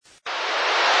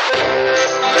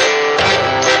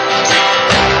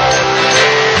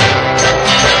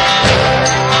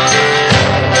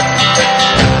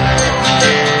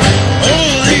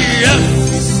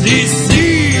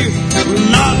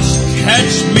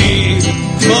me,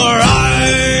 for I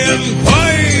am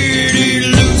quite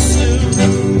elusive.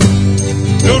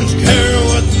 Don't care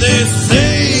what they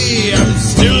say, I'm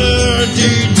still a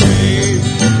DJ,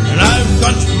 and I've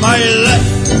got my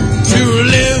life to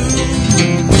live.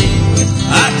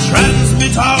 I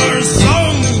transmit our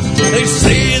song, they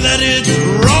say that it's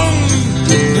wrong,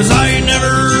 'cause I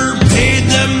never paid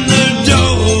them the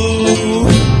dough.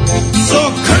 So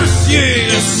curse ye,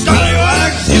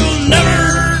 scallywags, you'll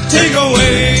never take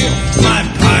away my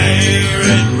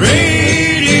pirate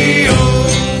radio.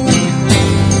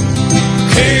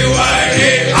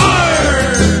 K-Y-A-R,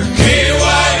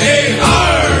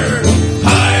 K-Y-A-R,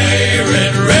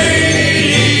 pirate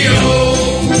radio.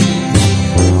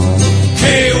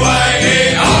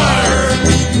 K-Y-A-R,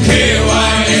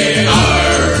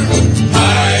 K-Y-A-R,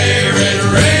 pirate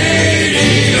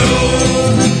radio.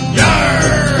 Yarr!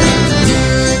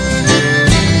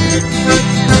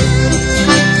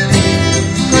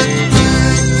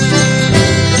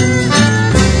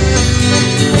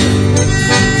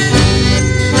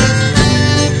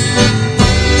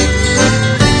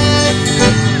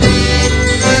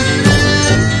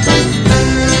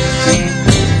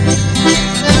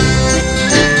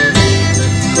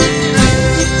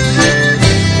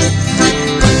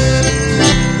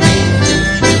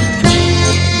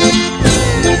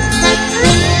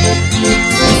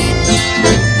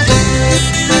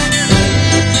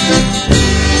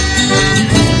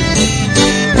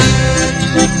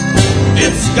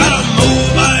 It's got a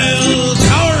mobile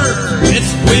tower,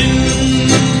 it's wind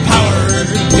powered,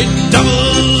 it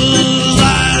doubles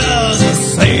as a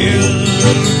sail.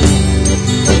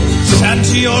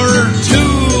 Shanty or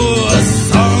two, a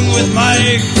song with my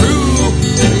crew,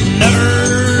 never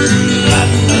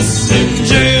land us in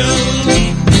jail.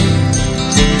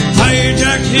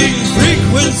 Hijacking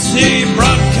frequency,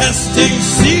 broadcasting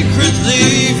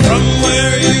secretly from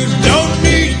where you don't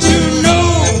need to know.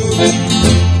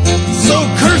 So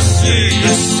curse ye,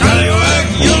 you scallywag,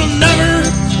 you'll never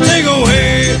take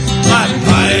away my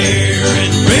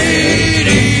pirate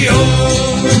radio.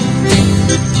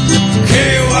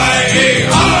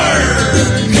 K-Y-A-R,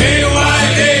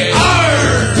 K-Y-A-R,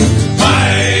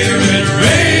 pirate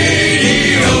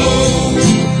radio.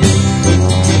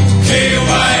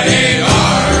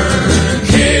 K-Y-A-R,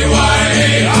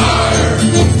 K-Y-A-R,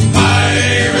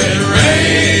 pirate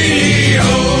radio.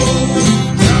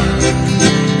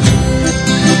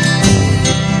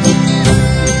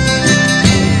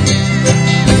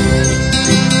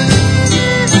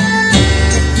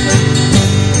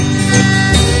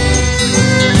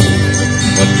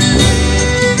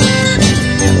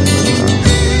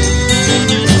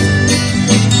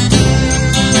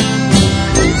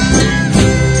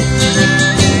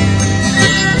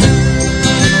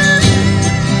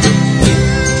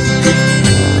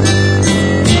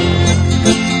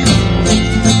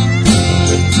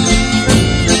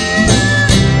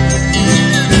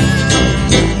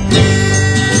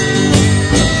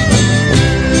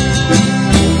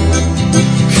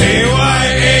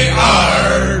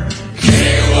 K-Y-A-R,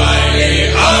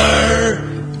 K-Y-A-R,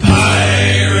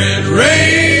 pirate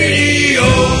radio.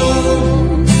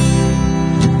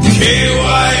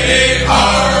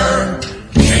 K-Y-A-R,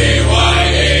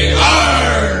 K-Y-A-R,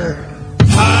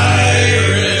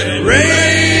 pirate radio.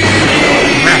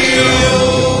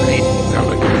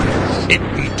 It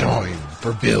be time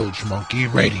for Bilge Monkey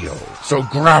Radio. So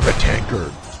grab a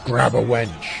tankard, grab a wench,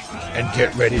 and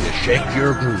get ready to shake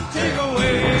your groove.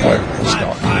 Pirate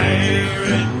style.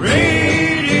 Pirate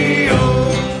radio.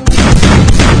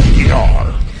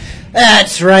 Yar.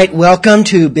 That's right. Welcome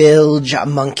to Bilge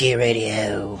Monkey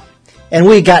Radio. And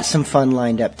we got some fun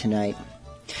lined up tonight.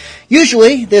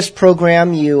 Usually, this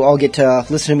program, you all get to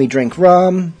listen to me drink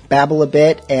rum, babble a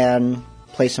bit, and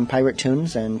play some pirate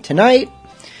tunes. And tonight,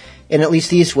 in at least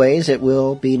these ways, it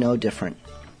will be no different.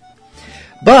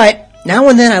 But now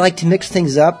and then I like to mix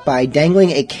things up by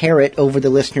dangling a carrot over the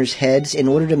listeners' heads in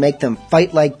order to make them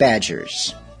fight like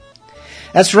badgers.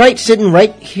 That's right, sitting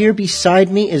right here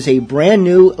beside me is a brand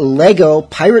new Lego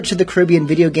Pirates of the Caribbean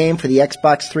video game for the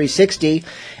Xbox 360,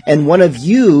 and one of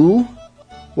you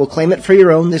will claim it for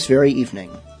your own this very evening.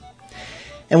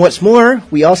 And what's more,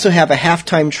 we also have a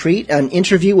halftime treat, an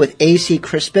interview with A.C.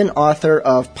 Crispin, author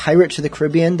of Pirates of the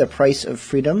Caribbean, The Price of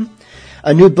Freedom,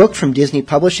 a new book from Disney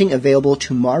Publishing available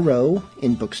tomorrow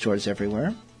in bookstores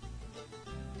everywhere.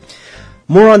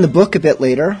 More on the book a bit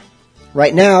later.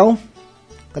 Right now,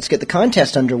 let's get the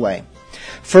contest underway.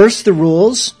 First, the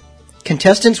rules.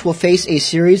 Contestants will face a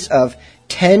series of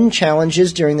 10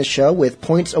 challenges during the show with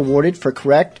points awarded for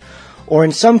correct, or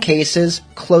in some cases,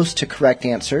 close to correct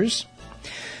answers.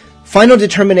 Final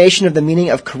determination of the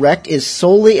meaning of correct is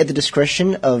solely at the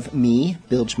discretion of me,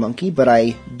 Bilge Monkey, but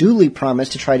I duly promise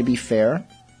to try to be fair.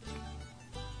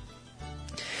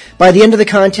 By the end of the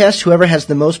contest, whoever has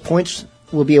the most points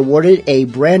will be awarded a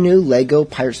brand new Lego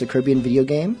Pirates of the Caribbean video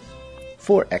game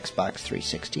for Xbox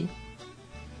 360.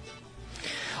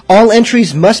 All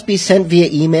entries must be sent via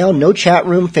email, no chat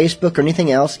room, Facebook, or anything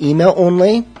else. Email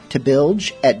only to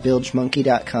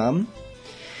bilge@bilgemonkey.com.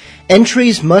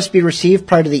 Entries must be received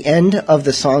prior to the end of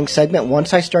the song segment.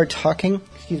 Once I start talking,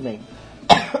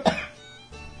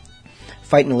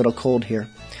 fighting a little cold here.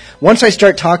 Once I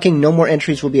start talking, no more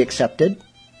entries will be accepted.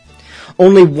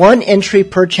 Only one entry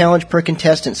per challenge per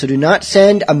contestant, so do not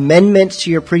send amendments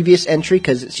to your previous entry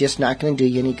because it's just not going to do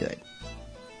you any good.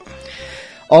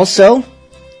 Also,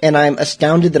 and I'm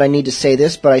astounded that I need to say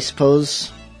this, but I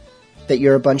suppose that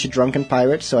you're a bunch of drunken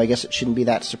pirates, so I guess it shouldn't be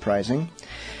that surprising.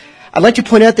 I'd like to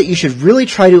point out that you should really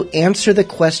try to answer the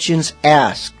questions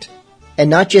asked and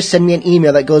not just send me an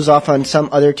email that goes off on some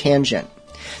other tangent.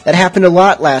 That happened a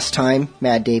lot last time,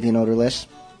 Mad Davey and Odorless.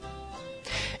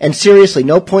 And seriously,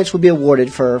 no points will be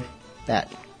awarded for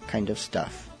that kind of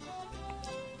stuff.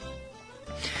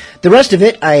 The rest of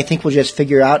it, I think we'll just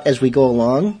figure out as we go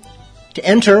along. To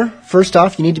enter, first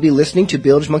off, you need to be listening to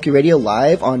Bilge Monkey Radio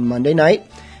live on Monday night,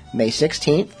 May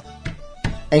 16th.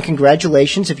 And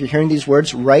congratulations, if you're hearing these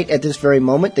words right at this very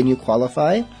moment, then you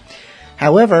qualify.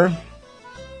 However,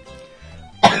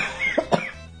 I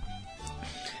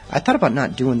thought about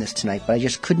not doing this tonight, but I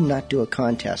just could not do a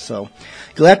contest, so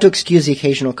you'll have to excuse the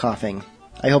occasional coughing.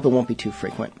 I hope it won't be too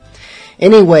frequent.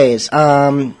 Anyways,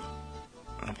 if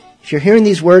you're hearing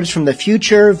these words from the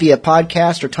future via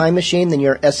podcast or time machine, then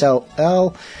your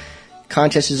SLL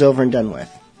contest is over and done with.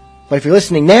 But if you're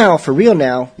listening now, for real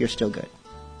now, you're still good.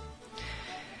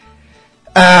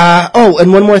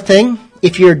 And one more thing.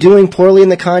 If you're doing poorly in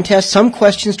the contest, some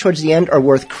questions towards the end are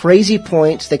worth crazy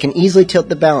points that can easily tilt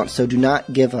the balance, so do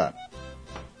not give up.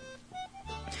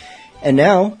 And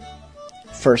now,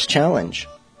 first challenge.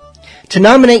 To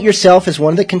nominate yourself as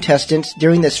one of the contestants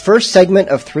during this first segment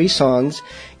of 3 songs,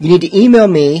 you need to email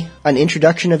me an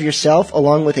introduction of yourself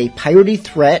along with a piratey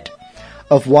threat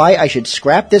of why I should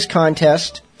scrap this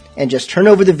contest and just turn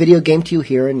over the video game to you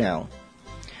here and now.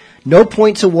 No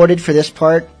points awarded for this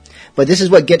part, but this is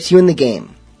what gets you in the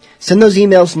game. Send those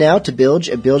emails now to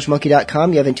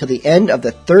bilge@bilgemonkey.com. You have until the end of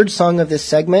the 3rd song of this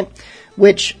segment,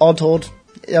 which, all told,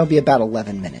 it'll be about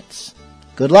 11 minutes.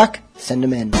 Good luck. Send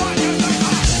them in. We're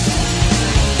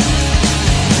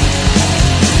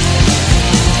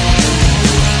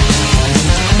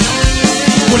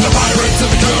the Pirates of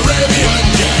the Caribbean,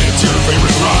 yeah, it's your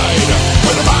favorite ride.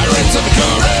 We're the Pirates of the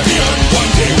Caribbean,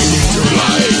 one day we meet your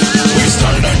life. We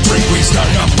start a drink, we start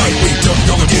a fight, we don't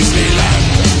go to Disneyland.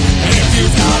 And if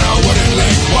you've got a wooden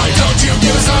leg, why don't you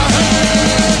give us a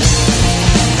hand?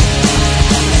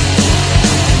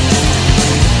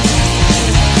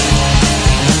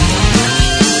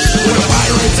 We're the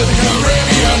Pirates of the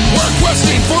Caribbean, we're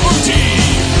questing for booty.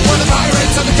 We're the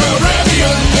Pirates of the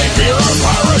Caribbean, they fear our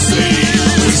piracy.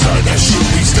 We start that shoot,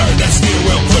 we start that steal,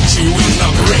 we'll put you in the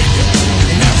brig.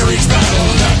 And after each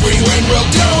battle that we win, we'll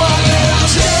do a little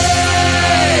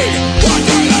shake. What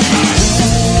do you like that?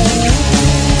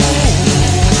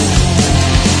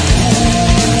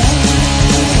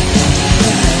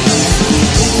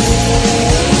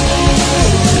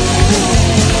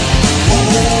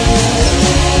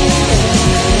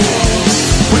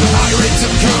 We're the Pirates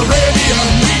of the Caribbean,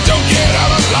 we don't get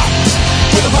out a lot.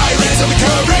 We're the Pirates of the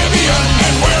Caribbean,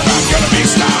 and we're not gonna be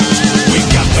stopped. We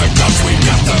got the guts, we got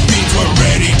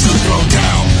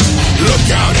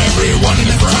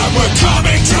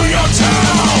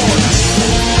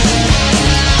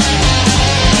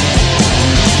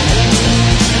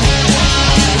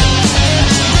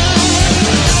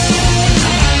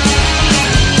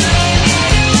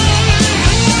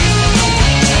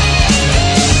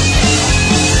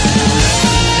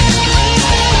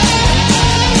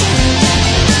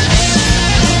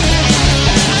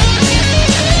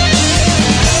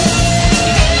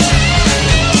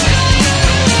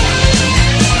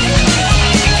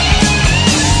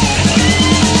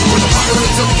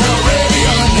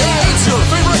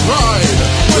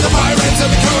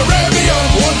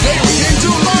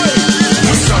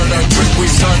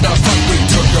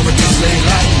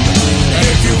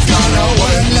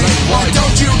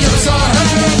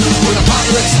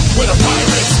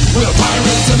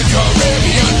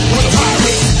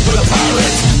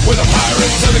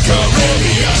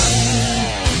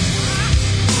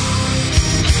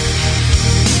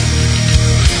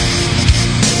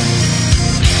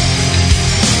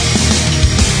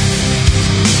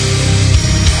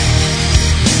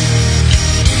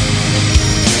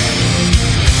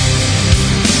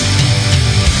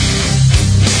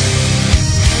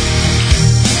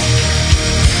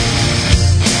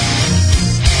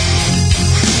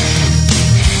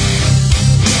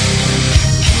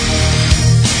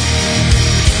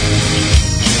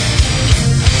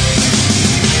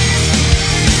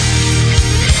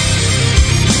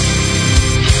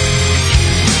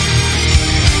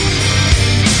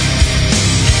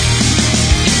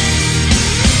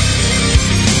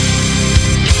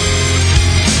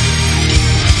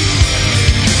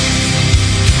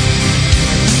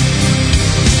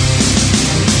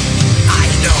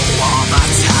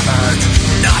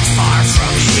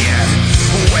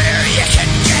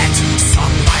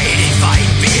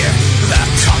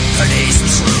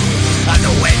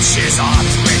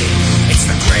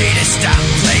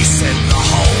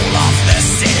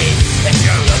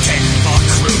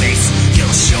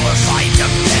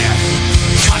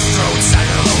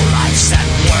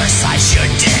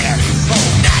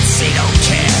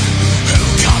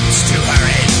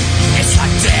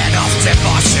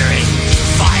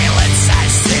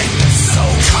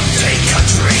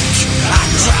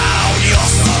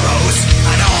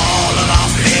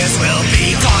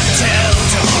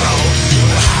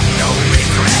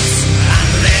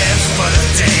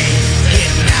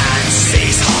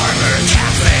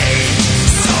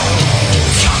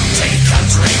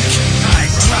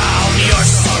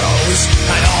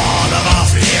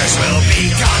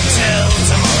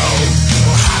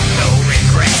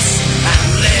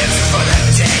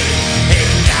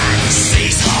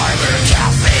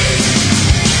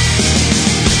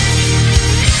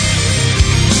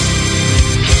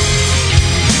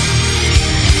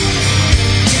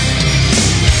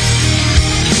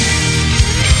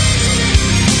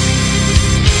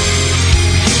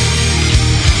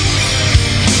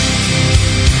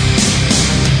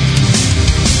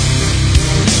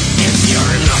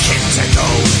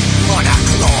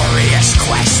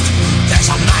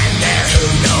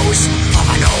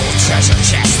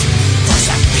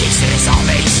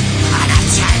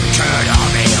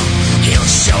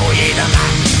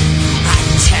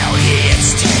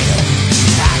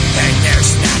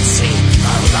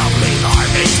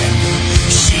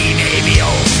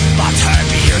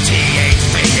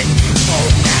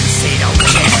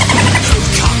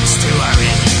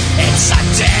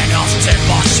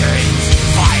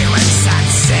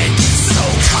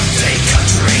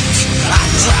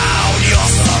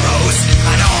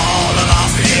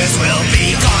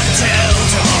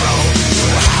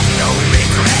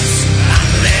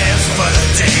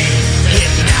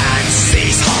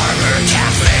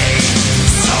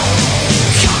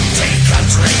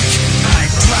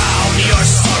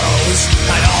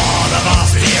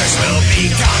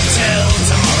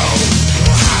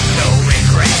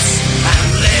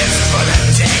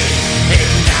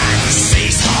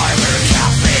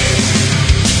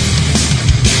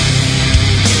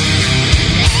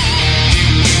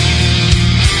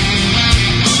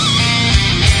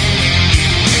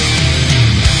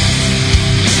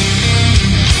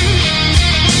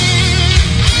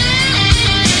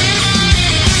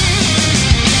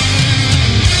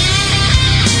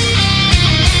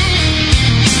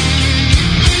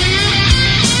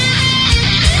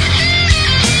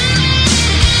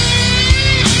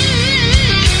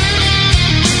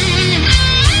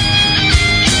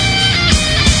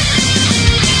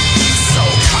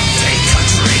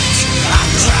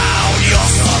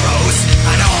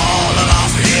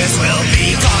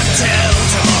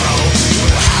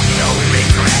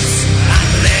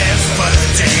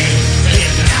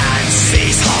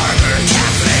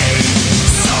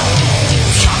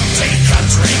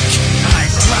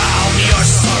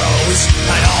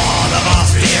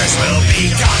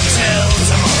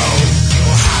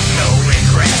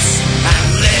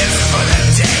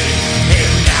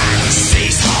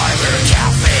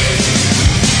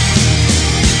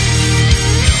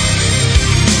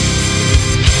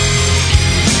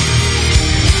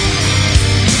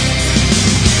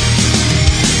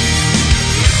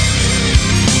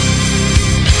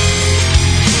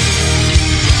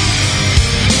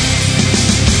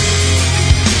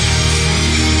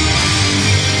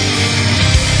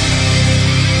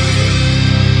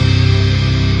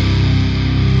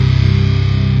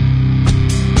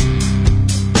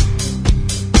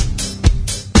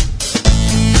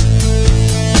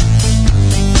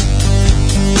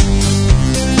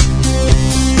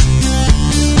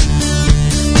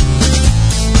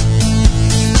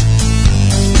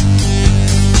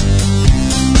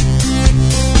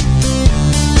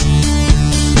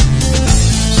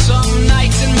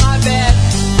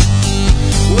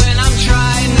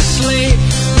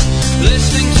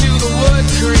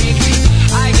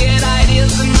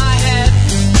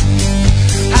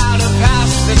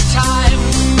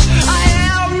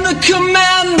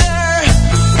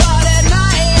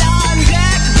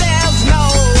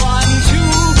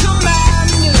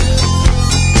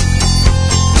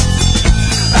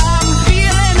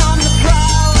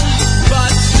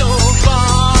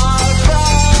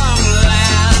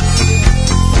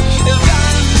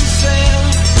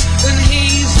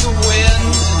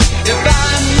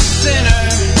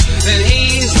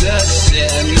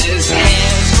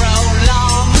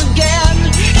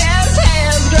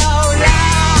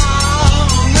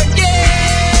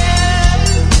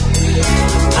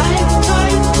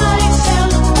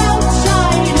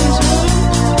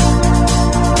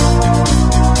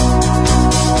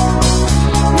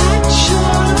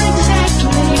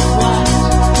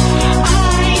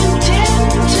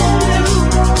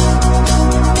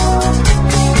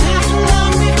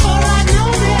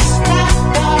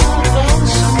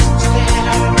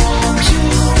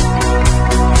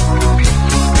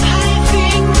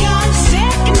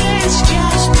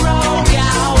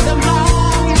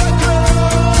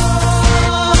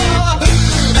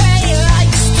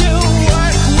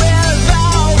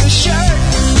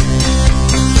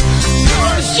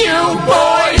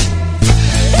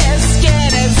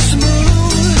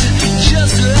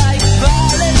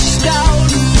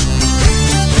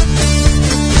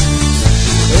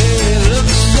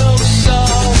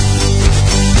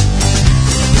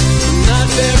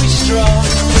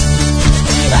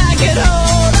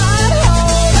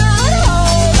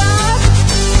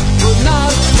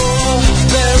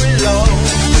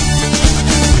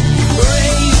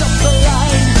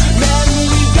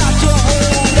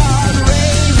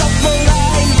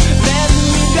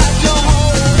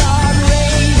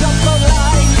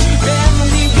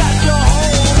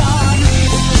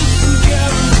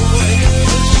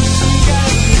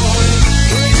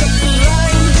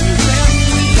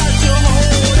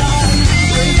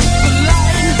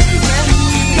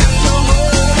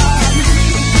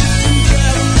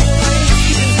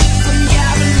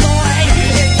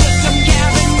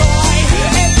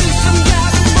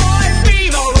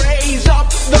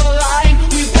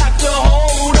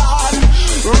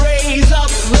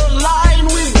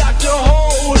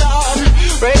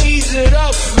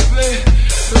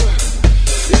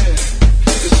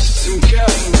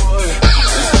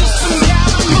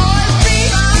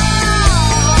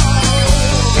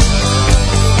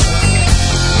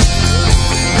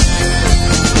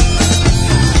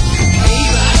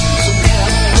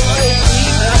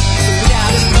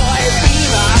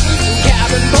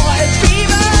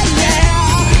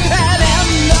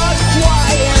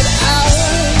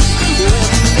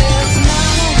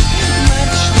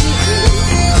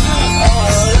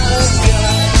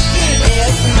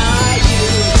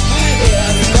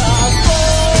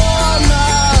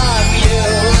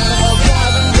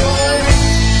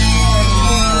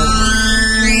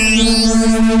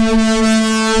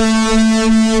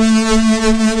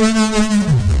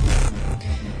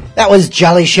was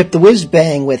Jolly Ship the Whiz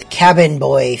Bang with Cabin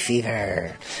Boy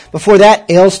Fever. Before that,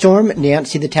 Ailstorm,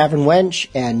 Nancy the Tavern Wench,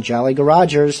 and Jolly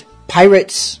Garagers,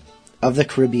 Pirates of the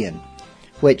Caribbean,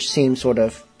 which seems sort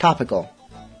of topical.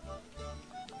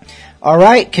 All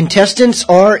right, contestants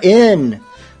are in.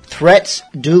 Threats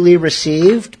duly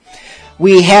received.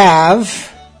 We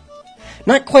have,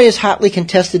 not quite as hotly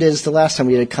contested as the last time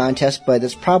we did a contest, but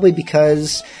it's probably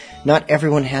because not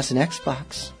everyone has an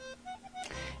Xbox.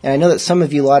 And I know that some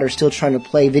of you lot are still trying to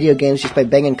play video games just by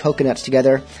banging coconuts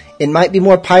together. It might be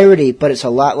more piratey, but it's a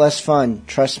lot less fun.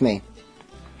 Trust me.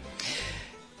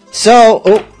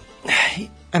 So,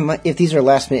 if these are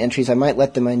last-minute entries, I might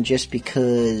let them in just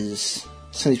because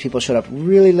some of these people showed up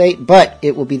really late. But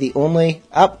it will be the only...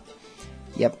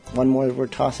 Yep, one more we're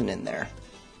tossing in there.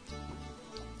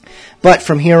 But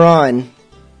from here on,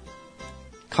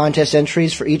 contest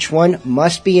entries for each one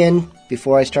must be in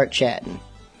before I start chatting.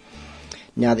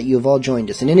 Now that you have all joined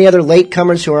us. And any other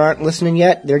latecomers who aren't listening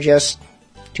yet, they're just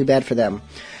too bad for them.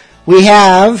 We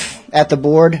have, at the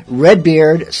board,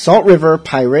 Redbeard, Salt River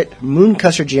Pirate,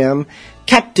 Mooncusser Jim,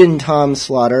 Captain Tom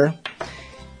Slaughter,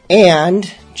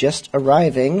 and, just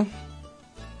arriving,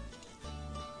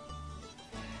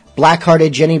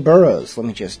 Black-Hearted Jenny Burrows. Let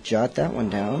me just jot that one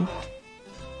down.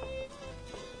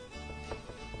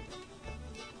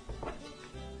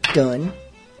 Done.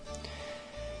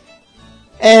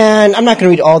 And I'm not going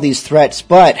to read all these threats,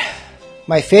 but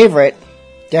my favorite,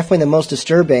 definitely the most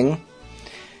disturbing.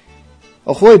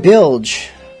 Ahoy Bilge,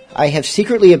 I have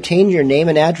secretly obtained your name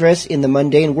and address in the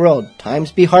mundane world.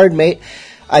 Times be hard, mate.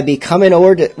 I be coming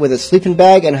over with a sleeping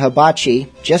bag and a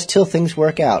hibachi just till things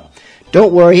work out.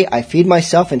 Don't worry, I feed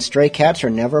myself and stray cats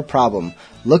are never a problem.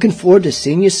 Looking forward to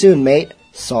seeing you soon, mate.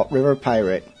 Salt River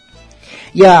Pirate.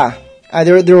 Yeah,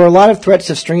 there were a lot of threats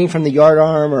of stringing from the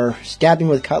yardarm or stabbing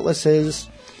with cutlasses.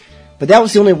 But that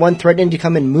was the only one threatening to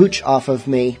come and mooch off of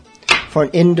me for an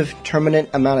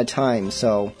indeterminate amount of time.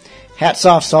 So, hats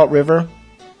off, Salt River.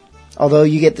 Although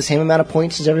you get the same amount of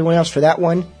points as everyone else for that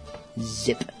one.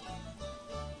 Zip.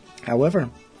 However,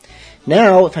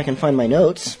 now, if I can find my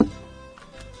notes,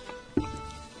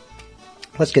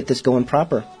 let's get this going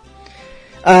proper.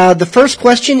 The first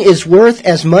question is worth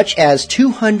as much as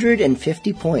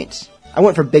 250 points. I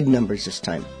went for big numbers this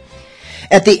time.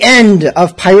 At the end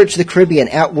of Pirates of the Caribbean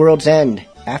at World's End,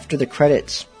 after the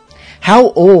credits,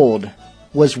 how old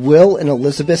was Will and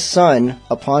Elizabeth's son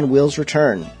upon Will's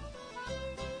return?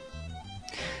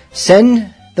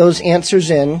 Send those answers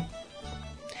in.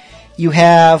 You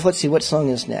have, let's see, what song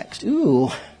is next? Ooh.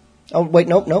 Oh, wait,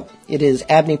 nope. It is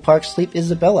Abney Park, Sleep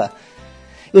Isabella.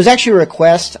 It was actually a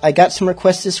request. I got some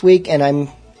requests this week, and I'm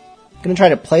going to try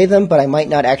to play them, but I might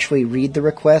not actually read the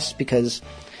requests because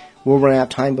we'll run out of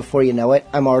time before you know it.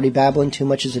 I'm already babbling too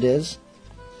much as it is.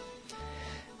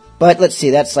 But let's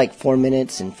see, that's like 4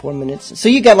 minutes and 4 minutes. So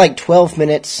you got like 12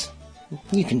 minutes.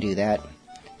 You can do that.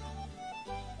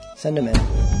 Send them in.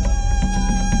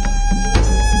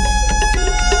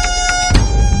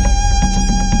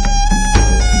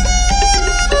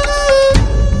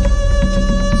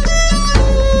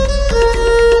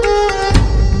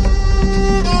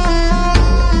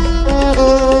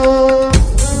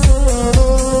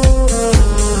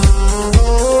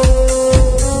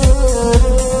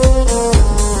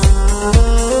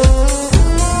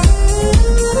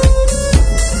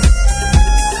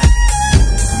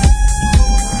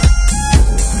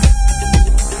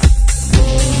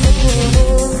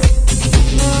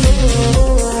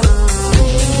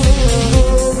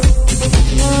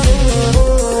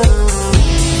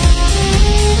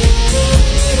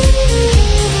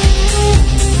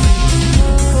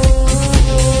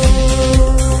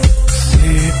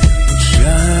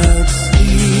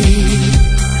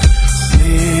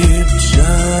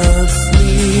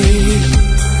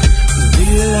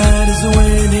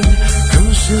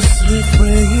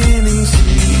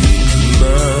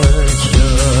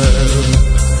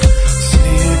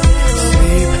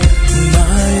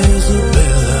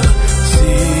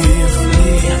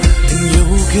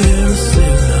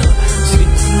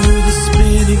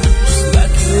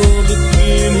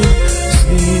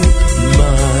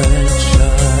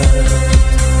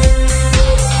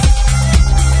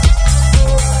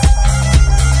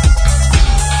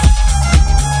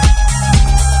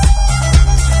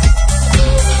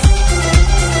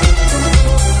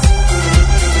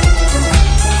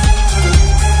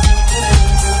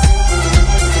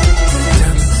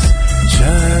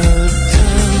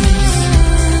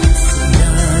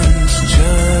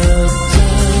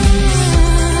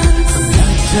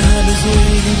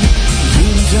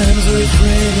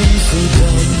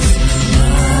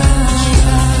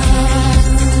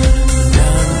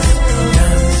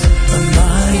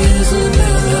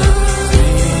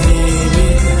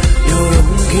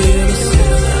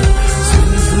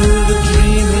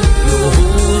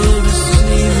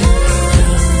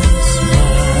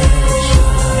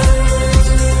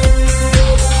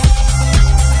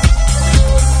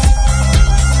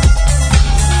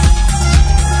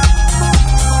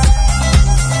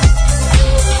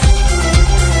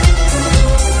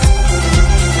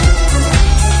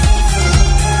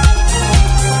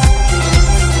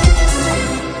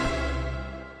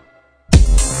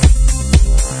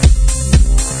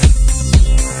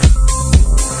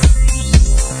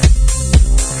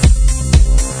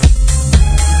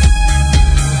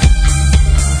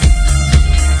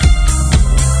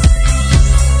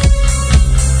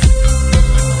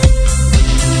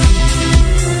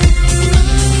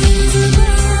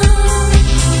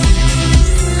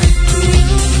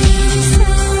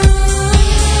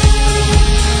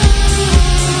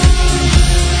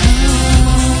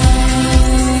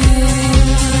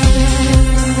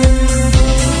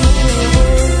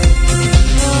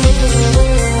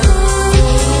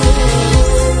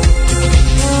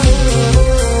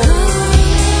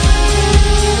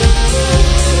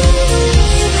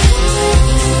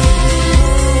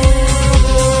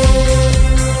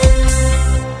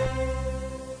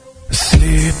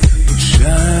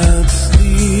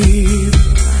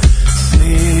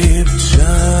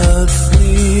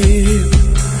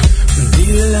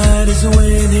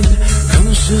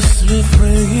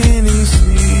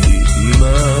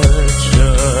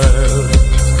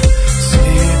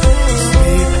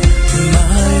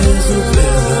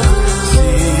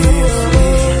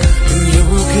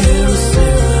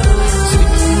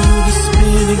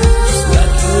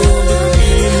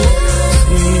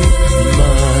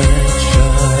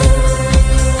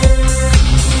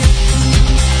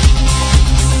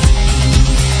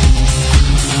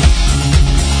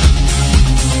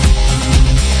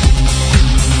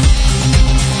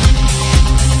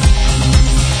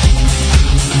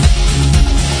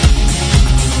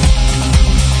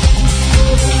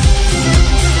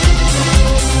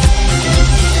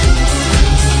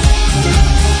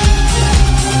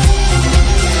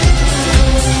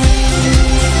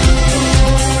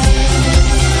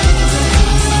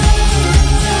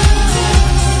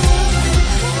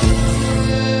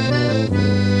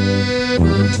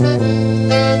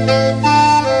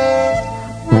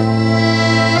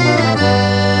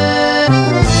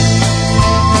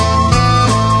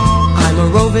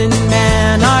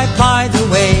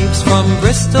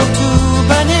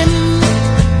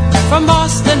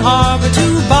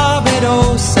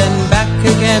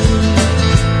 again.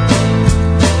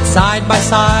 Side by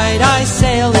side I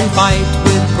sail and fight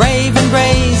with brave and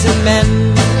brazen men.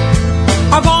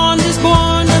 Our bond is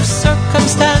born of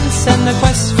circumstance and the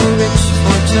quest for rich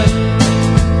fortune.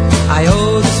 I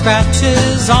owe the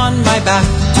scratches on my back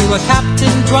to a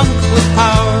captain drunk with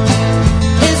power.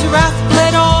 His wrath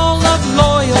bled all of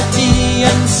loyalty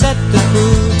and set the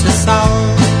crew to sour.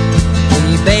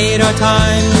 We bade our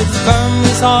time with firm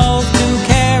resolve to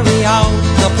carry out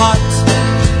the plot.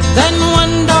 Then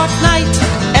one dark night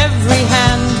every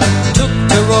hand took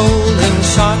to rolling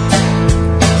shot.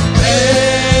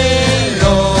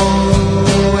 Ayo,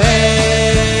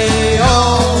 ayo,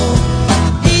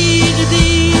 heed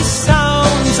these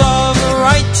sounds of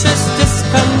righteous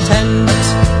discontent.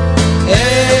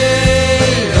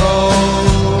 Ayo,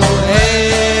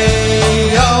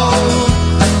 ayo,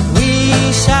 we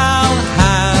shall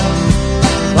have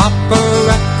proper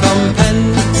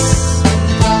recompense.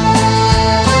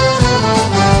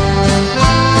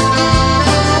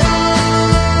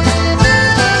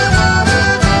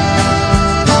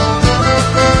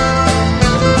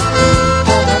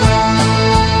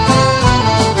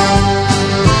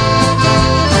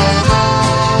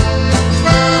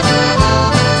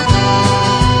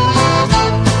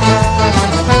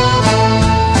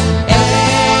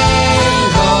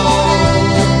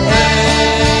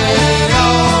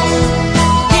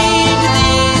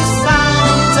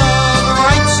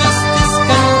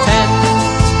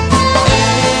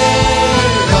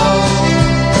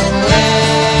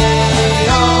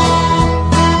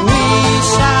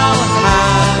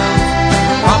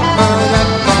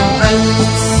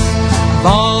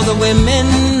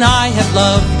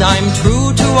 I'm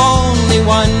true to only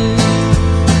one.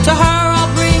 To her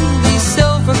I'll bring these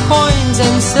silver coins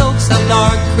and silks of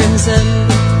dark crimson.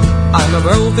 I'm a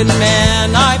roving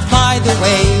man, I ply the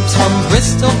waves from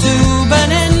Bristol to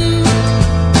Benin,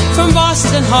 from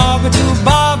Boston Harbor to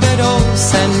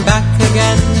Barbados and back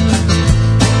again.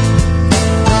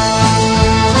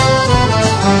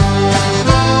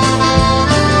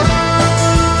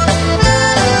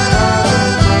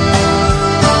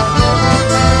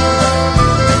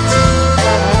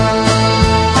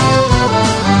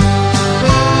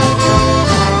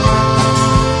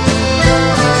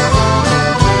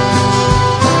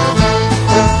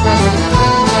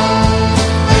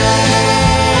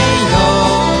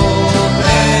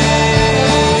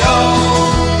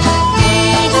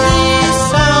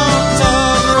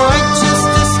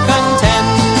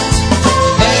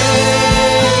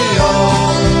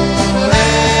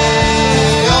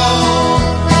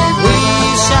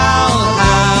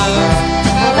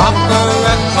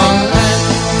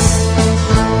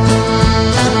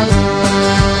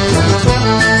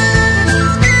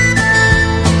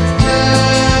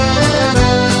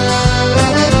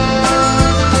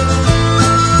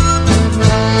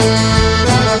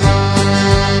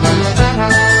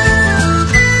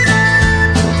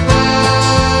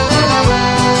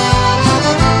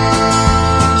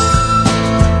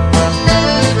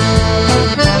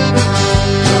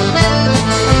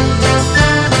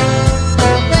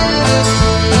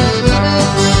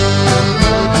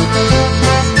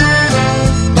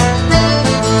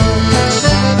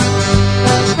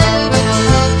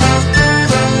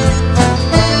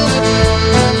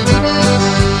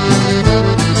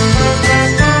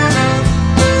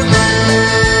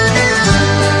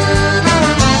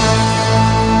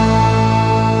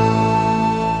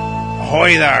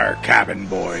 Ahoy there, cabin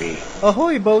boy.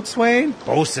 Ahoy, boatswain.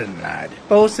 Bosun, lad.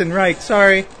 Bosun, right,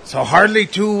 sorry. So hardly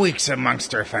 2 weeks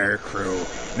amongst our fair crew,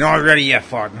 and already you've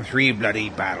fought in 3 bloody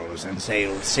battles and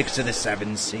sailed 6 of the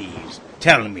 7 seas.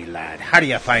 Tell me, lad, how do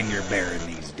you find your bearing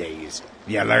these days? Have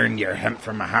you learned your hemp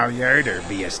from a halyard, or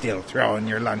be you still throwing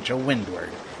your lunch a windward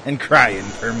and crying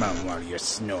for mum while you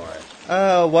snore?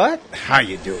 What? How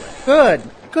you doing? Good.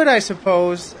 Good, I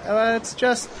suppose. It's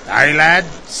just... Aye, lad,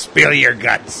 spill your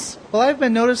guts. Well, I've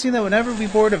been noticing that whenever we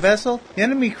board a vessel, the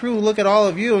enemy crew look at all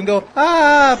of you and go,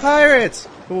 "Ah, pirates!"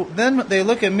 Well, then they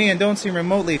look at me and don't seem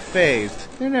remotely fazed.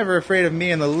 They're never afraid of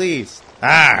me in the least.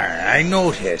 Ah, I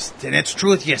noticed, and it's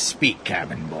truth you speak,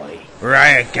 cabin boy. Were I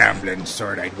a gambling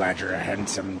sort, I'd wager a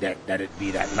handsome debt that it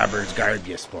be that lubber's garb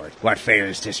you sport, what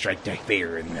fails to strike the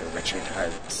fear in their wretched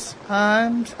hearts.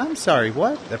 I'm sorry,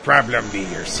 what? The problem be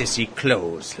your sissy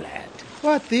clothes, lad.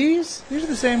 What, these? These are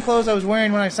the same clothes I was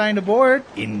wearing when I signed aboard.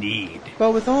 Indeed.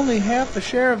 But with only half the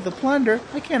share of the plunder,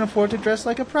 I can't afford to dress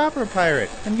like a proper pirate.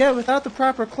 And yet, without the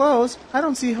proper clothes, I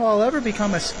don't see how I'll ever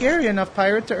become a scary enough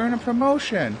pirate to earn a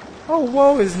promotion. Oh,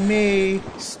 woe is me.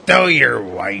 Stow your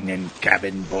whining,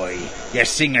 cabin boy. You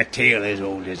sing a tale as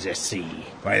old as the sea.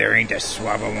 Why, there ain't a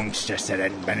swab amongst us that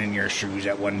hadn't been in your shoes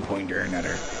at one point or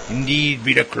another. Indeed,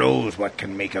 be the clothes what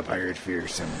can make a pirate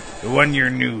fearsome. The one you're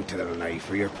new to the life,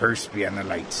 or your purse be on the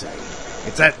light side.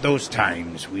 It's at those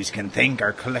times we can thank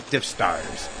our collective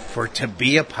stars for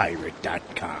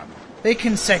tobeapirate.com. They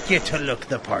can set you to look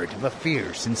the part of a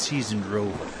fierce and seasoned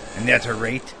rover, and at a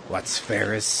rate what's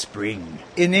fair as spring.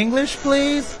 In English,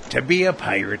 please?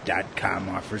 Tobeapirate.com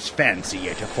offers fancy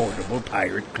yet affordable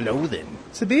pirate clothing.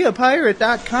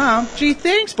 ToBeAPirate.com? Gee,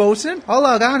 thanks, bosun. I'll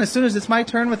log on as soon as it's my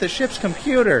turn with the ship's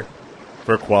computer.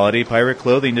 For quality pirate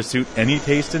clothing to suit any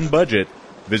taste and budget,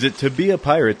 visit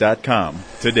ToBeAPirate.com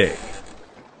today.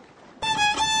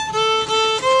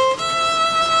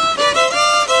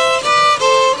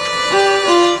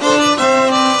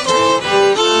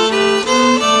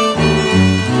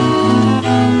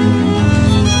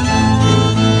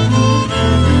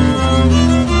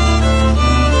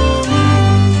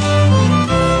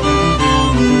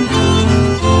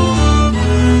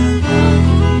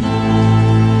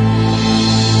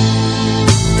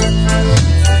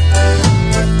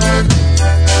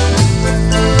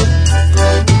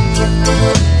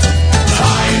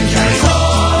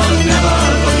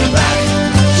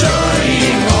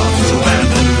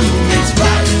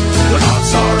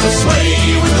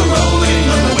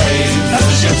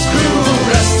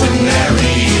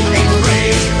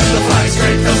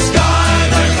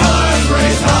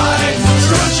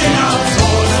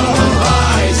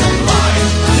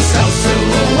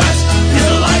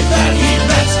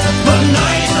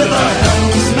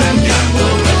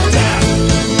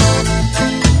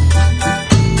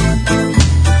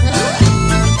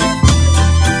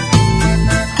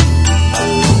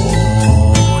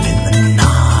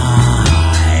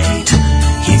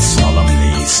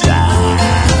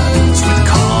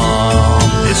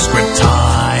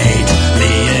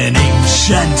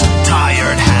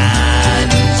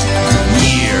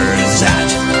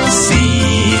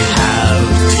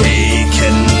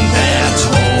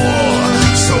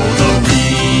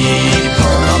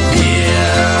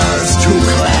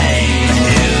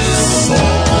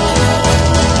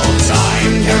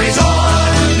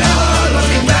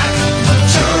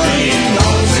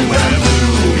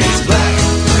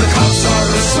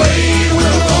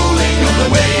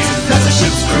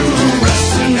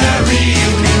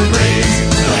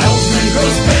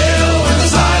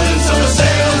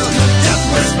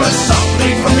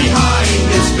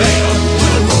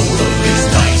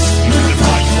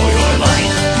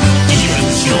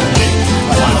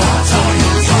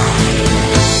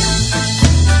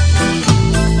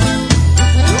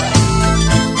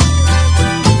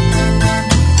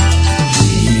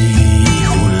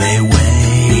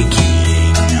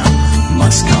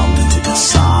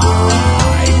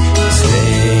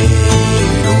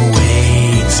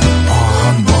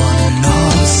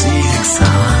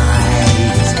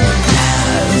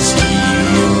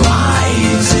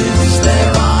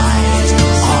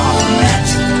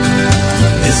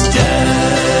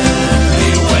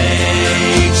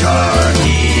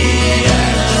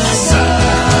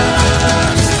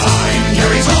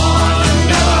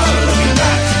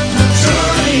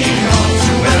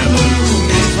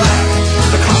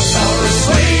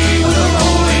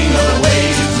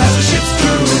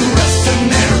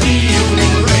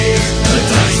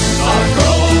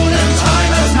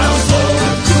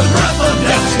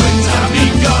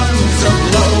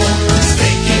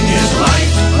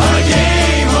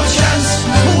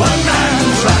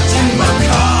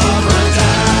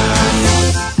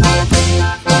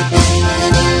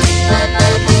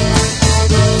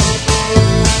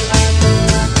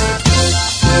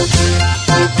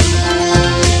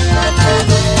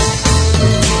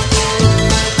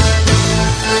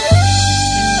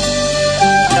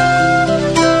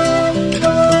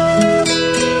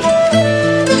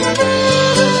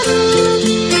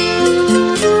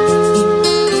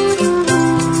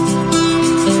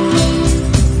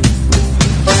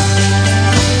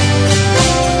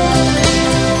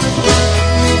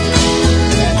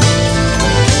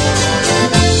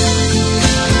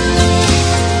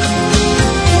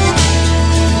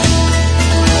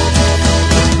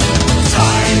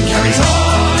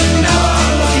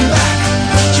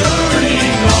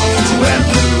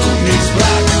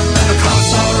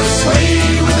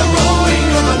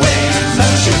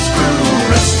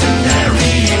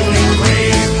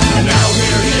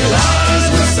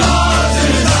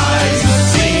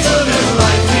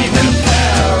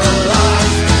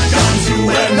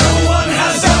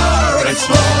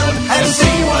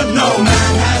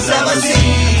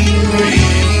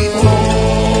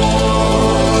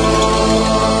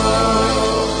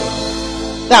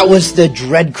 That was the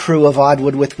Dread Crew of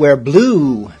Oddwood with Where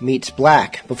Blue Meets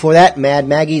Black. Before that, Mad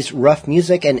Maggie's Rough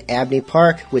Music and Abney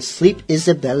Park with Sleep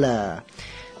Isabella.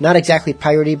 Not exactly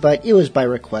piratey, but it was by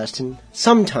request, and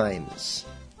sometimes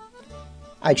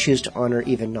I choose to honor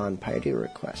even non-piratey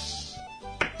requests.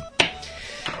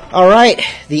 All right,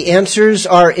 the answers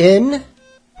are in.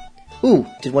 Ooh,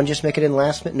 did one just make it in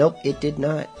last minute? Nope, it did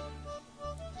not.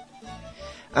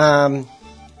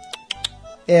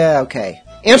 Yeah, okay.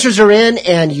 Answers are in,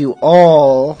 and you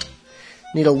all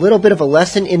need a little bit of a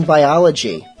lesson in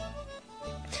biology.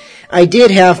 I did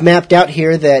have mapped out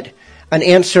here that an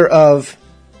answer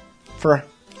for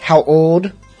how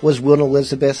old was Will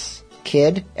Elizabeth's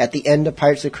kid at the end of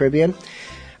Pirates of the Caribbean.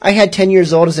 I had 10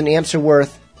 years old as an answer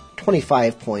worth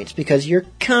 25 points, because you're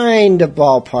kind of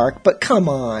ballpark, but come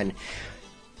on.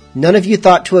 None of you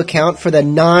thought to account for the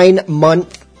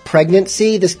 9-month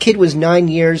pregnancy. This kid was 9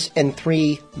 years and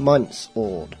 3 months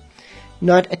old.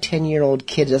 Not a 10-year-old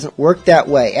kid. It doesn't work that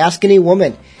way. Ask any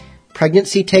woman.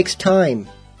 Pregnancy takes time.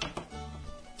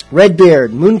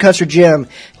 Redbeard, Mooncusser Jim,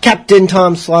 Captain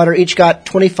Tom Slaughter each got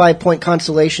 25-point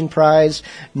consolation prize.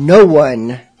 No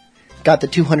one got the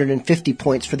 250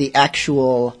 points for the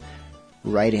actual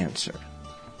right answer.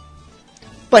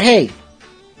 But hey,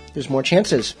 there's more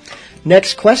chances.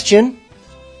 Next question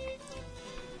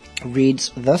reads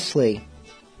thusly.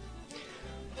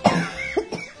 I'd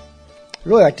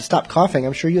really like to stop coughing.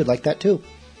 I'm sure you would like that too.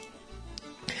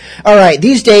 All right,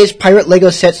 these days, pirate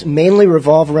Lego sets mainly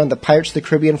revolve around the Pirates of the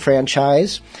Caribbean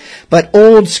franchise, but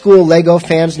old school Lego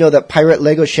fans know that pirate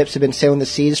Lego ships have been sailing the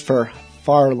seas for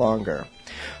far longer.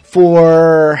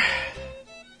 For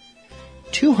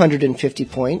 250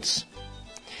 points,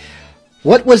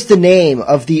 what was the name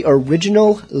of the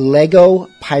original Lego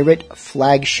pirate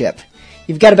flagship?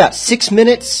 You've got about 6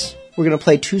 minutes. We're going to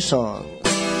play 2 songs.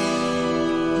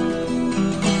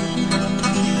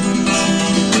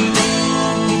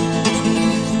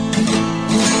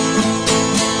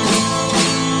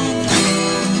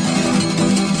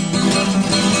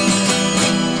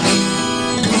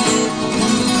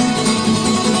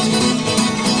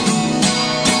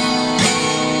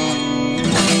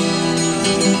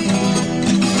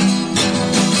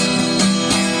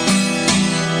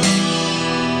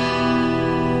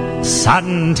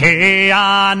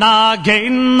 Santillana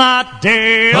gained that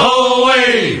day.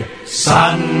 Away,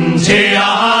 Santillano,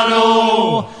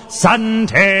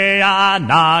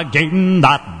 Santillana gained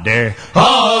that day.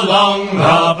 along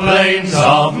the plains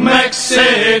of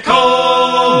Mexico.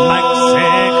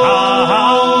 Mexico,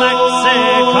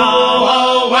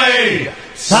 Away,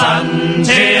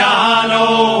 Santillano,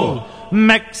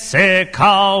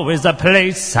 Mexico is a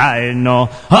place I know.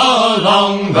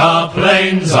 along the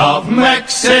plains of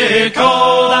Mexico.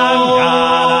 The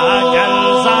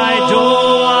girls I do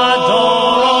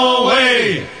adore.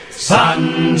 Away,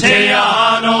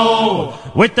 Santillano,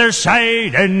 with their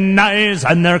shining eyes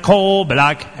and their coal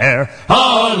black hair.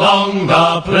 along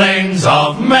the plains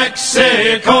of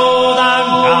Mexico. The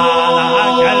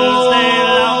girls, they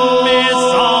love me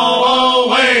so.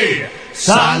 Away,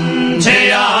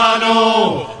 Santillano,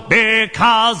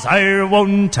 because I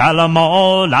won't tell 'em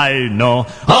all I know.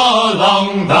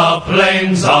 along the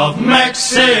plains of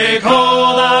Mexico.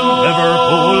 The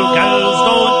Liverpool girls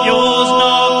don't use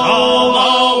no comb.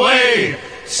 Away,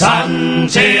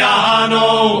 Santillano,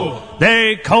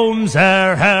 They combs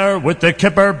their hair with the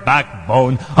kipper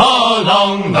backbone.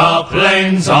 along the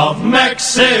plains of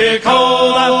Mexico.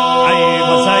 I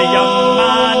was a young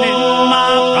man in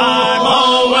my prime.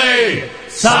 Away,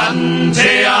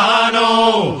 Santillano,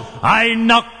 I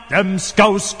knocked them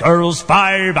scouse girls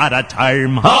 5 at a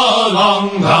time.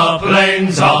 along the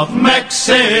plains of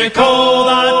Mexico.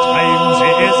 The times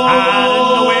is hard and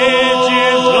the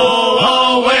wages low.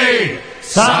 Away,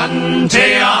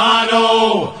 Santillano,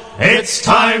 it's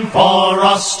time for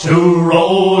us to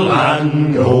roll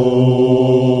and go.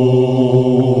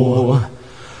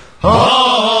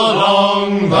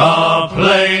 Along the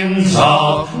plains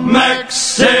of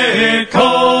Mexico.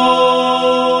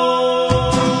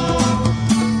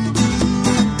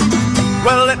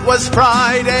 Well, it was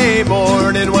Friday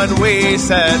morning when we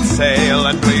set sail,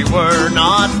 and we were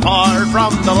not far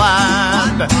from the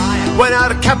land. When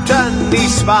our captain he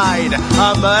spied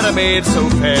a mermaid so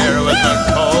fair, with a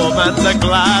comb and a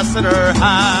glass in her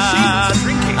hand.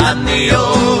 And the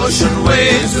ocean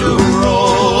waves do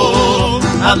roll,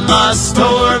 and the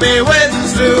stormy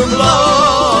winds do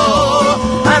blow,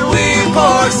 and we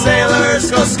poor sailors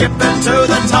go skipping to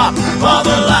the top, while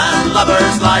the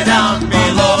landlubbers lie down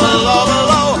below, below,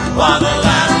 below, while the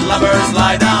landlubbers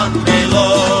lie down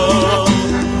below.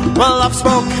 Well, up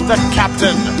spoke the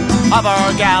captain, of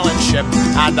our gallant ship,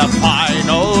 and a fine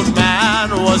old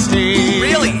man was he.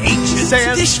 Really ancient.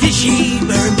 Saying, This fishy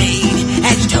mermaid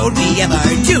has told me of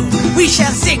our doom. We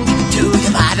shall sink to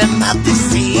the bottom of the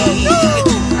sea.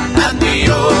 and the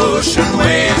ocean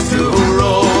waves to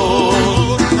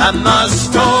roll, and the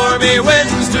stormy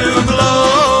winds to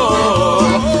blow,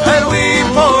 and we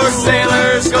poor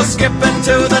sailors go skipping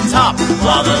to the top,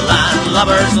 while the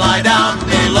landlubbers lie down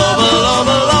below, below,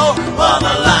 below, while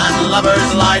the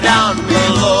landlubbers lie down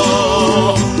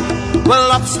below.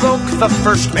 Well, up spoke the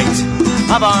first mate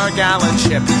of our gallant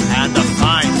ship, and a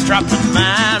fine strapped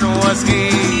man was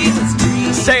he,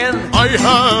 saying, I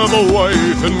have a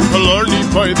wife in Killarney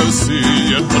by the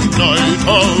sea, and tonight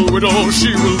a widow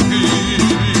she will be.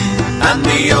 and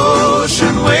the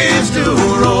ocean waves do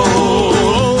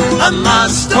roll, and the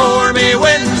stormy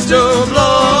winds do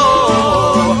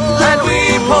blow, and we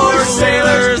poor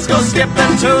sailors go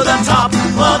skipping to the top,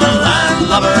 while the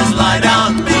landlubbers lie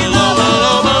down below,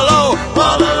 below, below,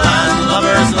 while the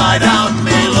landlubbers lie down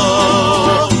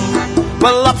below.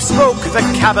 Well, up spoke the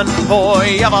cabin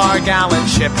boy of our gallant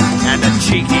ship, and a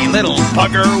cheeky little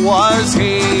bugger was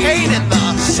he, hated the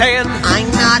saying, I'm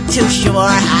not too sure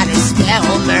how to spell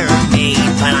mermaid,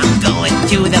 but I'm going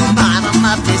to the bottom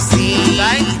of the sea.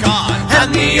 Thank God.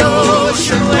 And the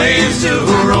ocean waves do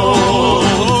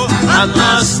roll, and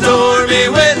the stormy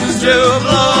winds do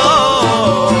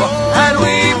blow, and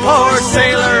we poor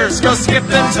sailors go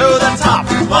skipping to the top,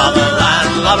 while the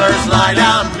landlubbers lie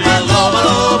down below,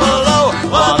 below, below,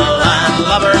 while the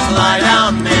landlubbers lie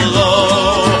down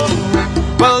below.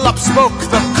 Well, up spoke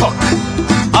the cook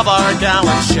of our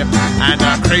gallant ship, and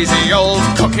a crazy old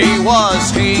cookie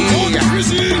was he,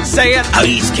 saying,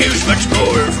 I cares much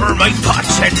more for my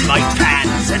pots and my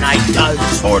pans than I does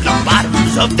for the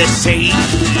bottoms of the sea.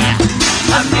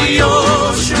 and the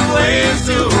ocean waves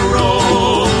do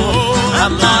roll,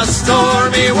 and the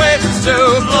stormy winds do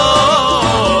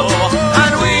blow,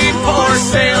 and we poor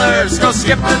sailors go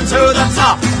skipping to the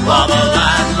top, while the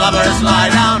landlubbers lie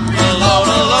down below,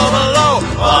 below, below,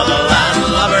 while the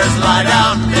landlubbers lie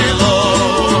down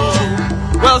below.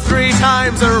 Well, 3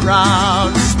 times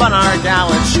around spun our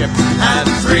gallant ship, and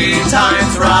 3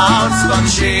 times round spun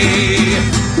she.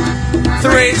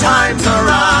 3 times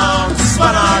around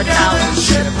spun our gallant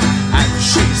ship, and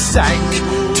she sank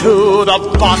to the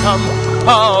bottom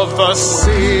of the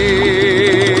sea.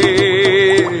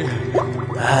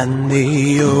 And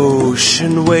the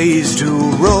ocean waves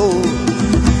do roll,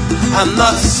 and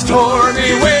the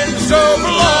stormy winds do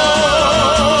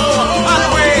blow,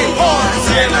 and we poor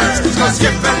sailors go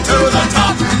skipping to the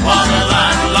top, while the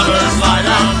landlubbers lie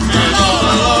down below,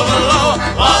 below, below,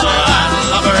 while the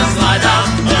landlubbers lie down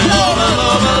below,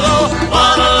 below, below,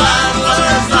 while the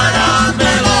landlubbers lie down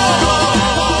below.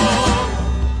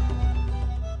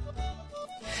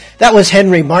 That was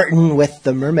Henry Martin with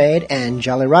The Mermaid and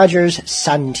Jolly Roger's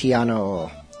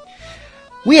Santiano.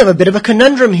 We have a bit of a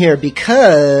conundrum here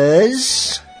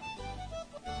because...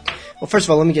 Well, first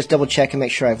of all, let me just double check and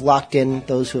make sure I've locked in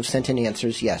those who have sent in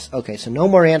answers. Yes. Okay, so no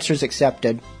more answers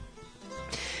accepted.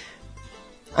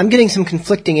 I'm getting some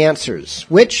conflicting answers,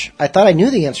 which I thought I knew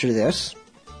the answer to this.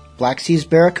 Black Sea's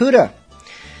Barracuda.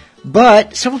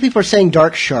 But several people are saying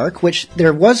Dark Shark, which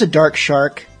there was a Dark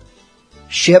Shark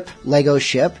ship, Lego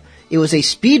ship. It was a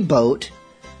speedboat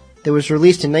that was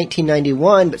released in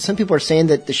 1991, but some people are saying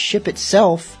that the ship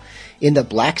itself in the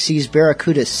Black Sea's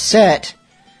Barracuda set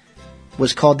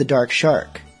was called the Dark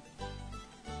Shark.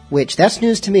 Which, that's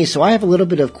news to me, so I have a little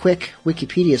bit of quick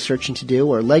Wikipedia searching to do,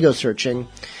 or Lego searching.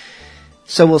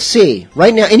 So we'll see.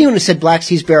 Right now, anyone who said Black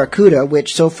Sea's Barracuda,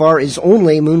 which so far is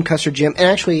only Mooncusser Jim, and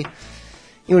actually,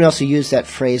 anyone else who used that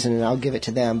phrase, and I'll give it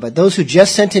to them, but those who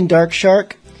just sent in Dark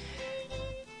Shark,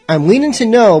 I'm leaning to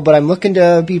no, but I'm looking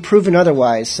to be proven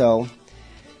otherwise, so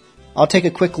I'll take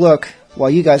a quick look while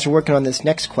you guys are working on this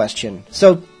next question.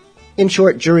 So, in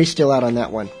short, jury's still out on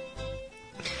that one.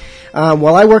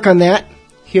 While I work on that,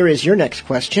 here is your next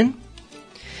question.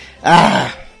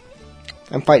 I'm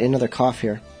fighting another cough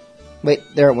here. Wait,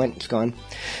 there it went. It's gone.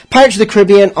 Pirates of the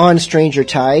Caribbean on Stranger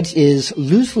Tides is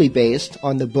loosely based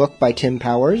on the book by Tim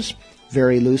Powers.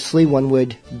 Very loosely, one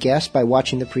would guess by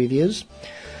watching the previews.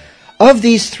 Of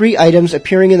these 3 items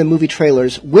appearing in the movie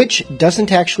trailers, which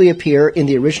doesn't actually appear in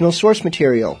the original source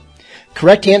material?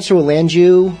 Correct answer will land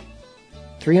you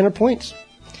 300 points.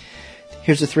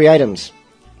 Here's the 3 items.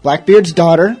 Blackbeard's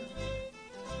Daughter,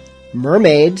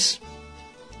 Mermaids,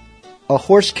 A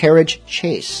Horse Carriage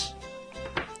Chase.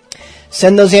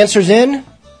 Send those answers in,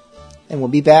 and we'll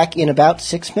be back in about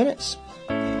 6 minutes.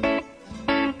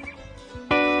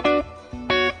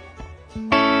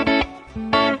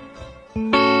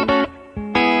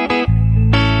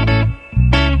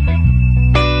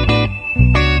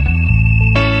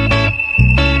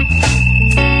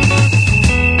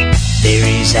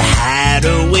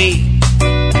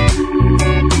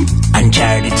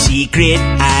 secret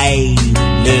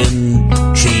island.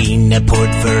 Train a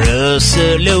port for us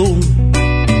alone.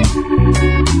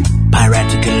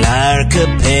 Piratical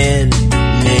archipelago.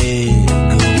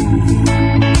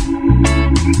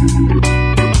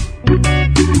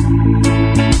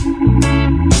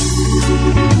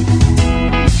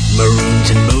 Maroons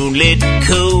and moonlit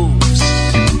coves.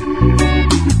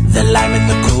 The lime and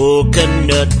the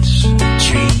coconut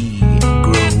tree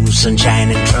grows. Sunshine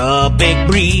and tropic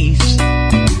breeze.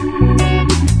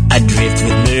 Adrift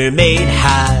with mermaid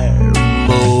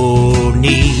harmony.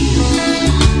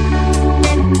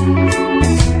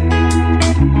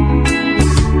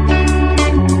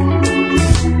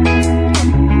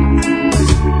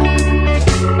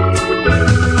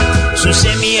 So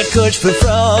send me a coach for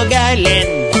Frog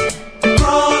Island.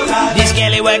 This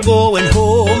scallywag going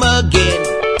home again.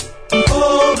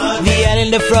 The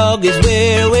island of Frog is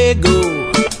where we go.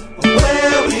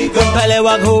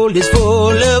 Palawan hold is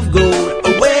full of gold.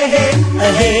 Away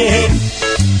ahead,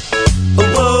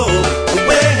 whoa,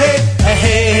 away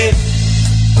ahead.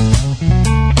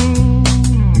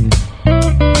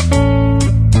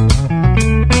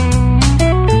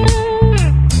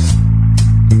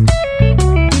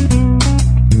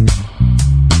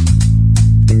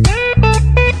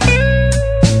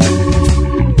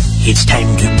 It's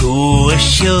time to go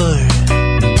ashore.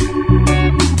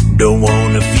 Don't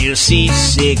wanna feel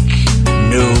seasick,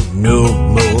 no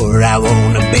more. I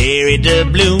wanna bury the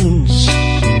blues.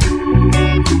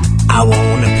 I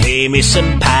wanna play me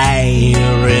some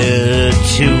pirate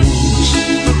tunes.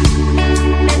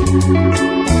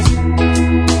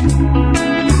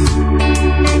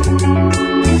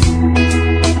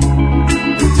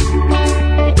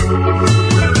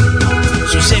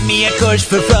 So send me a course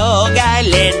for Frog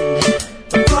Island.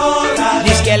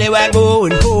 This scallywag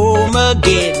going home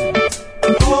again.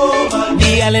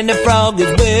 The island of Frog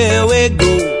is where we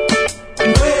go.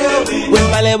 When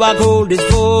Palawan hold is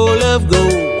full of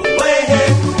gold.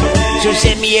 So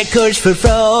send me a course for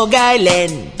Frog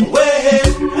Island.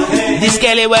 This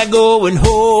scallywag going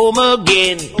home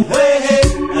again.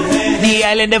 The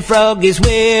island of Frog is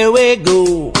where we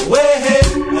go.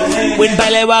 When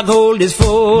Palawan hold is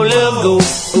full of gold.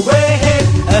 Away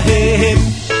ahead,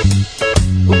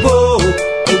 whoa,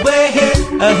 away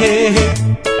ahead.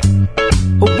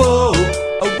 Whoa,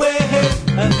 away ahead.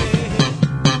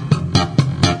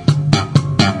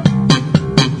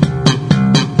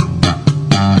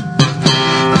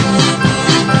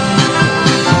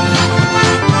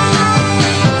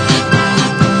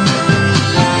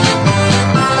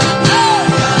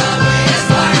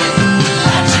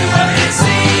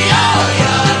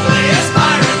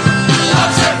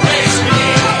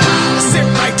 Sit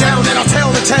right down and I'll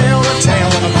tell the tale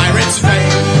of a pirate's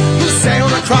fame, who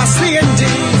sailed across the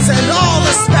Indies and all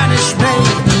the Spanish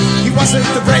made. He wasn't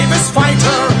the bravest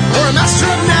fighter or a master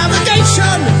of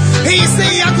navigation. He's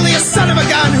the ugliest son of a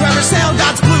gun who ever sailed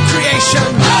God's blue creation.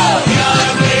 Oh, the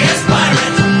ugliest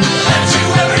pirate that you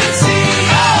ever did see.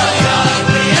 Oh, the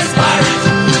ugliest pirate,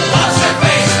 lost her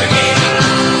face again.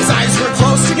 His eyes were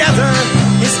close together,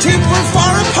 his teeth were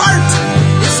far apart.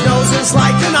 His nose was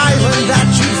like an island that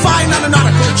you'd find on a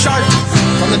nautical chart.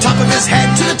 From the top of his head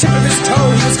to the tip of his toe,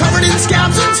 he was covered in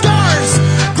scabs and scars.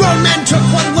 Grown men took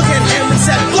one look at him and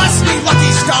said, "Bless me,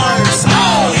 lucky stars."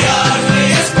 Oh, the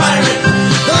ugliest pirate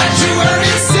that you ever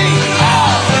did see.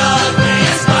 Oh, the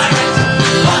ugliest pirate,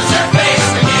 lost her face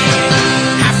again.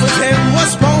 Half of him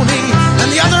was bony and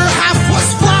the other half was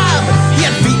flab. He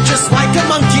had feet just like a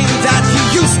monkey that he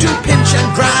used to pinch and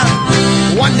grab.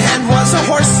 One hand was a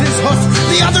horse's hoof,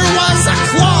 the other was a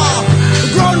claw. The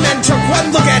grown men took one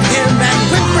look at him and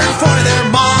whimpered for their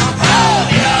ma. Oh,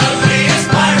 the ugliest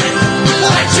pirate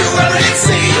that you ever did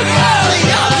see. Oh,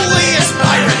 the ugliest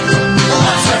pirate,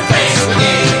 lost her face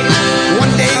again.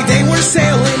 One day they were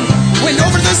sailing when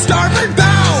over the starboard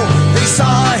bow they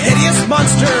saw a hideous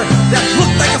monster that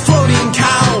looked like a floating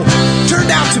cow.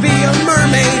 Turned out to be a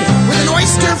mermaid with an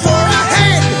oyster for a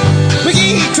head.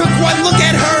 McGee took one look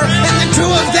at her and the two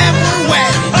of them were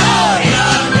wed. Oh, the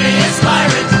ugliest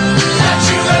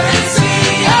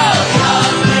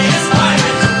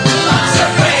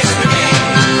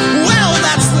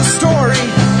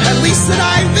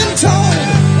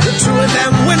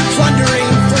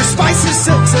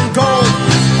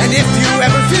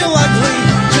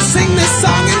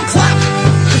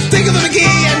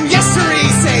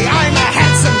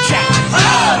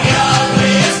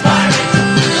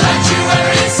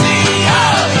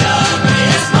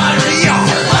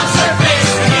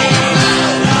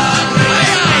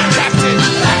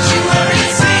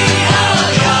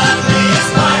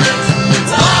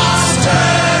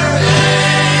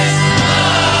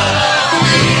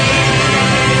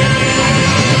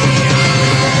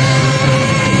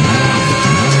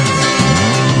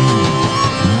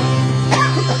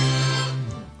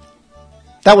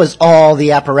That was All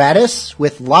the Apparatus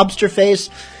with Lobsterface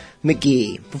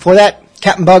McGee. Before that,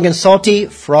 Captain Bug and Salty,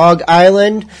 Frog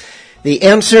Island. The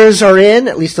answers are in,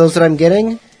 at least those that I'm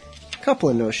getting. A couple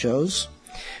of no-shows.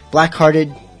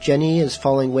 Black-Hearted Jenny is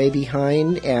falling way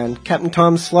behind, and Captain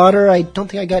Tom Slaughter, I don't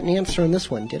think I got an answer on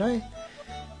this one, did I?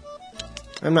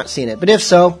 I'm not seeing it, but if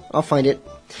so, I'll find it.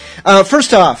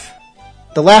 First off,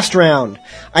 the last round.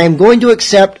 I am going to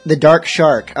accept the Dark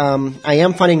Shark. I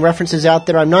am finding references out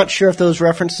there. I'm not sure if those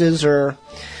references are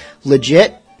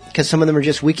legit, because some of them are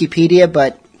just Wikipedia,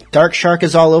 but Dark Shark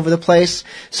is all over the place.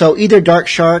 So either Dark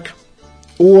Shark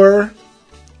or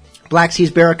Black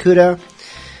Seas Barracuda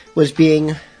was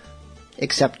being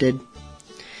accepted.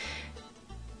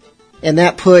 And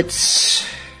that puts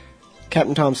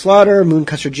Captain Tom Slaughter,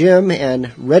 Mooncusser Jim,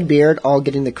 and Redbeard all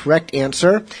getting the correct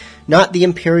answer. Not the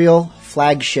Imperial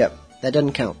flagship. That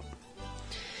doesn't count.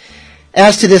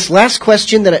 As to this last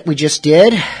question that we just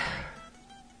did,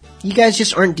 you guys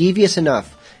just aren't devious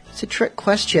enough. It's a trick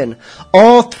question.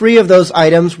 All three of those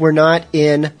items were not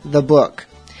in the book.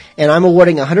 And I'm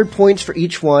awarding 100 points for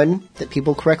each one that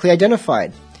people correctly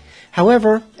identified.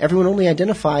 However, everyone only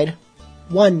identified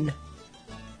one.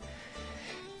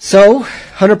 So,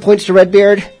 100 points to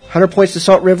Redbeard, 100 points to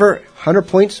Salt River, 100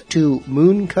 points to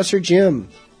Mooncusser Jim.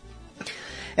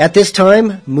 At this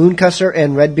time, Mooncusser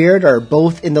and Redbeard are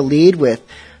both in the lead with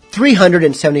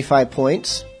 375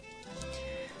 points.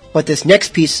 But this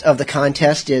next piece of the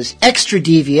contest is extra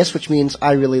devious, which means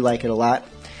I really like it a lot.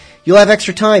 You'll have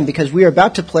extra time because we are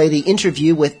about to play the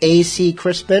interview with A.C.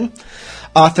 Crispin,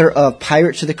 author of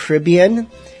Pirates of the Caribbean,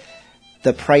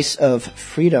 The Price of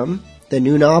Freedom, the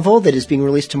new novel that is being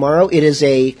released tomorrow. It is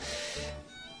a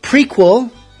prequel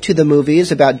to the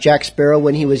movies about Jack Sparrow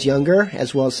when he was younger,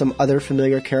 as well as some other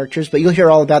familiar characters, but you'll hear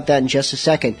all about that in just a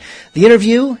second. The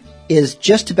interview is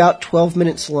just about 12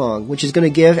 minutes long, which is going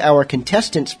to give our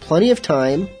contestants plenty of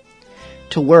time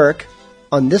to work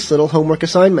on this little homework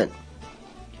assignment.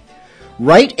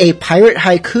 Write a pirate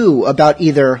haiku about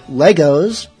either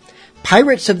Legos,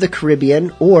 Pirates of the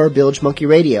Caribbean, or Bilge Monkey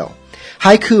Radio.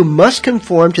 Haiku must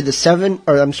conform to the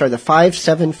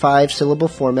 575 syllable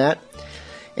format.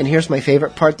 And here's my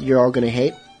favorite part that you're all going to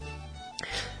hate.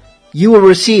 You will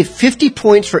receive 50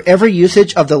 points for every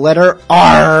usage of the letter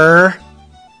R.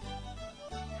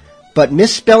 But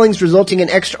misspellings resulting in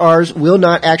extra R's will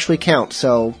not actually count,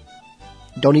 so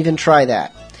don't even try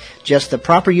that. Just the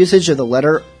proper usage of the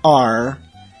letter R.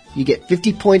 You get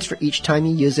 50 points for each time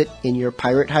you use it in your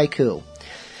pirate haiku.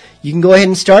 You can go ahead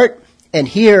and start, and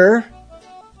here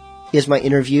is my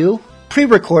interview,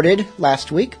 pre-recorded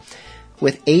last week,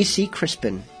 with A.C.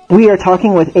 Crispin. We are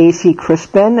talking with A.C.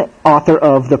 Crispin, author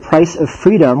of The Price of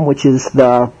Freedom, which is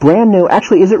the brand new...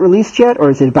 Actually, is it released yet, or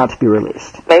is it about to be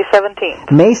released? May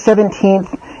 17th. May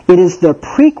 17th. It is the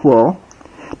prequel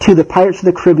to the Pirates of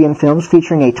the Caribbean films,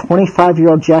 featuring a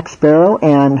 25-year-old Jack Sparrow,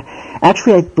 and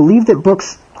actually I believe that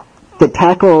books that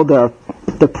tackle the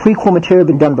prequel material have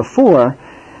been done before,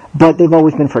 but they've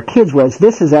always been for kids, whereas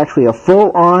this is actually a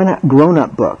full-on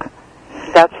grown-up book.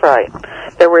 That's right.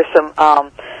 There were some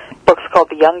books called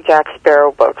the Young Jack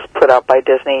Sparrow books put out by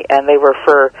Disney, and they were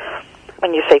for,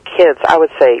 when you say kids, I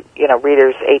would say,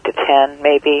 readers 8 to 10,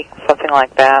 maybe, something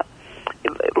like that.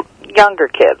 Younger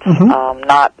kids.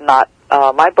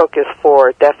 Mm-hmm. My book is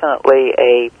for definitely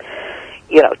a,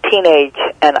 teenage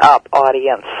and up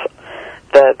audience.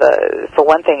 For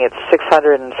one thing, it's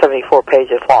 674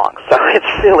 pages long, so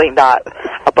it's really not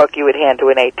a book you would hand to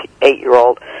an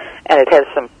 8-year-old, and it has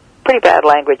some pretty bad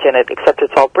language in it, except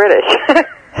it's all British.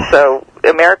 So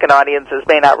American audiences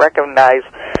may not recognize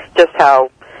just how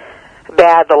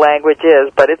bad the language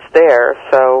is, but it's there,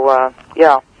 so,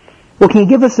 yeah. Well, can you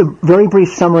give us a very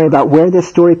brief summary about where this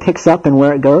story picks up and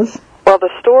where it goes? Well,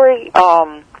 the story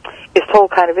is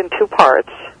told kind of in two parts,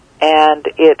 and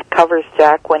it covers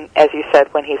Jack when, as you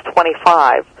said, when he's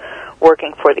 25,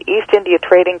 working for the East India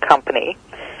Trading Company,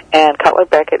 and Cutler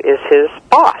Beckett is his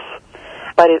boss.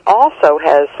 But it also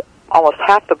has almost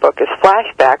half the book is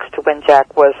flashbacks to when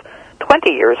Jack was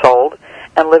 20 years old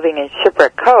and living in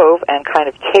Shipwreck Cove and kind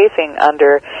of chafing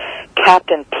under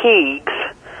Captain Teague's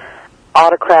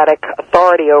autocratic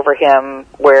authority over him,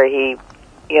 where he,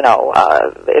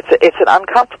 it's an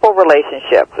uncomfortable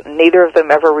relationship. Neither of them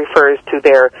ever refers to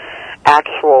their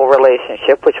actual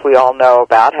relationship, which we all know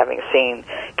about, having seen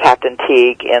Captain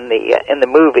Teague in the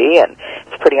movie, and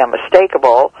it's pretty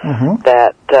unmistakable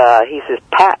that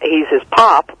he's his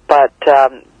pop, but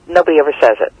nobody ever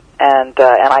says it, and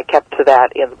I kept to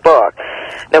that in the book.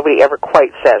 Nobody ever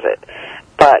quite says it,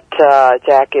 but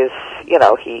Jack is,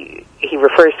 he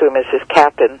refers to him as his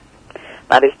captain,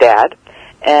 not his dad,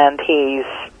 and he's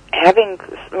having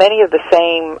many of the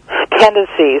same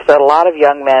tendencies that a lot of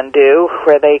young men do,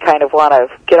 where they kind of want to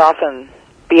get off and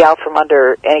be out from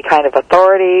under any kind of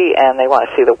authority, and they want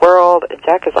to see the world. And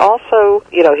Jack is also,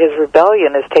 his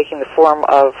rebellion is taking the form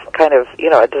of kind of,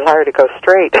 a desire to go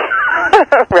straight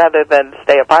rather than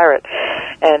stay a pirate.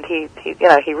 And he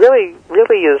really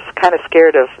is kind of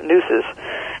scared of nooses,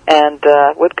 and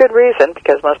with good reason,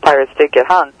 because most pirates did get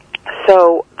hung.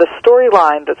 So the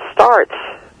storyline that starts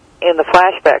in the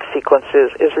flashback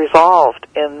sequences is resolved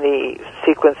in the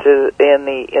sequences in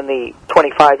the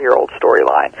 25-year-old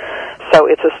storyline. So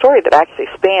it's a story that actually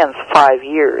spans 5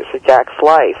 years of Jack's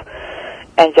life.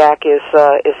 And Jack is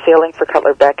sailing for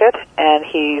Cutler Beckett, and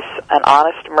he's an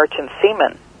honest merchant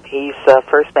seaman. He's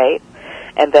first mate,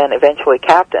 and then eventually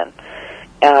captain,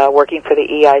 working for the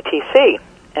EITC.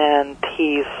 And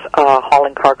he's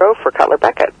hauling cargo for Cutler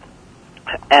Beckett.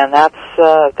 And that's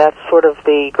sort of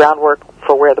the groundwork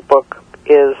for where the book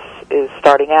is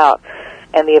starting out,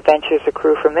 and the adventures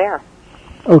accrue from there.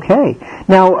 Okay.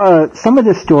 Now, some of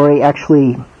this story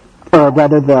actually, or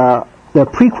rather the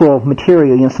prequel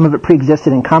material, some of it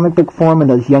pre-existed in comic book form in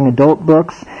those young adult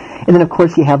books, and then of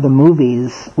course you have the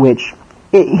movies, which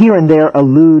here and there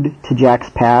allude to Jack's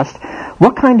past.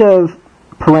 What kind of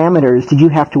parameters did you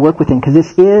have to work within? Because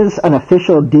this is an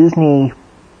official Disney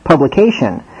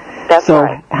publication. That's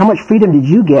right. So how much freedom did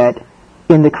you get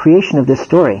in the creation of this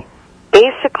story?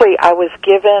 Basically, I was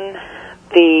given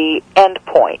the end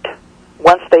point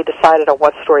once they decided on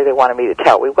what story they wanted me to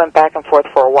tell. We went back and forth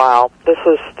for a while. This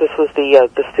was the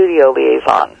studio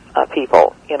liaison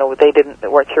people. They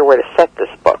weren't sure where to set this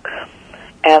book,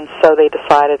 and so they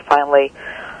decided finally,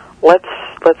 let's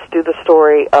do the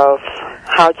story of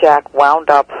how Jack wound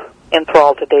up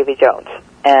enthralled to Davy Jones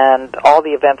and all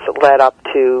the events that led up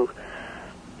to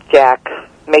Jack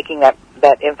making that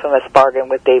infamous bargain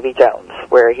with Davy Jones,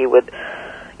 where he would,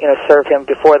 serve him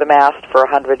before the mast for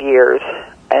 100 years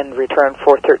and return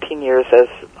for 13 years as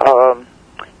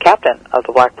captain of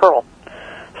the Black Pearl.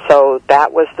 So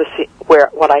that was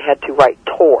what I had to write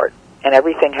toward, and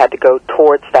everything had to go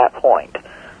towards that point.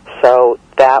 So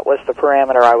that was the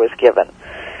parameter I was given.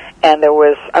 And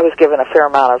I was given a fair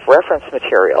amount of reference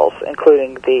materials,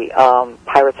 including the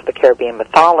Pirates of the Caribbean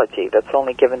mythology that's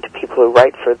only given to people who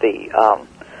write for the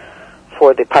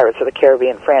Pirates of the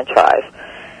Caribbean franchise.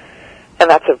 And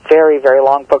that's a very, very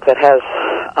long book that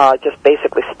has just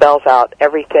basically spells out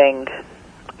everything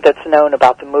that's known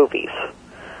about the movies.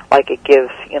 Like it gives,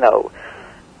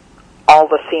 all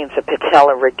the scenes that Patel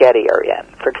and Rigetti are in,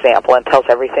 for example, and tells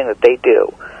everything that they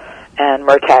do. And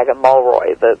Murtagh and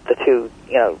Mulroy, the two,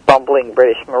 bumbling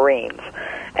British Marines.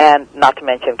 And not to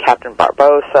mention Captain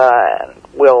Barbossa and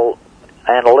Will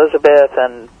and Elizabeth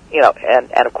and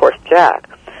of course Jack.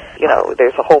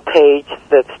 There's a whole page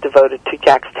that's devoted to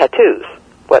Jack's tattoos,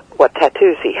 what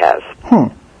tattoos he has.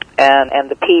 And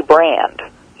the P brand,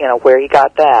 where he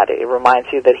got that. It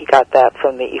reminds you that he got that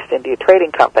from the East India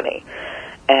Trading Company,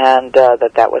 and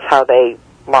that was how they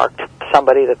marked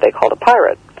somebody that they called a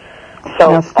pirate.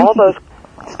 So now, all those...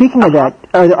 Speaking of that,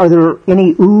 are there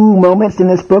any ooh moments in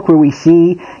this book where we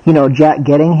see, Jack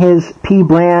getting his P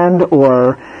brand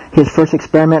or his first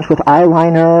experiments with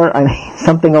eyeliner? I mean,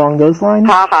 something along those lines?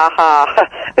 Ha, ha,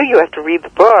 ha. You have to read the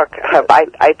book.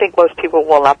 I think most people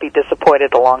will not be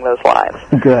disappointed along those lines.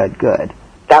 Good.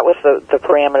 That was the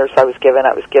parameters I was given.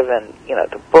 I was given,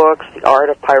 the books, the art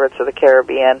of Pirates of the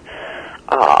Caribbean,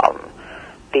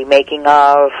 the making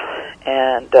of,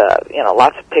 and,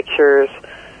 lots of pictures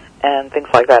and things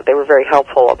like that. They were very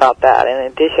helpful about that.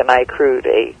 In addition, I accrued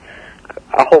a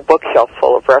whole bookshelf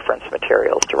full of reference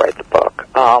materials to write the book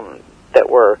that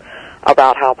were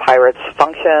about how pirates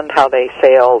functioned, how they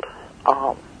sailed.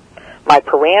 My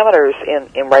parameters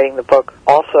in writing the book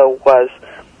also was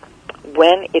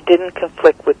when it didn't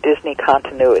conflict with Disney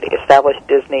continuity, established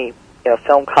Disney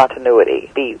film continuity,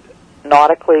 be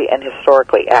nautically and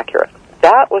historically accurate.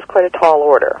 That was quite a tall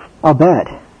order. I'll bet.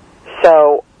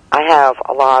 So I have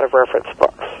a lot of reference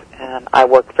books, and I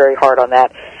worked very hard on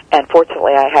that. And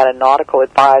fortunately, I had a nautical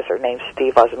advisor named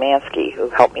Steve Osmansky who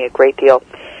helped me a great deal.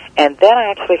 And then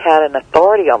I actually had an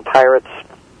authority on pirates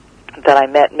that I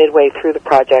met midway through the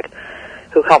project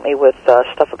who helped me with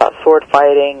stuff about sword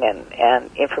fighting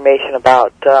and information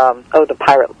about,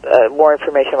 more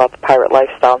information about the pirate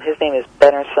lifestyle. His name is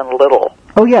Bennerson Little.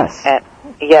 Oh, yes. And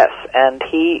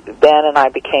Ben and I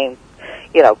became,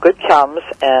 good chums,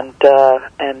 and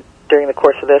during the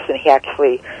course of this, and he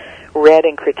actually read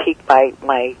and critiqued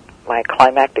my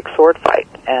climactic sword fight,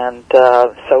 and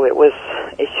so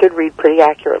it should read pretty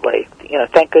accurately.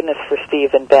 Thank goodness for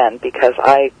Steve and Ben, because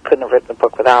I couldn't have written the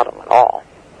book without them at all.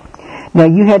 Now,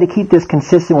 you had to keep this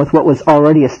consistent with what was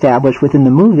already established within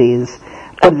the movies,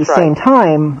 but at the same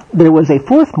time, there was a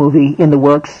fourth movie in the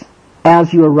works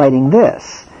as you were writing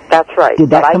this. That's right.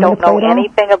 Did that but I come don't into play know at all?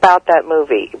 anything about that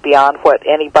movie beyond what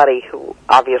anybody who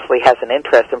obviously has an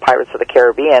interest in Pirates of the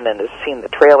Caribbean and has seen the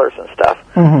trailers and stuff.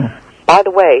 Mm-hmm. By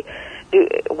the way,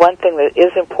 one thing that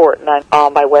is important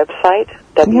on my website,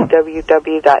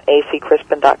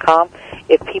 www.accrispin.com,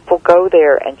 if people go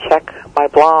there and check my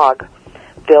blog,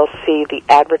 they'll see the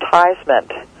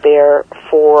advertisement there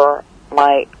for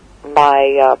my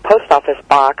post office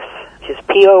box, which is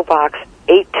P.O. Box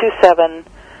 827,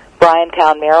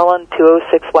 Bryantown, Maryland,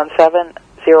 20617,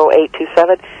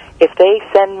 0827. If they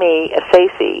send me a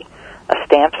SACE, a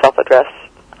stamped self-addressed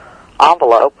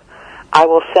envelope, I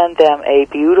will send them a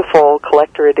beautiful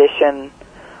collector edition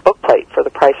bookplate for the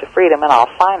price of freedom, and I'll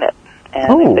sign it.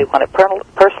 And if they want it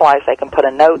personalized, they can put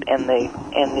a note in the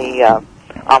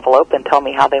envelope and tell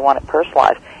me how they want it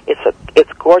personalized.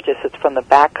 It's gorgeous. It's from the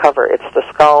back cover. It's the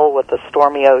skull with the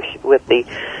stormy ocean, with the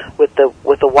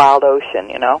wild ocean.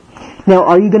 You know. Now,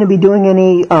 are you going to be doing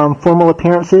any formal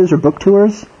appearances or book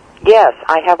tours? Yes,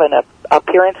 I have an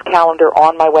appearance calendar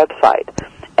on my website,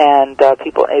 and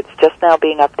it's just now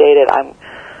being updated.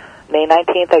 May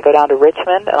 19th. I go down to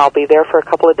Richmond, and I'll be there for a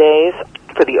couple of days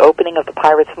for the opening of the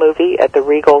Pirates movie at the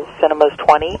Regal Cinemas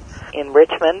 20 in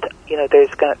Richmond. You know, they're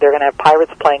going to have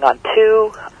Pirates playing on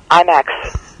 2 IMAX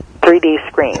 3D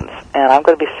screens, and I'm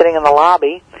going to be sitting in the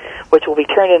lobby, which will be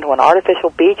turned into an artificial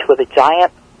beach with a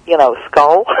giant,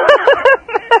 skull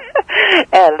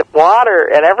and water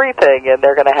and everything, and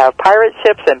they're going to have pirate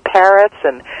ships and parrots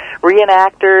and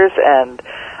reenactors and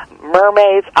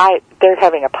mermaids. They're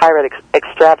having a pirate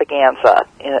extravaganza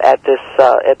at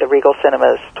the Regal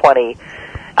Cinemas 20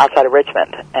 outside of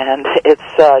Richmond, and it's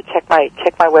check my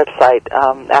website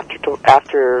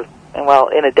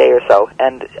in a day or so,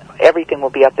 and everything will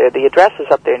be up there. The address is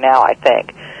up there now, I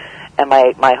think, and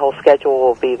my whole schedule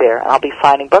will be there, and I'll be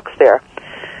signing books there.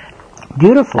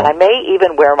 Beautiful. And I may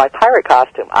even wear my pirate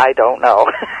costume. I don't know.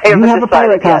 You have a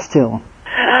pirate costume.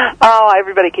 Oh,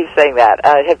 everybody keeps saying that.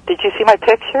 Did you see my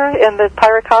picture in the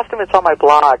pirate costume? It's on my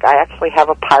blog. I actually have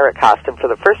a pirate costume. For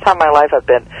the first time in my life, I've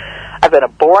been a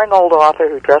boring old author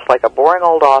who dressed like a boring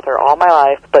old author all my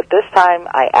life, but this time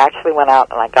I actually went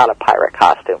out and I got a pirate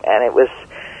costume, and it was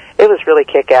really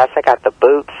kick-ass. I got the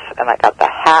boots, and I got the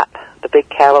hat, the big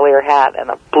cavalier hat, and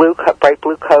a bright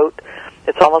blue coat.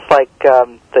 It's almost like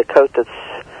the coat that's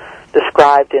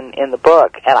described in the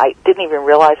book, and I didn't even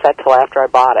realize that till after I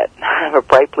bought it. I have a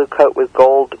bright blue coat with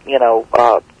gold,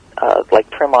 like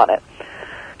trim on it.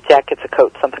 Jack gets a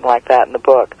coat, something like that in the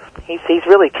book. He's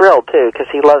really thrilled too, because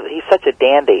he's such a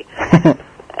dandy,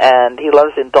 and he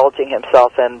loves indulging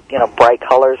himself in bright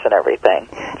colors and everything.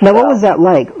 Now, what was that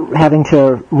like, having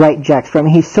to write Jack's frame?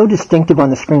 He's so distinctive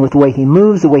on the screen with the way he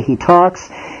moves, the way he talks,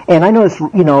 and I noticed,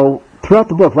 throughout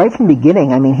the book, right from the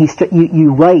beginning, I mean,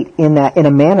 you write in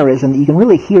a mannerism that you can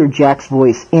really hear Jack's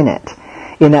voice in it,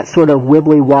 in that sort of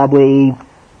wibbly-wobbly,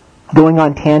 going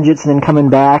on tangents and then coming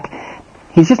back.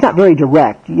 He's just not very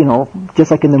direct, just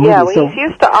like in the movie. Yeah, well, he's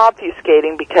used to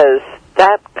obfuscating because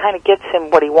that kind of gets him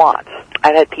what he wants.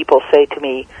 I've had people say to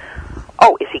me,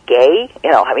 "Oh, is he gay?"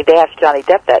 They asked Johnny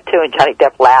Depp that too, and Johnny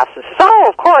Depp laughs and says, "Oh,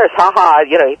 of course, haha."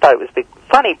 He thought it was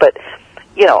funny, but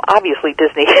obviously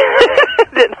Disney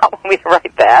did not want me to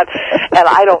write that, and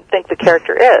I don't think the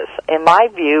character is. In my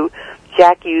view,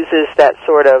 Jack uses that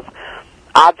sort of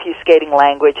obfuscating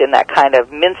language and that kind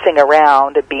of mincing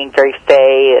around and being very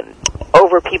fey and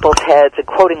over people's heads and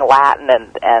quoting Latin and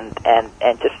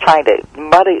just trying to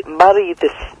muddy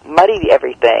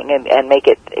everything and make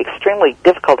it extremely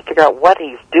difficult to figure out what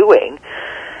he's doing.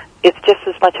 It's just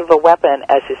as much of a weapon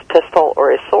as his pistol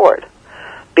or his sword.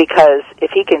 Because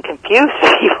if he can confuse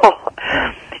people,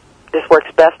 this works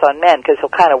best on men, because he'll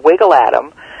kind of wiggle at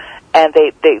them, and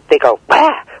they go,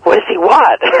 what does he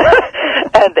want?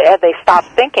 and they stop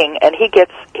thinking, and he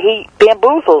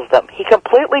bamboozles them. He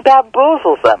completely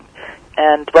bamboozles them.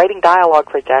 And writing dialogue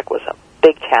for Jack was a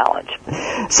big challenge.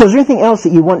 So is there anything else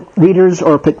that you want readers,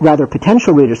 or rather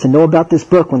potential readers, to know about this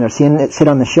book when they're seeing it sit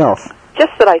on the shelf?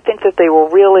 Just that I think that they will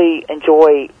really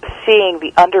enjoy seeing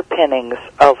the underpinnings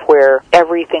of where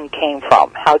everything came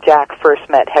from, how Jack first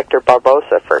met Hector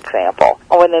Barbosa, for example.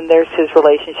 Oh, and then there's his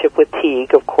relationship with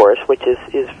Teague, of course, which is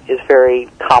very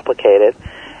complicated.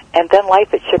 And then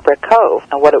life at Shipwreck Cove,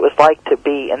 and what it was like to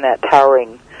be in that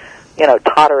tottering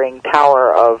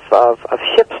tower of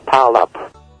ships piled up.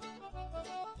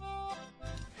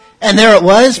 And there it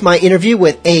was, my interview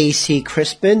with A.C.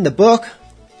 Crispin. The book,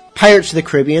 Pirates of the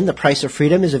Caribbean, The Price of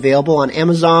Freedom, is available on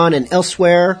Amazon and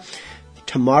elsewhere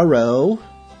tomorrow.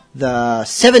 the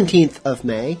 17th of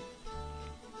May.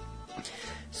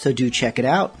 So do check it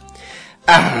out.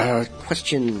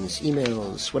 Questions,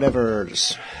 emails,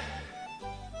 whatever's.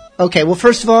 Okay, well,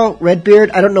 first of all,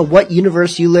 Redbeard, I don't know what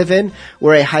universe you live in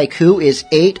where a haiku is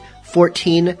 8,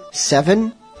 14,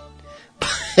 7.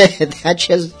 That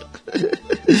just...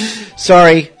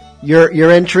 Sorry,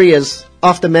 your entry is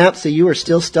off the map, so you are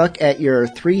still stuck at your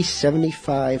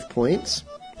 375 points.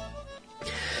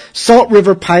 Salt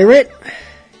River Pirate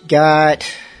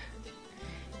got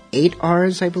 8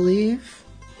 R's, I believe.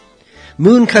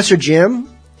 Mooncusser Jim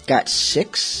got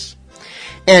 6.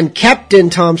 And Captain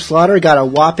Tom Slaughter got a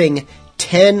whopping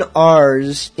 10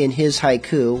 R's in his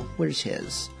haiku. Where's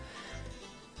his?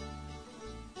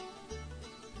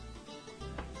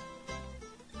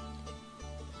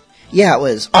 Yeah, it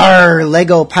was R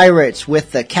Lego Pirates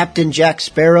with the Captain Jack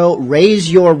Sparrow.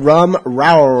 Raise your rum,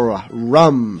 row,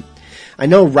 rum. I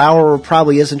know row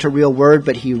probably isn't a real word,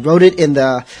 but he wrote it in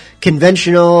the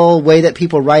conventional way that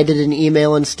people write it in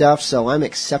email and stuff, so I'm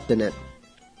accepting it.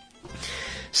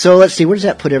 So let's see, where does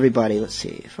that put everybody? Let's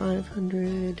see,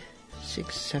 500,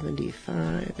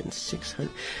 675, and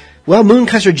 600. Well,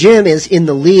 Mooncusser Jim is in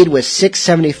the lead with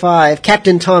 675.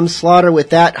 Captain Tom Slaughter with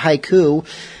that haiku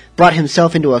brought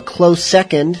himself into a close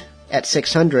second at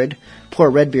 600. Poor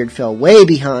Redbeard fell way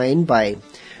behind by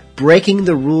breaking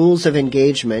the rules of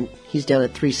engagement. He's down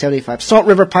at 375. Salt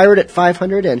River Pirate at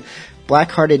 500, and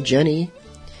Black-Hearted Jenny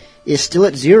is still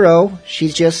at 0.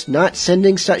 She's just not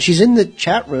sending stuff. She's in the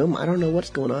chat room. I don't know what's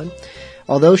going on.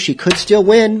 Although she could still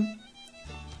win.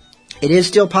 It is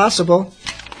still possible.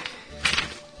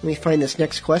 Let me find this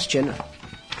next question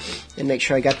and make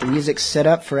sure I got the music set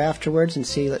up for afterwards and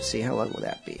see. Let's see, how long will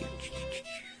that be?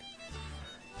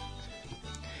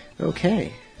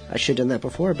 Okay. I should have done that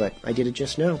before, but I did it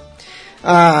just now.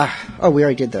 We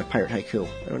already did the pirate haiku.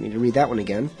 I don't need to read that one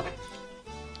again.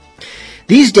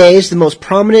 These days, the most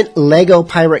prominent LEGO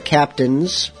pirate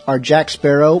captains are Jack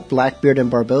Sparrow, Blackbeard, and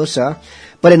Barbossa.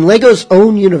 But in LEGO's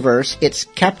own universe, it's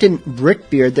Captain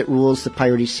Brickbeard that rules the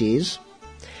piratey seas.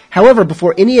 However,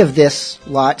 before any of this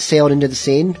lot sailed into the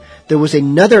scene, there was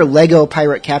another LEGO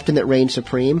pirate captain that reigned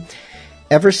supreme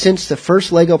ever since the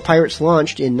first LEGO Pirates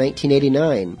launched in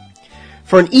 1989.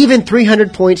 For an even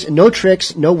 300 points, no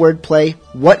tricks, no wordplay,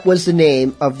 what was the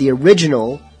name of the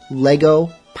original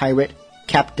LEGO pirate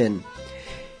captain?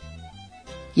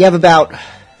 You have about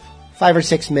 5 or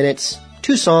 6 minutes,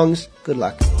 2 songs. Good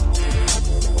luck.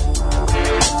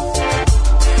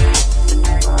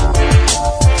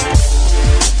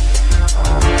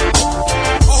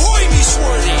 Ahoy, me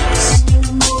swarties!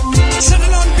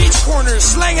 Sitting on beach corners,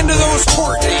 slanging to those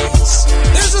port days.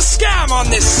 There's a scam on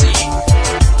this sea.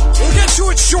 We'll get to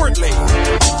it shortly.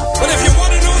 But if you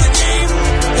want to know the game,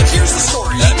 then here's the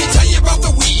story. Let me tell you about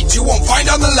the weeds you won't find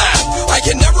on the land. I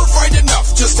can never find enough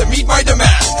just to meet my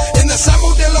demand. In the San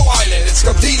Modelo Island, it's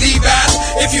completely banned.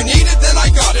 If you need it, then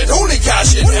I got it. Only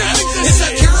cash in hand. It's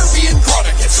that Caribbean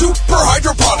chronic. It's super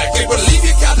hydroponic. It will leave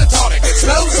you catatonic. It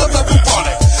smells of the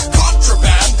bubonic.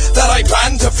 Contraband that I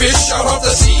plan to fish out of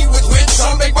the sea with which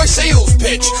I'll make my sales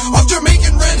pitch. Of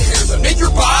Jamaican red hairs and make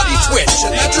your body twitch.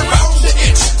 And that you're bound to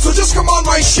itch. So just come on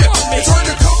my ship. It's hard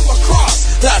to come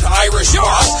across that Irish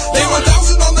boss. Lay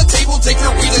 1,000 on the table, take your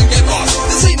weed and get lost.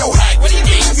 This ain't no hag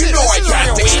game. You know I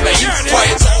can't explain why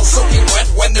it's all soaking wet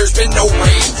when there's been no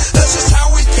rain. That's just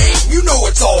how it came. You know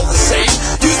it's all the same.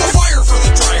 Use the fire for the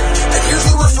dryer, and here's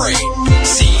the refrain.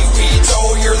 Seaweeds,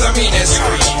 oh, you're the meanest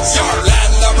breeze. Your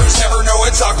landlubbers never know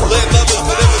it's awkward.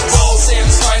 Ball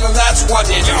sand's final, that's what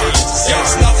it means.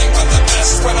 It's nothing but the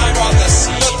best when I'm on the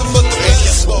sea. If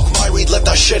you smoke my weed, let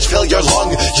the shit fill your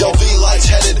lung. You'll be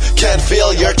lightheaded, can't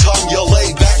feel your tongue. You'll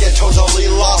lay back and totally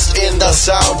lost in the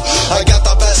sound. I got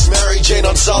the best Mary Jane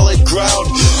on solid ground.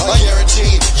 I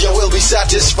guarantee you will be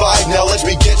satisfied. Now let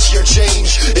me get your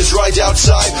change. It's right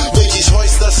outside. Ladies,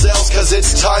 hoist the sails, cause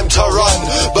it's time to run.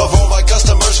 Before my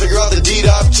customers figure out the deed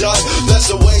I've done.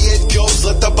 That's the way it goes,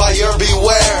 let the buyer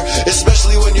beware.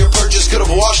 Especially when your purchase could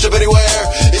have washed up anywhere.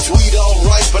 It's weed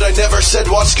alright, but I never said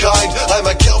what's kind. I'm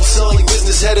a kelp selling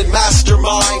business-headed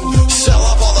mastermind. Sell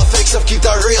up all the fake stuff, keep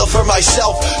that real for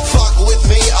myself. Fuck with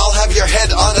me, I'll have your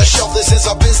head on a shelf. This is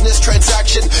a business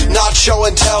transaction, not show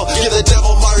and tell. Give the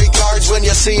devil my regards when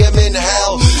you see him in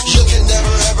hell. You can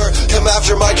never ever come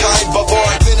after my kind. Before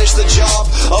I finish the job,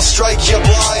 I'll strike you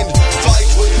blind.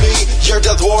 Fight with me, your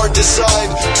death warrant is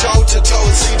signed. Toe to toe,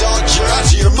 sea dog, you're out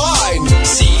of your mind.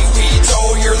 Seaweeds,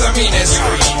 oh, you're the meanest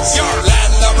breeze. Your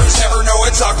landlubbers never know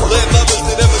it's awkward. Landlubbers,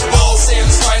 they never ball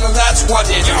sand's final, that's what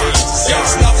it means.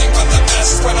 It's nothing but the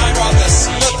best when I'm on the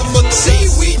sea.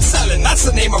 Seaweed selling, that's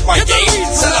the name of my game.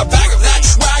 Sell a bag of that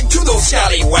swag to those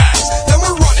scallywags. Then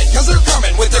we're running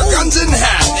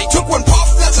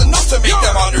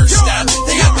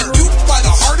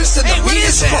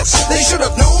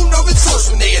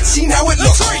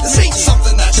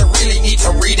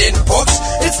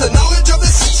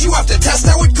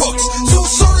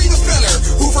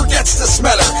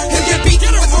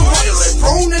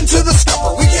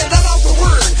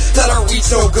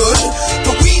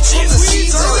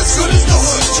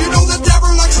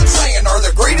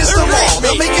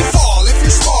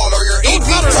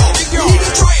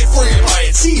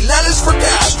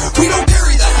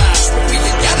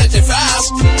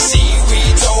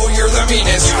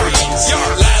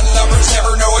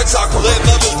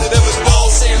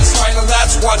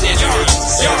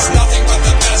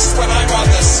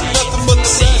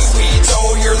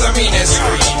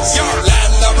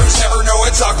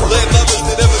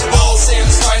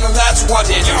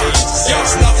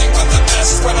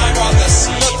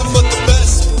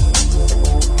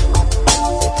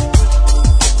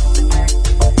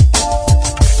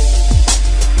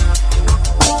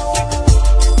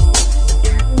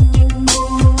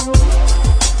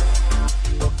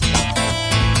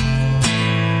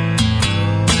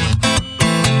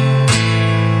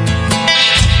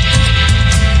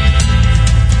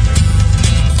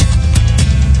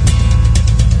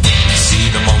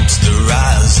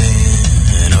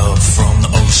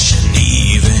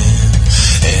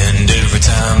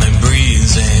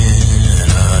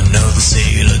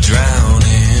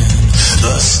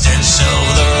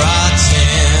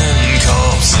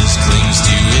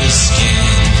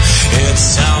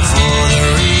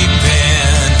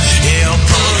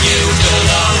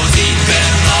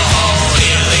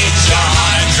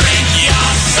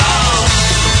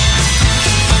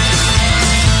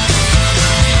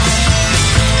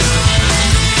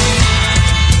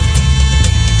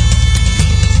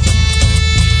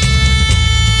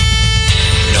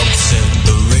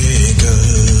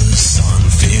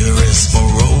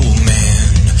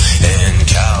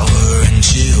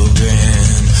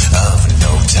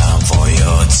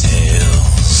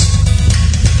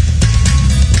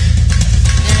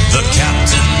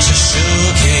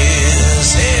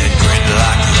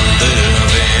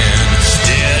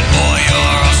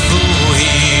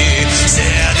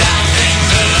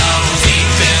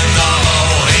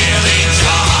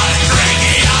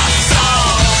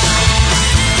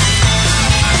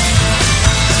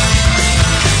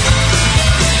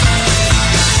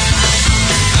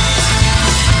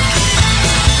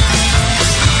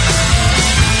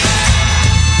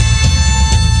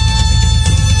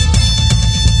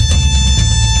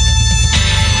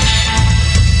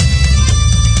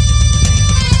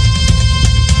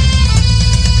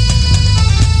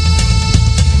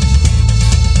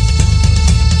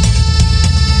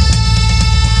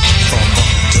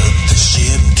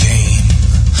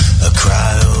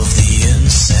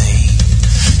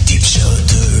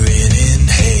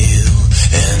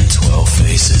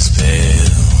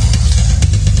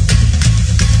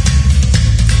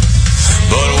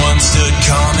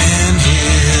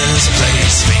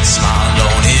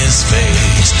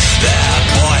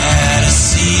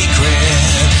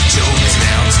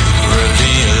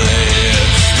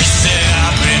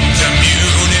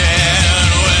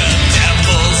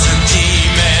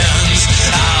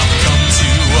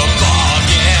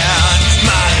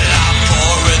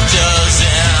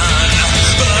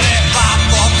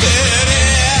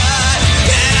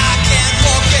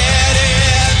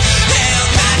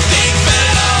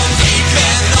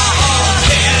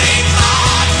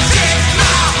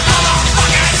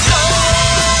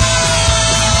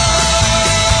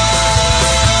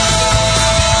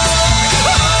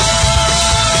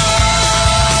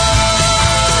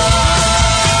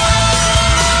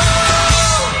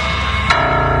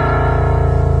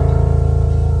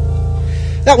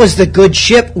That was The Good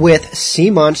Ship with Sea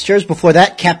Monsters. Before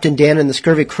that, Captain Dan and the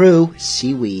Scurvy Crew,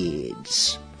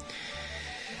 Seaweeds.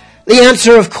 The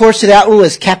answer, of course, to that one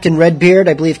was Captain Redbeard.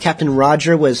 I believe Captain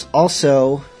Roger was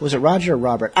also... Was it Roger or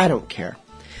Robert? I don't care.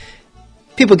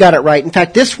 People got it right. In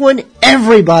fact, this one,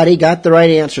 everybody got the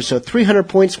right answer. So 300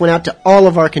 points went out to all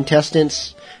of our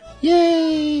contestants.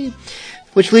 Yay!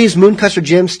 Which leaves Mooncusser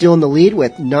Jim still in the lead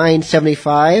with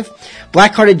 975.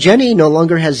 Blackhearted Jenny no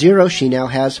longer has 0. She now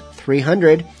has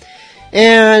 300.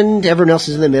 And everyone else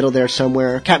is in the middle there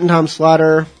somewhere. Captain Tom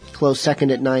Slaughter, close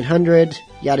second at 900.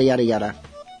 Yada, yada, yada.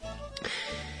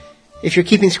 If you're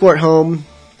keeping score at home,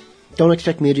 don't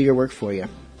expect me to do your work for you.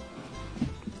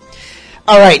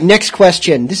 All right, next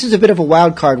question. This is a bit of a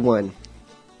wild card one,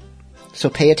 so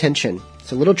pay attention.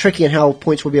 It's a little tricky on how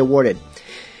points will be awarded.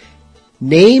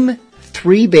 Name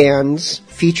 3 bands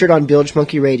featured on Bilge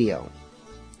Monkey Radio.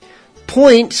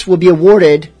 Points will be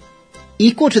awarded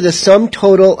equal to the sum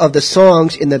total of the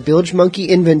songs in the Bilge Monkey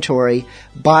inventory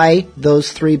by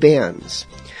those 3 bands.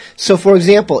 So, for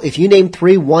example, if you name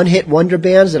 3 one-hit wonder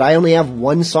bands that I only have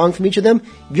 1 song from each of them,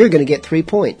 you're going to get 3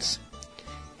 points.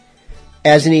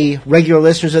 As any regular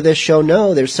listeners of this show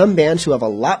know, there's some bands who have a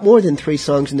lot more than 3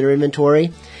 songs in their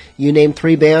inventory. You name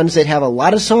 3 bands that have a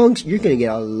lot of songs, you're going to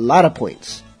get a lot of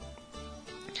points.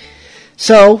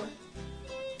 So,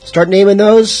 start naming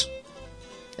those,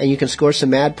 and you can score some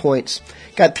mad points.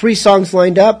 Got 3 songs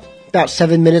lined up, about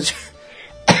 7 minutes.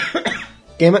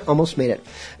 Damn it, almost made it.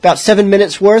 About 7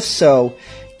 minutes worth, so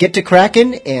get to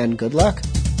cracking, and good luck.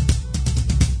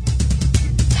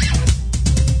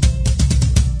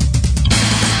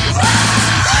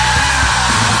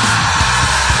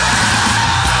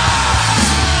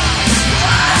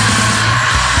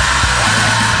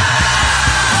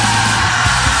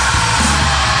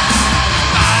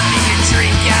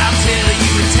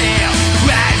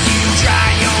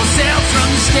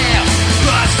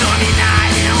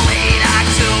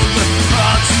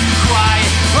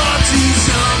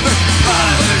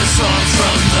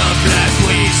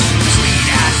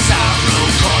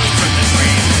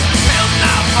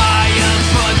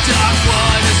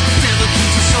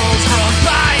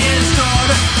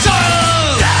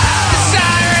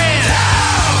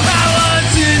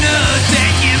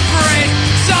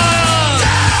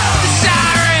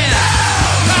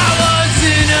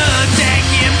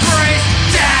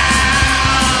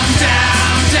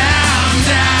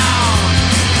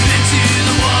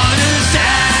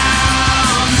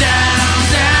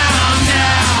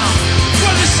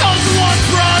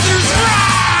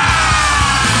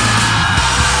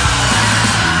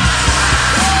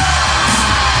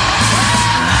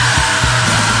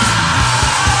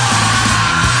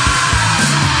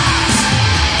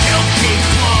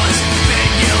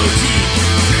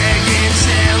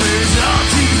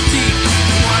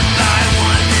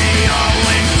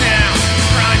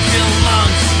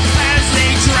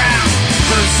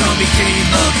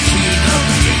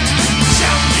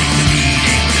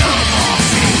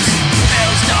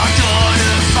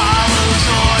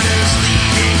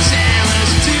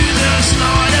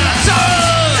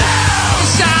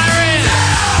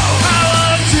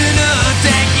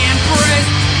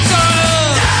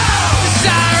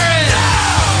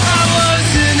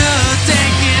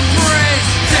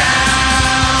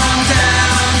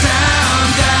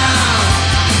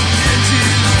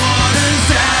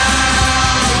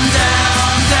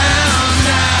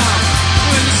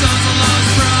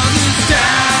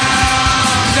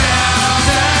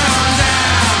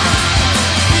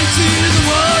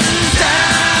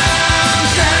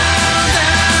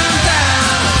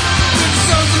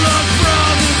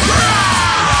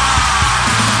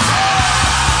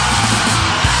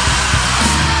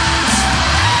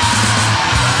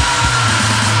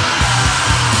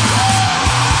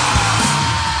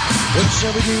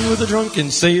 with a drunken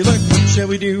sailor? What shall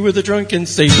we do with a drunken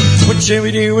sailor? What shall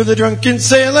we do with a drunken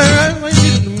sailor? I wake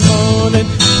in the morning,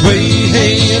 way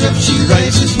hey and up she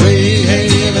rises, way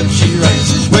hey and up she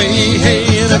rises, way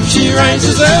hey and up she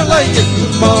rises early in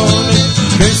the morning.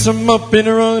 Trace 'em up in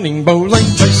a running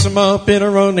bowline, trace 'em up in a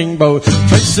running bow,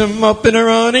 trace 'em up in a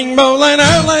running bowline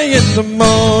early in the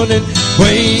morning.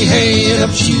 Way hey and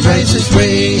up she rises,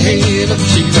 way hey and up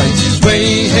she rises,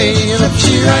 way hey and up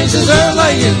she rises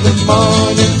early in the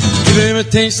morning. Give him a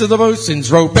taste of the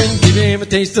boatswain's rope and give him a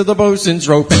taste of the boatswain's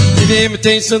rope and give him a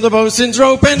taste of the boatswain's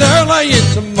rope and early in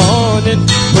the morning.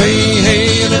 Way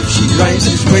hey and up she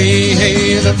rises, way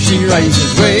hey and up she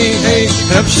rises, way hey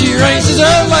and up she rises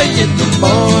early in the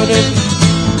morning.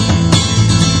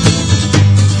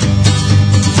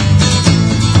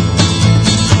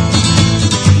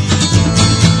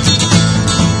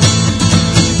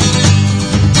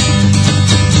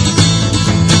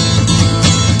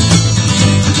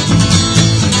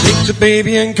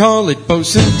 baby and call it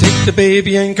bosun. Take the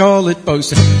baby and call it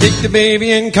bosun. Take the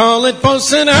baby and call it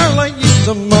bosun. Early in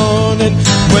the morning,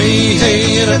 way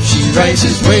hey, and up she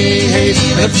rises, way hey,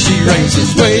 and up she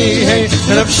rises, way hey,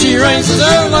 and up she rises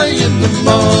early in the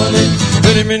morning.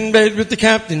 Put him in bed with the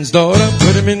captain's daughter.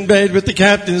 Put him in bed with the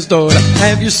captain's daughter.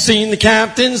 Have you seen the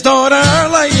captain's daughter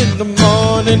early in the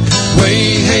morning?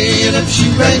 Way hey, and up she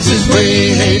rises, way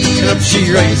hey, and up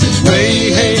she rises, way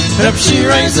hey, and up she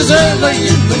rises early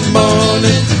in the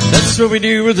morning. That's what we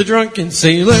do with a drunken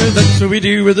sailor. That's what we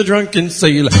do with a drunken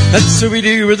sailor. That's what we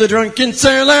do with a drunken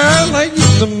sailor early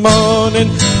in the morning.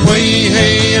 Way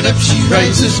hey, and up she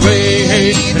rises, way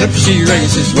hey, and up she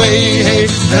rises, way hey,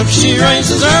 and up she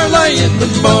rises early in the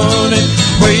morning.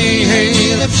 Way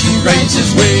hey, and up she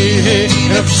rises, way hey,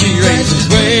 and up she rises,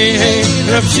 way hey,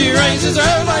 and up she rises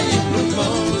early in the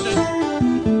morning.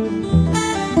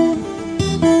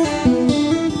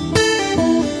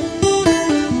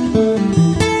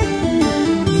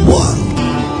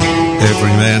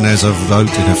 Every man has a vote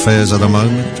in affairs of the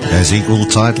moment, has equal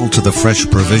title to the fresh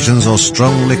provisions or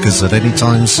strong liquors at any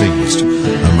time seized,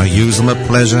 and may use them at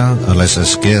pleasure unless a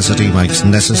scarcity makes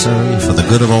necessary for the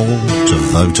good of all to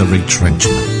vote a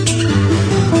retrenchment.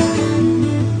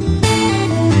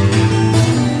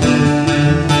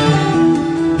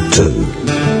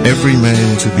 Every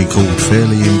man to be called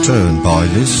fairly in turn by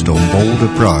list on board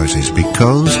of prizes,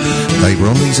 because they were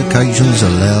on these occasions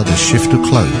allowed a shift of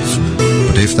clothes.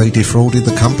 But if they defrauded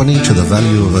the company to the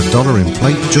value of $1 in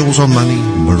plate, jewels or money,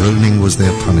 marooning was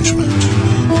their punishment.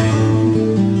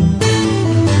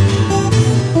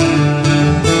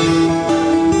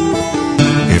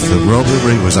 If the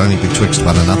robbery was only betwixt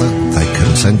one another, they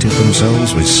consented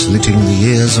themselves with slitting the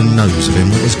ears and nose of him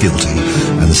that was guilty,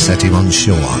 and set him on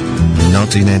shore,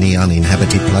 not in any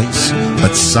uninhabited place,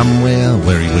 but somewhere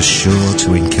where he was sure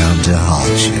to encounter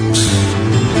hardships.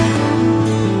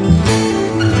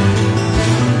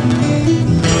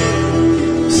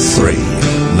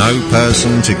 No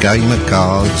person to game at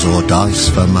cards or dice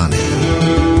for money.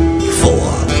 4.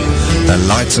 The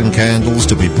lights and candles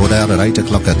to be put out at 8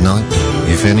 o'clock at night.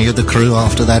 If any of the crew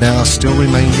after that hour still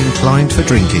remained inclined for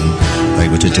drinking, they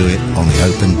were to do it on the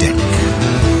open deck.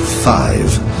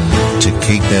 5. To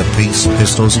keep their piece,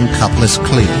 pistols and cutlass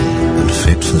clean and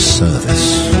fit for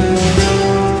service.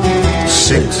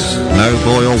 6. No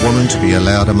boy or woman to be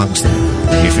allowed amongst them.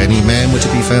 If any man were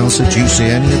to be found seducing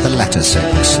any of the latter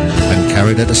sex and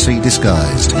carried at a sea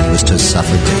disguised, he was to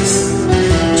suffer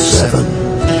death. 7.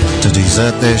 To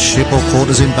desert their ship or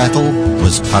quarters in battle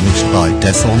was punished by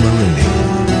death or marooning.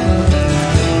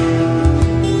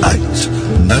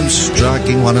 8. No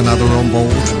striking one another on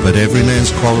board, but every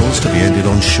man's quarrels to be ended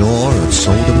on shore at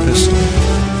sword and pistol.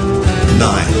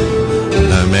 9.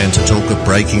 No man to talk of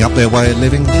breaking up their way of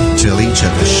living till each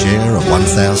had a share of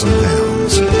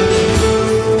 £1,000.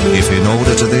 If in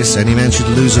order to this any man should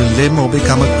lose a limb or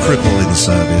become a cripple in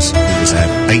service, he was to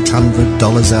have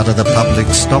 $800 out of the public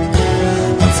stock,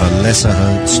 and for lesser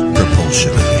hurts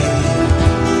proportionally.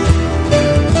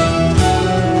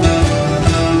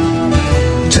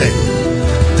 10.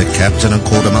 The captain and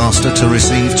quartermaster to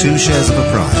receive 2 shares of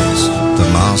a prize. The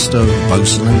master,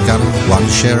 boatswain and gunner, 1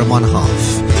 share and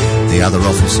 1/2. The other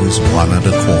officers 1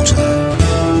 1/4.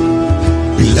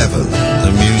 11.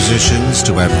 The musicians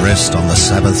to have rest on the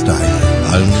Sabbath day,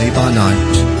 only by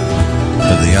night,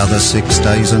 but the other 6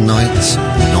 days and nights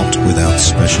not without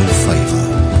special favour.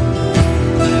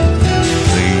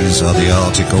 These are the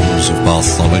articles of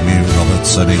Bartholomew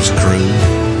Roberts and his crew,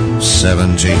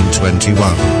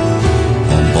 1721,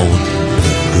 on board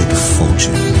the Good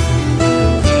Fortune.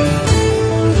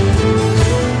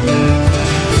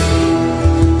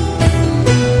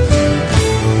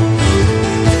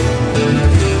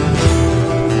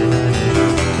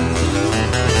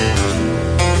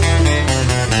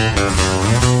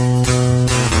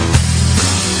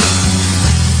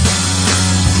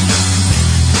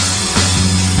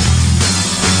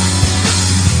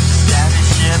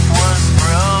 Ship was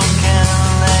broken,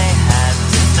 they had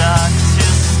to dock to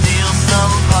steal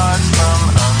some parts from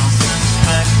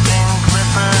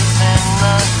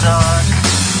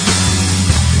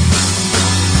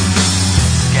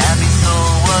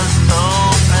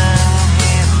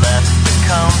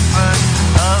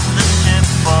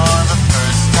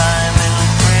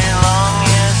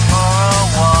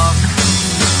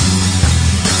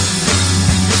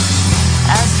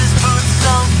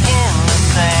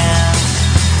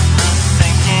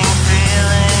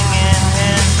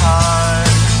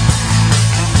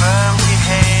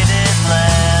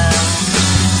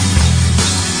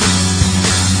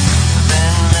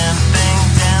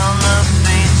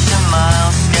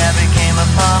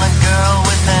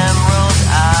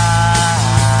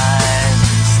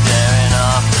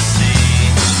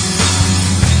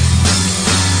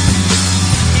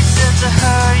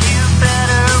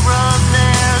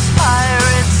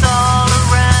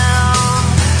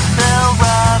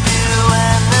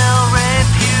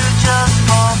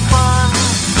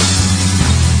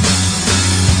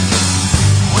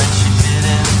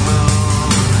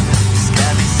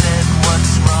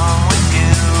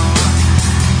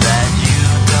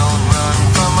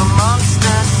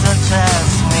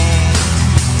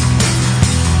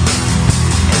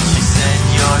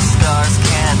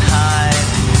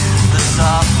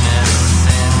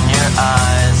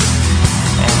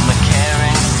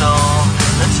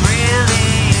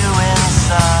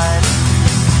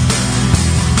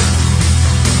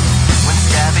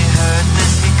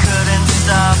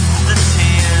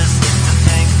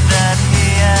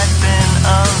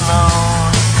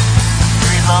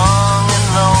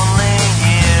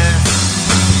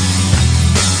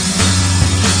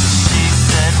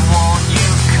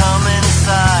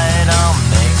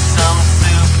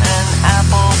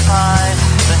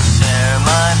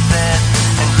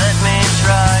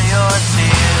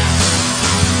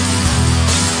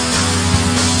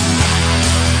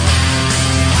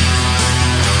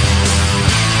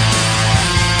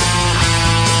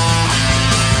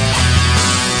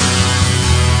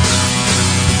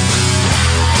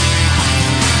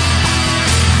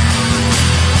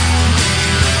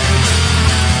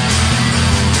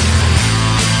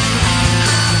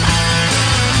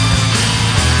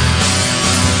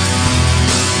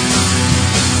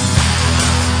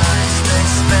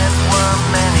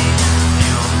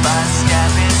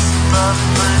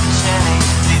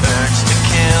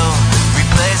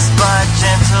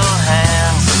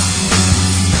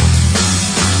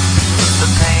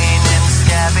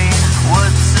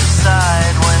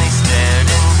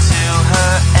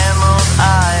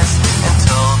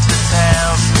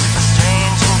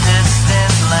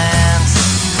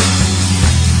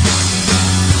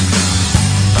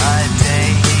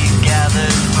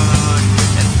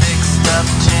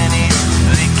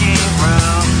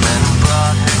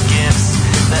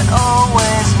that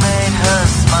always made her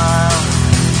smile.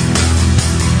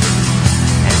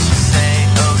 And she'd say,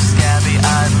 oh Scabby,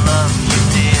 I love you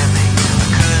dearly. I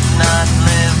could not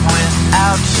live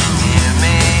without you near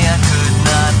me. I could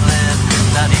not live,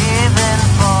 not even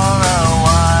for a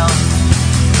while.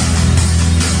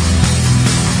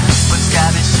 But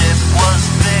Scabby's ship was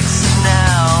fixed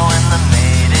now, and the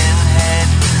maidenhead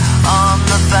on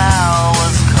the bow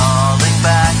was calling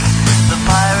back the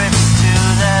pirates to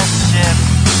their ship.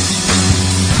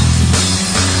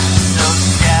 So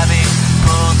Scabby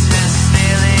pulled his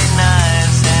steely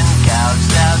knives and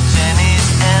gouged out Jenny's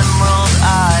emerald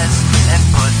eyes and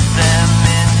put them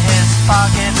in his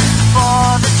pocket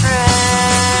for the trip.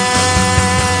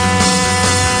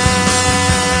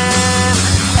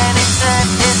 And he said,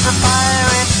 it's a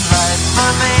pirate's life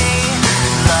for me,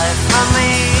 life for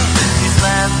me. These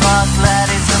landlocked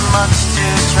laddies are much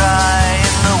too dry,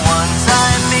 and the ones I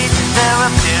meet, there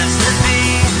appears to be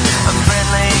a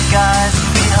friendly guise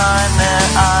behind their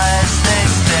eyes. They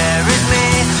stare at me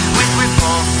with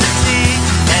repulsivity,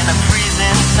 and I freeze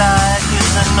inside,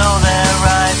 'cause I know they're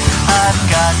right. I've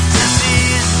got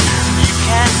disease you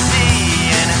can't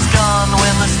see, and it's gone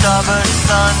when the starboard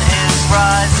sun is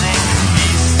rising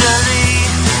easterly.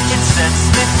 It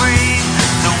sets me free.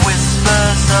 The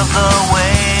whispers of the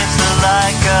waves are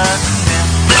like a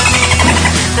symphony.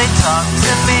 They talk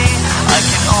to me. I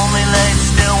can only lay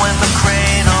still when the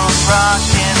cradle's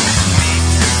rocking me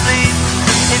to sleep.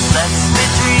 It lets me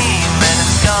dream, and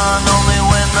it's gone only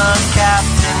when the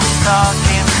captain's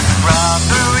talking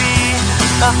robbery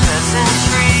of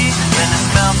peasantry. Then his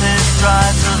mouth is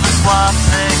dry to the swabs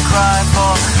they cry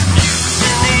for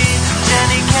mutiny.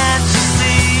 Jenny, can't you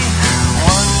see?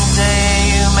 One day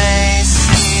you may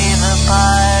see the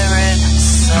pirate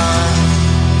sun.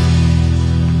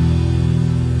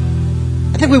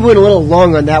 I think we went a little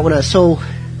long on that one. I was so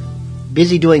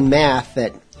busy doing math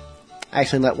that I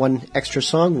actually let one extra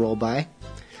song roll by.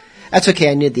 That's okay,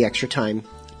 I needed the extra time.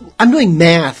 I'm doing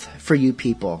math for you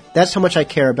people. That's how much I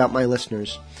care about my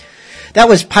listeners. That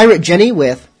was Pirate Jenny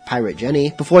with Pirate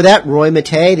Jenny. Before that, Roy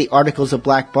Mattei, The Articles of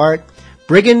Black Bart,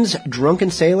 Brigand's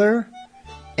Drunken Sailor,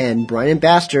 and Brian and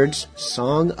Bastard's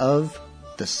Song of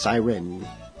the Siren.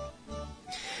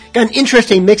 Got an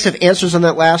interesting mix of answers on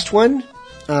that last one.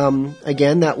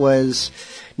 Again, that was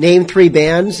name 3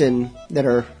 bands that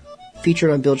are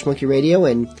featured on Bilge Monkey Radio,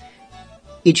 and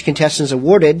each contestant is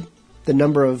awarded the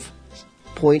number of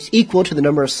points equal to the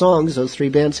number of songs those 3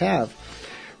 bands have.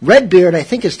 Redbeard, I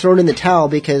think, is thrown in the towel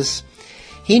because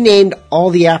he named All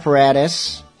the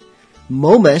Apparatus,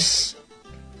 Momus,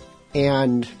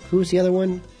 and who was the other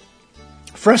one?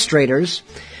 Frustrators,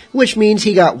 which means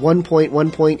he got 1 point,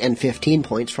 1 point, and 15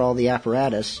 points for All the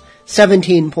Apparatus.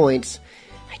 17 points.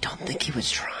 I don't think he was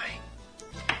trying.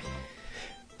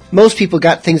 Most people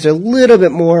got things a little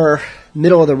bit more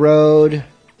middle of the road.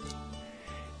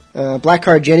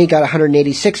 Blackheart Jenny got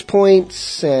 186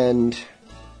 points, and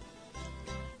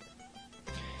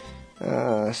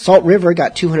Salt River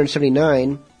got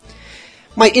 279.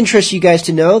 Might interest you guys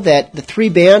to know that the 3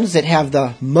 bands that have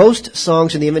the most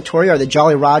songs in the inventory are the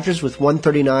Jolly Rogers with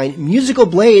 139, Musical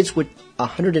Blades with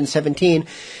 117,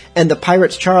 and the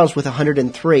Pirates Charles with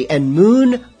 103. And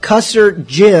Moon Cusser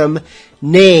Jim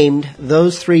named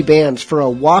those 3 bands for a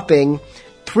whopping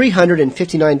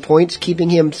 359 points, keeping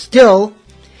him still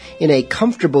in a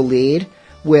comfortable lead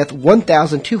with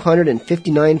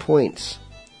 1,259 points.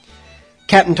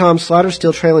 Captain Tom Slaughter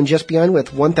still trailing just behind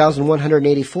with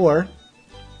 1,184.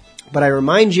 But I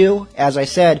remind you, as I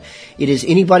said, it is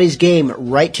anybody's game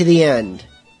right to the end.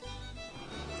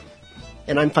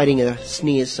 And I'm fighting a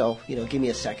sneeze, so, give me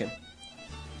a second.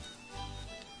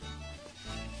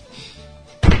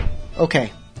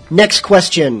 Okay, next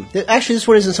question. Actually, this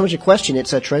one isn't so much a question,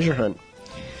 it's a treasure hunt.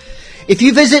 If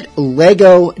you visit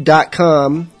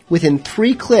Lego.com, within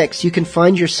 3 clicks, you can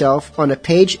find yourself on a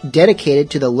page dedicated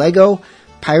to the Lego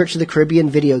Pirates of the Caribbean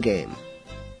video game,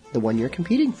 the one you're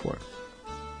competing for.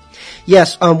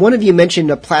 Yes, one of you mentioned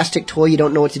a plastic toy you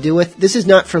don't know what to do with. This is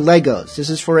not for Legos.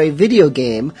 This is for a video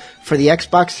game for the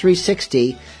Xbox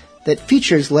 360 that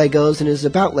features Legos and is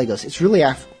about Legos. It's really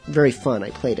very fun. I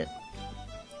played it.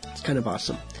 It's kind of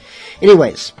awesome.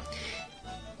 Anyways,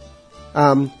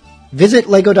 visit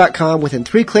Lego.com. Within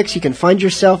 3 clicks, you can find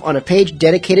yourself on a page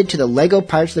dedicated to the Lego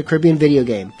Pirates of the Caribbean video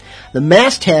game. The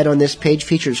masthead on this page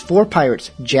features 4 pirates,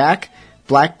 Jack,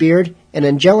 Blackbeard, and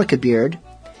Angelica Beard.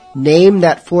 Name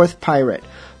that 4th pirate.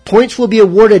 Points will be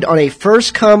awarded on a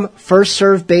first-come,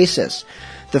 first-served basis.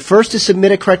 The first to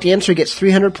submit a correct answer gets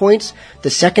 300 points. The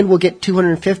second will get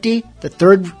 250. The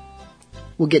third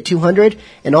will get 200.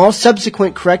 And all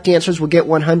subsequent correct answers will get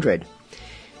 100.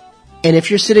 And if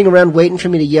you're sitting around waiting for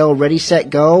me to yell ready, set,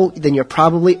 go, then you're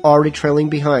probably already trailing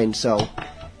behind. So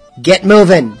get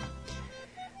moving.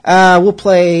 We'll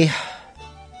play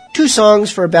 2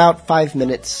 songs for about 5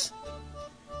 minutes.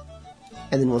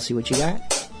 And then we'll see what you got.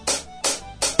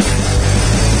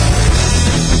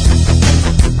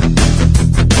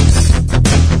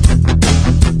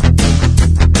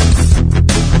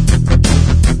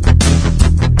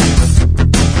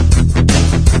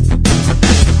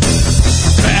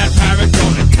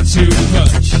 Too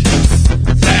much.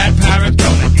 Fat pirate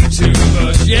gonna eat too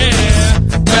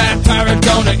much.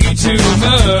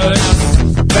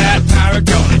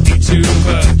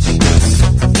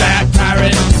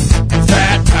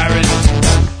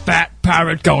 Fat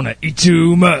pirate gonna eat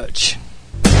too much.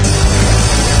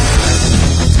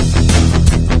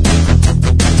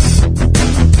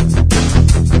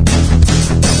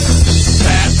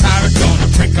 Fat pirate gonna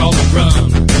drink all the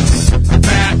rum.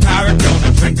 Fat pirate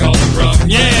gonna drink all the rum.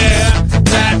 Yeah,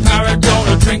 fat pirate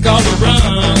gonna drink all the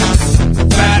rum.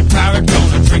 Fat pirate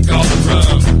gonna drink all the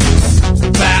rum.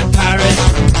 Fat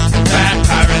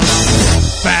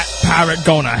pirate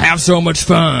gonna have so much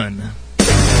fun.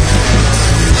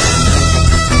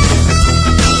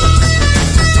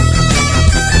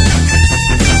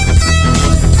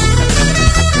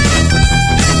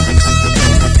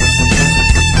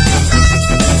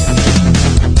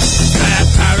 Fat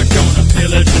pirate gonna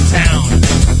pillage the town.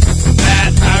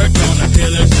 Fat pirate gonna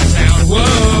pillage the town.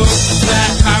 Whoa,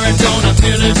 fat pirate gonna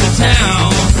pillage the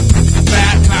town.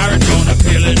 Fat pirate gonna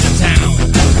pillage the town.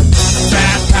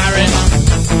 Fat pirate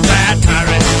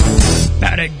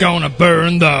gonna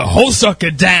burn the whole sucker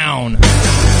down. Fat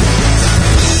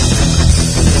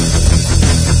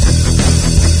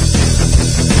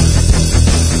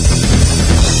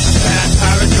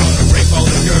pirate gonna rape all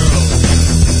the girls.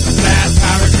 Fat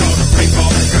pirate gonna rape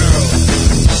all the girls.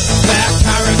 Fat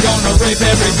pirate gonna rape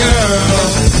every girl.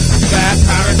 Fat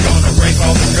pirate gonna rape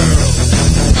all the girls.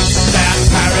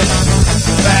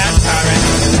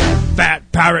 Fat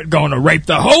pirate gonna rape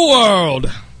the whole world.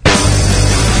 Fat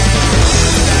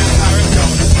pirate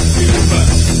gonna eat too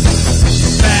much.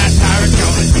 Fat pirate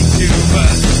gonna eat too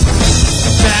much.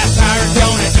 Fat pirate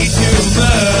gonna eat too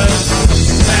much.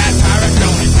 Fat pirate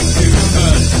gonna eat too much.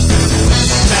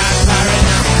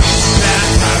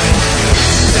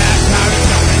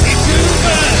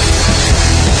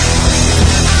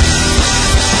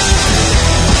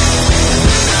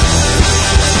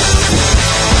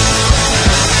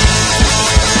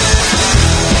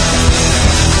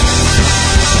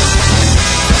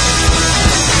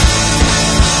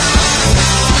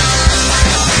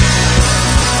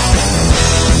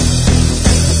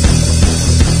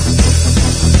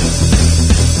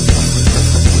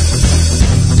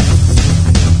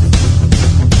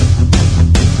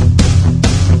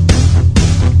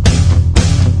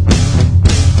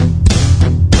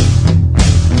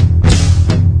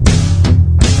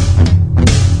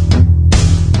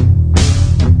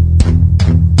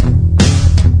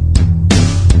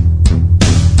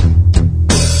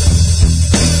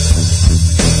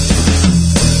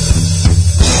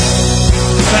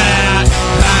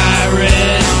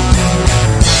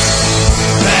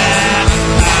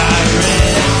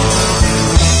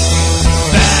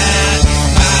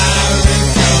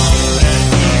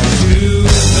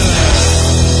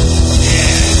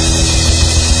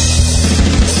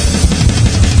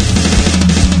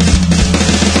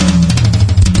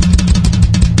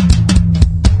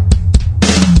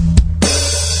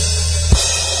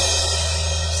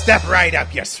 Step right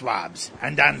up, you swabs,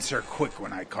 and answer quick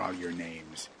when I call your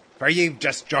names. For you've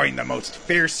just joined the most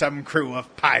fearsome crew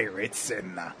of pirates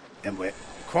in the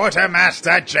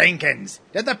Quartermaster Jenkins,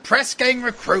 did the press gang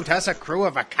recruit us a crew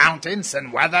of accountants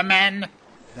and weathermen?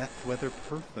 That's weather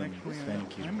perfect. Thank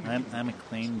you. I'm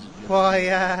acclaimed.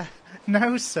 Why,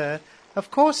 no, sir.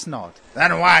 Of course not.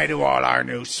 Then why do all our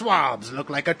new swabs look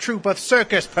like a troupe of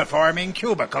circus-performing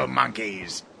cubicle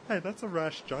monkeys? Hey, that's a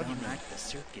rash judgment. I don't like the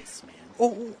circus, man.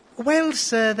 Oh, well,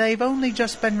 sir, they've only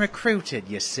just been recruited,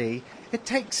 you see. It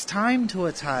takes time to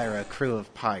attire a crew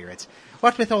of pirates.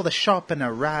 What with all the shopping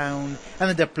around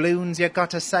and the doubloons you got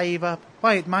to save up,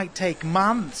 why, it might take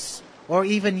months or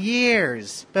even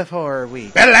years before we...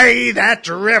 Belay that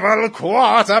drivel,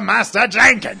 Quartermaster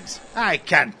Jenkins! I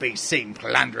can't be seen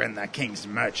plundering the King's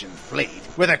merchant fleet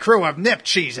with a crew of nip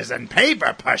cheeses and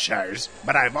paper pushers,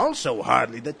 but I've also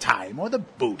hardly the time or the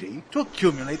booty to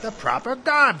accumulate the proper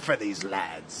garb for these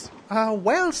lads.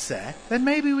 Well, sir, then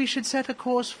maybe we should set a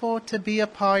course for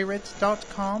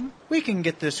tobeapirate.com. We can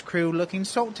get this crew looking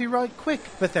salty right quick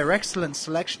with their excellent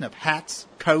selection of hats,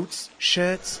 coats,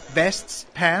 shirts, vests,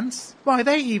 pants. Why,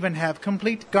 they even have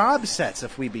complete garb sets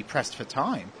if we be pressed for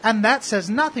time. And that says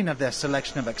nothing of their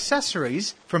selection of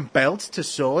accessories, from belts to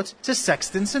swords to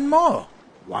sextants and more.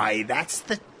 Why, that's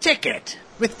the ticket.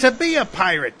 With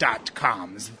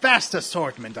tobeapirate.com's vast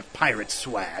assortment of pirate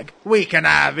swag, we can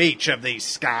have each of these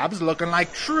scabs looking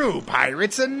like true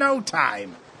pirates in no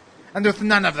time. And with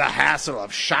none of the hassle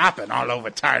of shopping all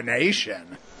over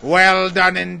tarnation. Well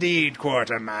done indeed,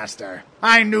 Quartermaster.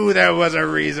 I knew there was a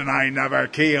reason I never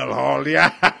keelhauled ya.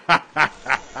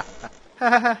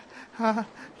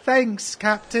 Thanks,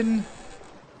 Captain.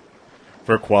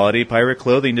 For quality pirate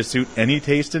clothing to suit any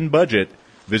taste and budget,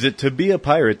 visit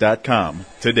tobeapirate.com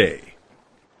today.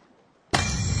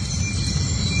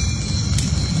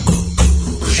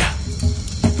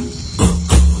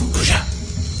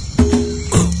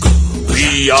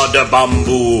 We are the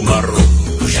Bamboo Maroon.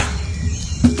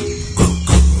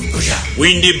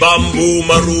 When the Bamboo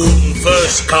Maroon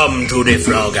first come to the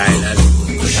Frog Island,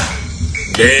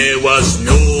 there was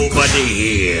nobody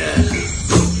here.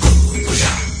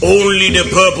 Only the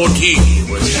Purple Tiki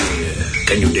was here.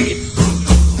 Can you dig it?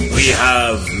 We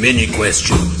have many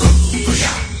questions.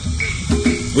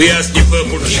 We asked the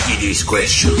Purple Tiki this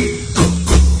question.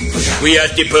 We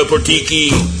asked the Purple Tiki,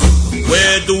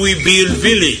 where do we build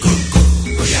village?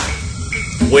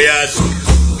 We ask,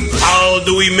 how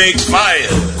do we make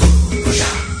fire?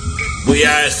 We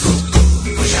ask,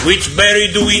 which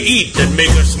berry do we eat that make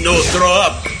us no throw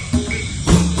up?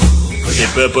 The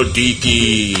Purple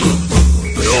Tiki,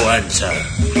 no answer.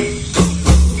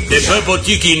 The Purple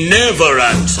Tiki never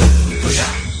answer.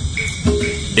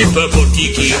 The Purple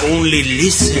Tiki only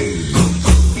listen.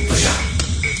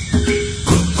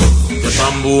 The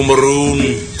Bamboo Maroon,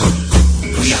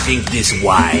 we think this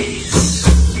wise.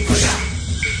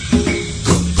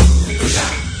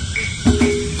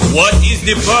 What is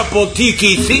the Purple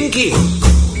Tiki thinking?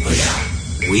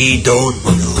 We don't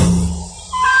know.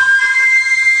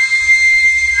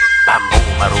 Bamboo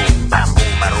Maroon, Bamboo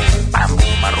Maroon, Bamboo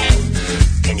Maroon.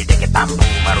 Can you dig it? Bamboo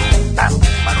Maroon,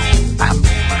 Bamboo Maroon,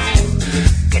 Bamboo Maroon.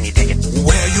 Can you dig it?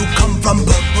 Where you come from,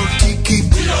 Purple Tiki?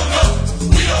 We don't know.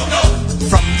 We don't know.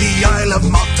 From the Isle of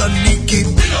Martinique?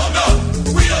 We don't know.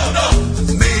 We don't know.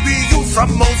 Maybe you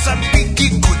from Mozambique?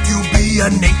 Could you be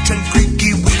an ancient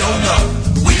Greekie? We don't know.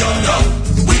 We don't know.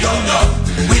 We don't know.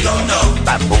 We don't know.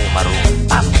 Bamboo Maroon,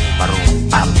 Bamboo Maroon,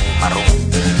 Bamboo Maroon.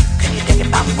 Can you dig it?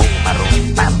 Bamboo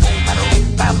Maroon, Bamboo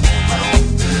Maroon, Bamboo Maroon.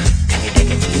 Can you dig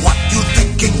it? What you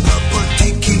thinking, Purple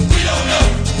Tiki? We don't know.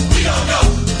 We don't know.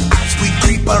 As we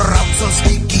creep around so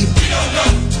sneaky? We don't know.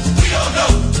 We don't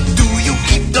know. Do you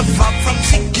keep the fog from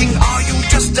sinking? Are you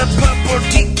just a Purple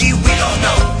Tiki? We don't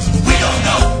know. We don't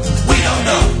know. We don't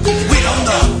know. We don't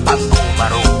know. Bamboo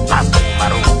Maroon, Bamboo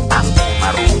Maroon, Bamboo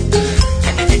Maroon.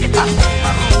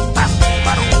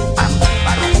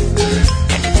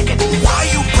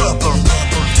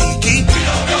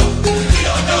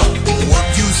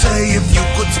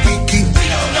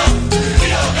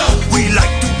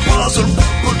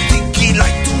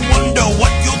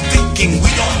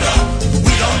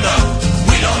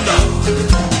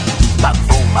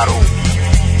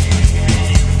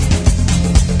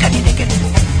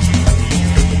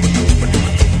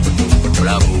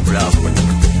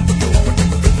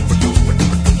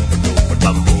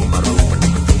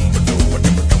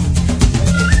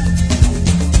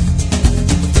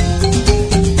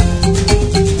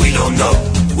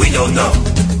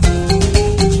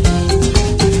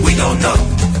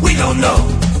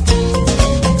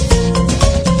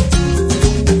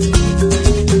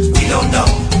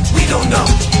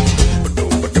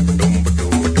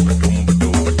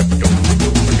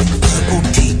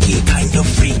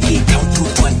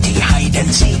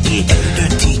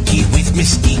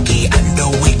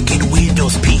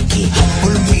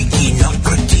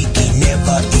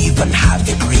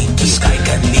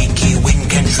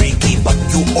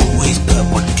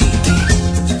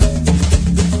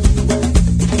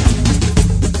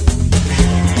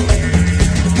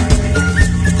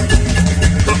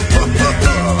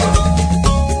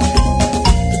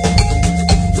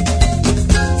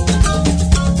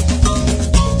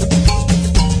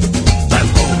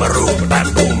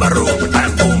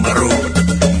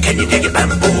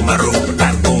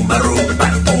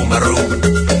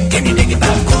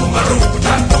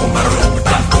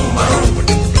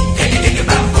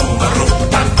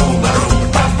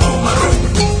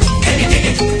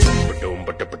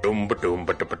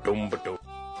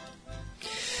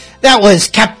 That was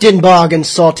Captain Bog and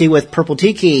Salty with Purple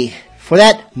Tiki. For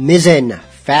that, Mizzen,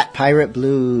 Fat Pirate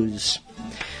Blues.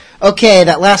 Okay,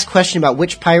 that last question about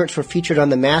which pirates were featured on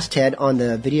the masthead on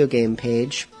the video game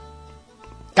page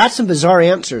got some bizarre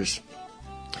answers.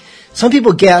 Some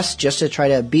people guessed just to try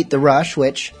to beat the rush,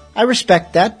 which I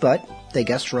respect that, but they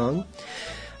guessed wrong.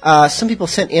 Some people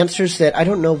sent answers that I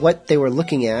don't know what they were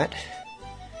looking at.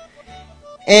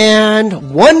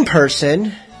 And one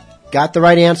person got the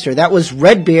right answer. That was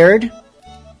Redbeard.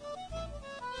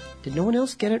 Did no one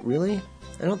else get it, really?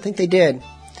 I don't think they did.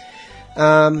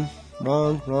 Wrong.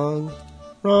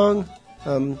 Well,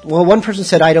 one person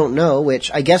said, I don't know,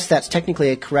 which I guess that's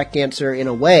technically a correct answer in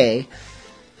a way.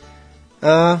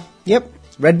 Yep.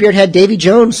 Redbeard had Davy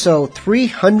Jones, so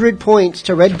 300 points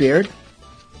to Redbeard,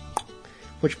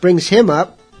 which brings him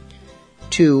up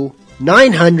to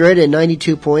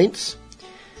 992 points,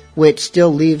 which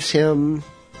still leaves him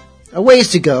a ways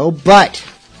to go, but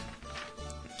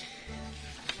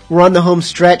we're on the home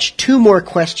stretch. 2 more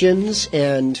questions,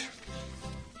 and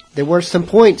there were some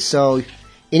points, so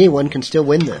anyone can still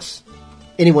win this.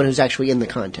 Anyone who's actually in the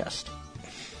contest.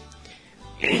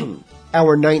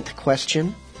 Our 9th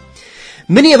question.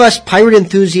 Many of us pirate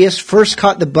enthusiasts first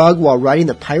caught the bug while riding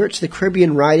the Pirates of the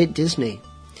Caribbean ride at Disney.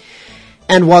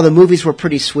 And while the movies were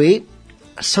pretty sweet,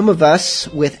 some of us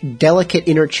with delicate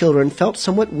inner children felt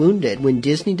somewhat wounded when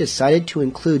Disney decided to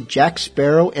include Jack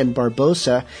Sparrow and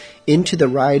Barbossa into the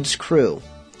ride's crew.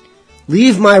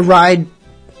 Leave my ride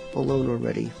alone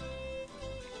already.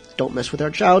 Don't mess with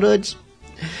our childhoods.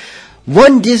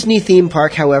 One Disney theme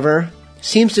park, however,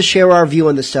 seems to share our view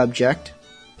on the subject.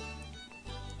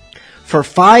 For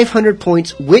 500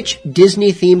 points, which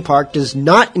Disney theme park does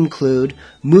not include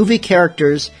movie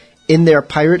characters in their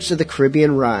Pirates of the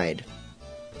Caribbean ride?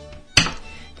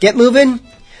 Get moving.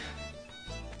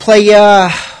 Play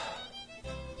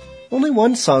only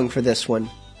one song for this one.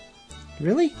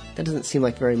 Really? That doesn't seem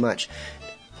like very much.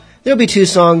 There'll be 2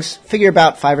 songs. Figure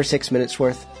about 5 or 6 minutes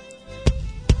worth.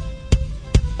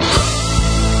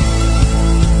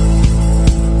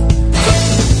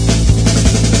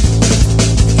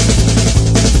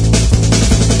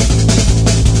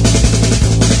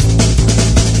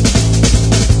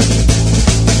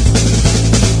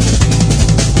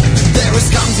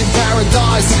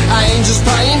 Angels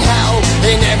pray in hell.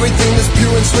 In everything that's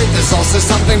pure and sweet, there's also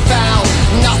something foul.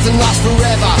 Nothing lasts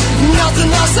forever, nothing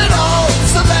lasts at all.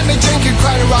 So let me drink a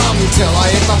crate of rum till I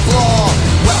hit the floor.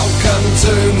 Welcome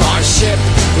to my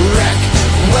shipwreck.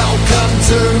 Welcome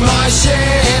to my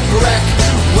shipwreck.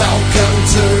 Welcome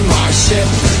to my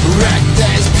shipwreck.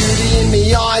 There's beauty in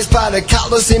me eyes, but a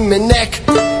cutlass in my neck.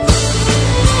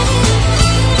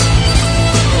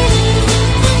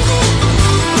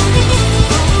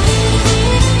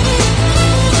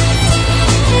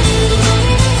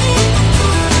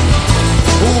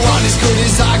 What is good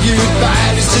is argued,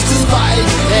 bad is just as vague.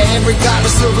 Every kind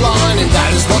of silver lining, that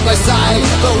is what they say.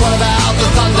 But what about the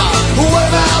thunder? What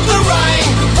about the rain?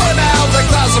 What about the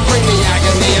clouds that bring me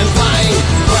agony and pain?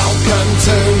 Welcome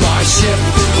to my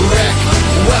shipwreck.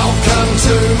 Welcome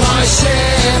to my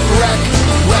shipwreck.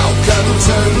 Welcome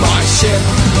to my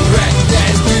shipwreck.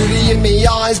 There's beauty in me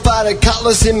eyes, but a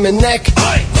cutlass in my neck.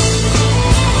 Hey!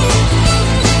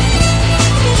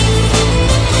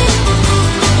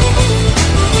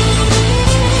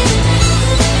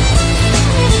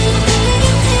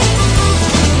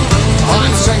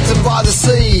 I'm strengthened by the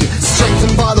sea,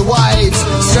 strengthened by the waves,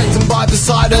 strengthened by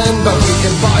Poseidon, but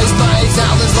weakened by his mates.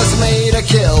 Now there's less of me to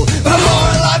kill, but I'm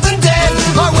more alive than dead.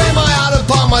 I wear my heart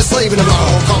upon my sleeve and a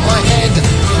mohawk on my head.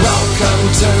 Welcome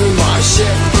to my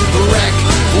shipwreck.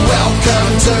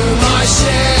 Welcome to my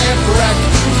shipwreck.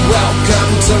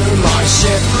 Welcome to my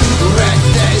shipwreck.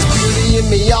 There's beauty in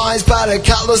me eyes, but a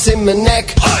cutlass in my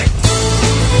neck. Hey!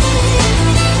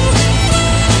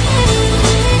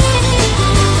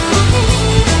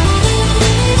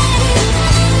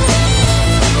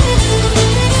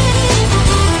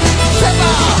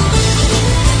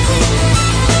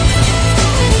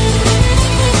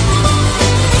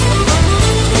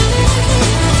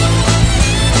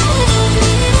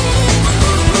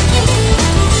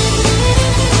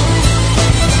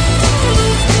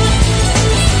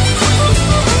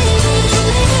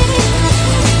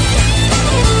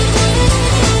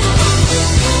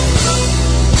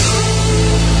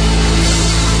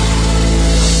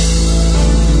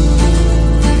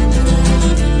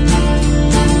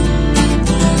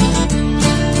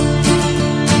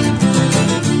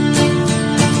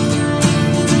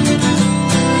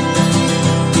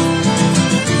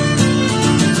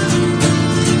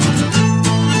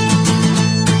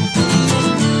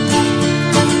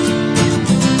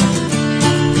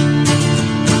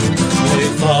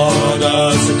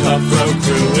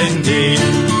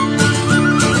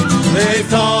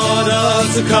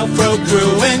 a cutthroat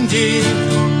crew indeed.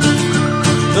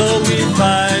 Though we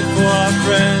fight for our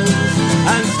friends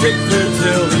and stick through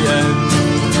till the end,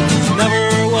 never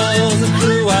was a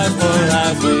crew as loyal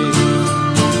as we.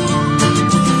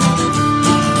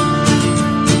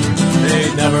 They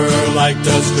never liked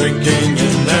us drinking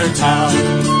in their town.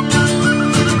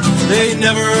 They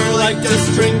never liked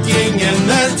us drinking in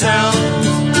their towns.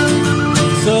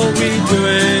 So we do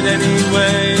it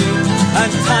anyway,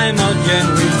 and time again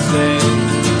we say,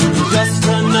 just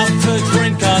enough to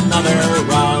drink another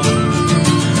round.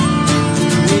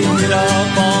 We meet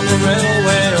up on the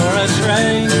railway or a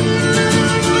train,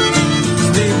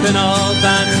 sleep in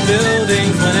abandoned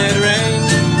buildings when it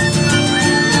rains.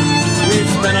 We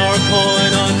spend our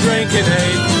coin on drinking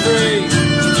 83,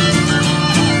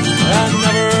 and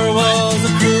never was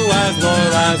a crew as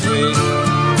loyal as we.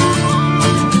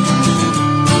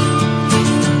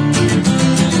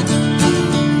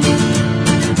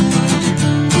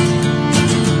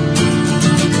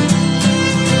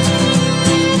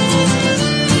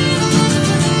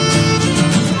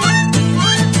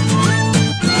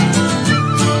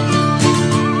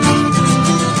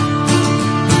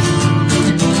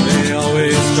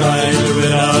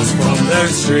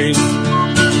 Streets.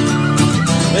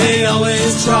 They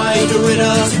always try to rid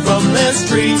us from their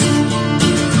streets.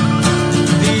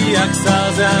 The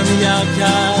exiles and the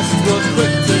outcasts were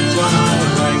quick to join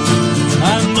our ranks,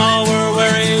 and all were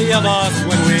wary of us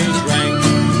when we drank.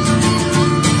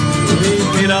 We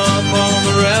meet up on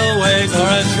the railways or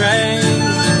a train,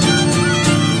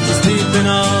 sleep in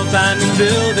abandoned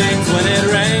buildings when it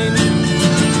rained.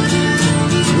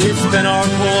 We spent our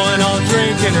coin on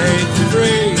drinking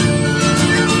 83.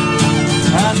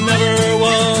 And never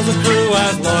was a crew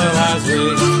as loyal as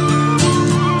we.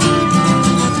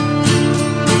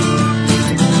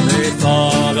 They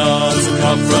thought us a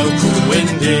cutthroat crew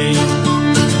indeed.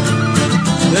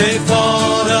 They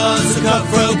thought us a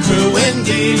cutthroat crew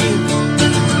indeed.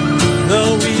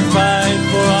 Though we fight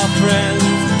for our friends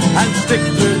and stick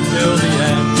through till the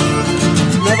end,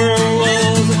 never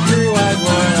was a crew as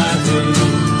loyal as we.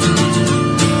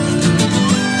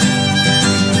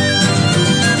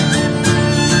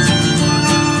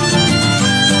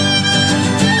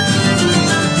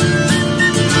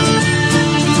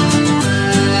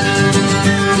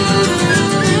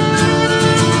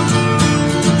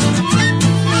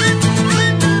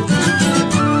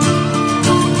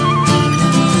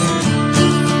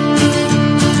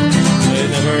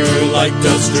 Liked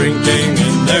us drinking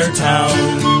in their town.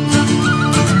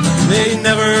 They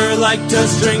never liked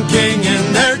us drinking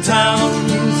in their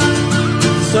towns.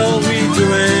 So we do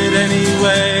it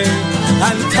anyway,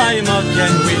 and time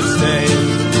again we stay,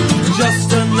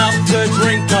 just enough to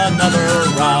drink another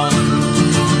round.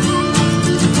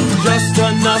 Just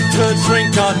enough to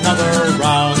drink another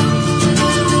round.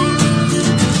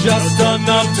 Just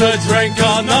enough to drink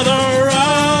another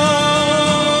round.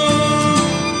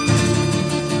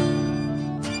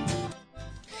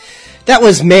 That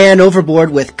was Man Overboard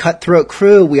with Cutthroat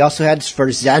Crew. We also had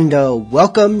Sforzando,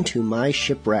 Welcome to My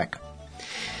Shipwreck.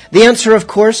 The answer, of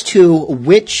course, to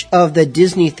which of the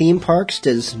Disney theme parks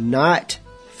does not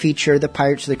feature the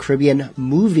Pirates of the Caribbean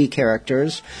movie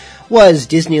characters was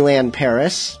Disneyland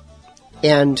Paris.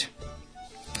 And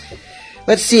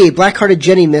let's see, Black-Hearted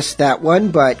Jenny missed that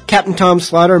one, but Captain Tom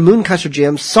Slaughter, Mooncusser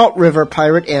Jim, Salt River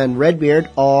Pirate, and Redbeard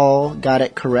all got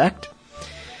it correct,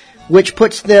 which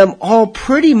puts them all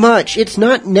pretty much, it's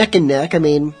not neck and neck. I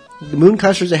mean, the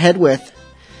Mooncusser's ahead with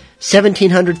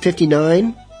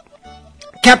 1,759.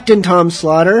 Captain Tom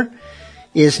Slaughter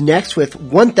is next with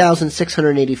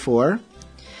 1,684.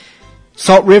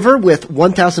 Salt River with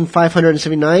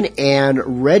 1,579,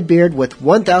 and Redbeard with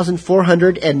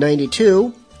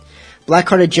 1,492.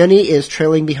 Black-Hearted Jenny is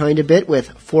trailing behind a bit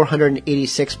with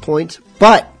 486 points,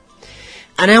 but,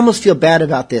 and I almost feel bad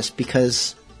about this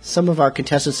because some of our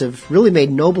contestants have really made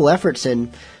noble efforts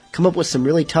and come up with some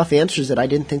really tough answers that I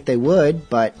didn't think they would,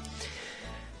 but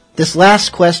this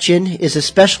last question is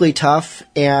especially tough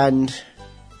and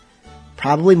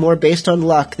probably more based on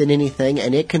luck than anything,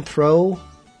 and it can throw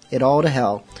it all to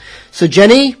hell. So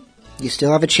Jenny, you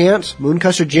still have a chance.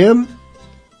 Mooncusser Jim,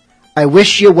 I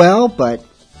wish you well, but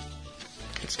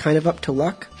it's kind of up to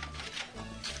luck.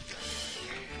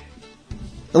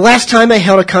 The last time I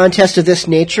held a contest of this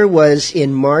nature was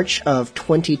in March of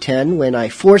 2010 when I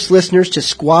forced listeners to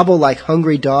squabble like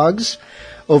hungry dogs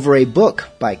over a book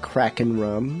by Kraken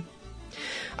Rum.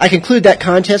 I conclude that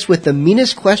contest with the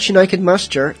meanest question I could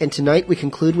muster, and tonight we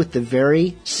conclude with the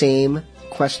very same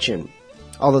question,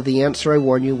 although the answer, I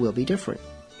warn you, will be different.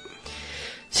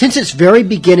 Since its very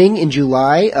beginning in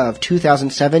July of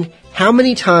 2007, how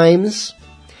many times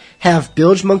have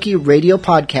Bilge Monkey radio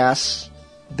podcasts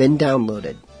been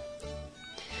downloaded?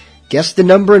 Guess the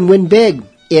number and win big.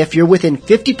 If you're within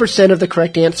 50% of the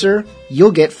correct answer,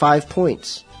 you'll get 5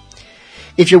 points.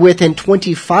 If you're within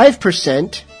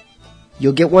 25%,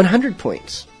 you'll get 100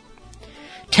 points.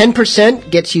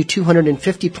 10% gets you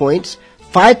 250 points.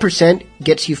 5%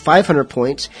 gets you 500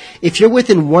 points. If you're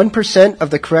within 1%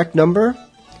 of the correct number,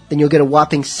 then you'll get a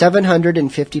whopping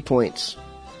 750 points.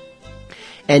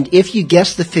 And if you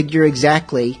guess the figure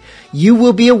exactly, you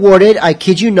will be awarded, I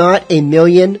kid you not,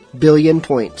 1,000,000 billion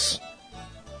points.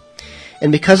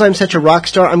 And because I'm such a rock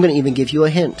star, I'm going to even give you a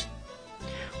hint.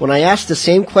 When I asked the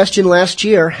same question last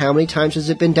year, how many times has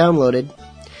it been downloaded?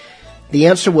 The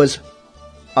answer was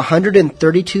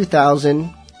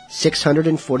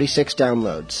 132,646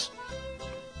 downloads.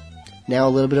 Now, a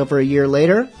little bit over a year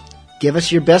later, give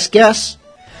us your best guess.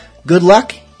 Good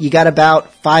luck. You got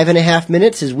about 5.5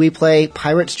 minutes as we play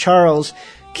Pirates Charles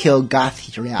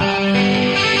Kilgothria.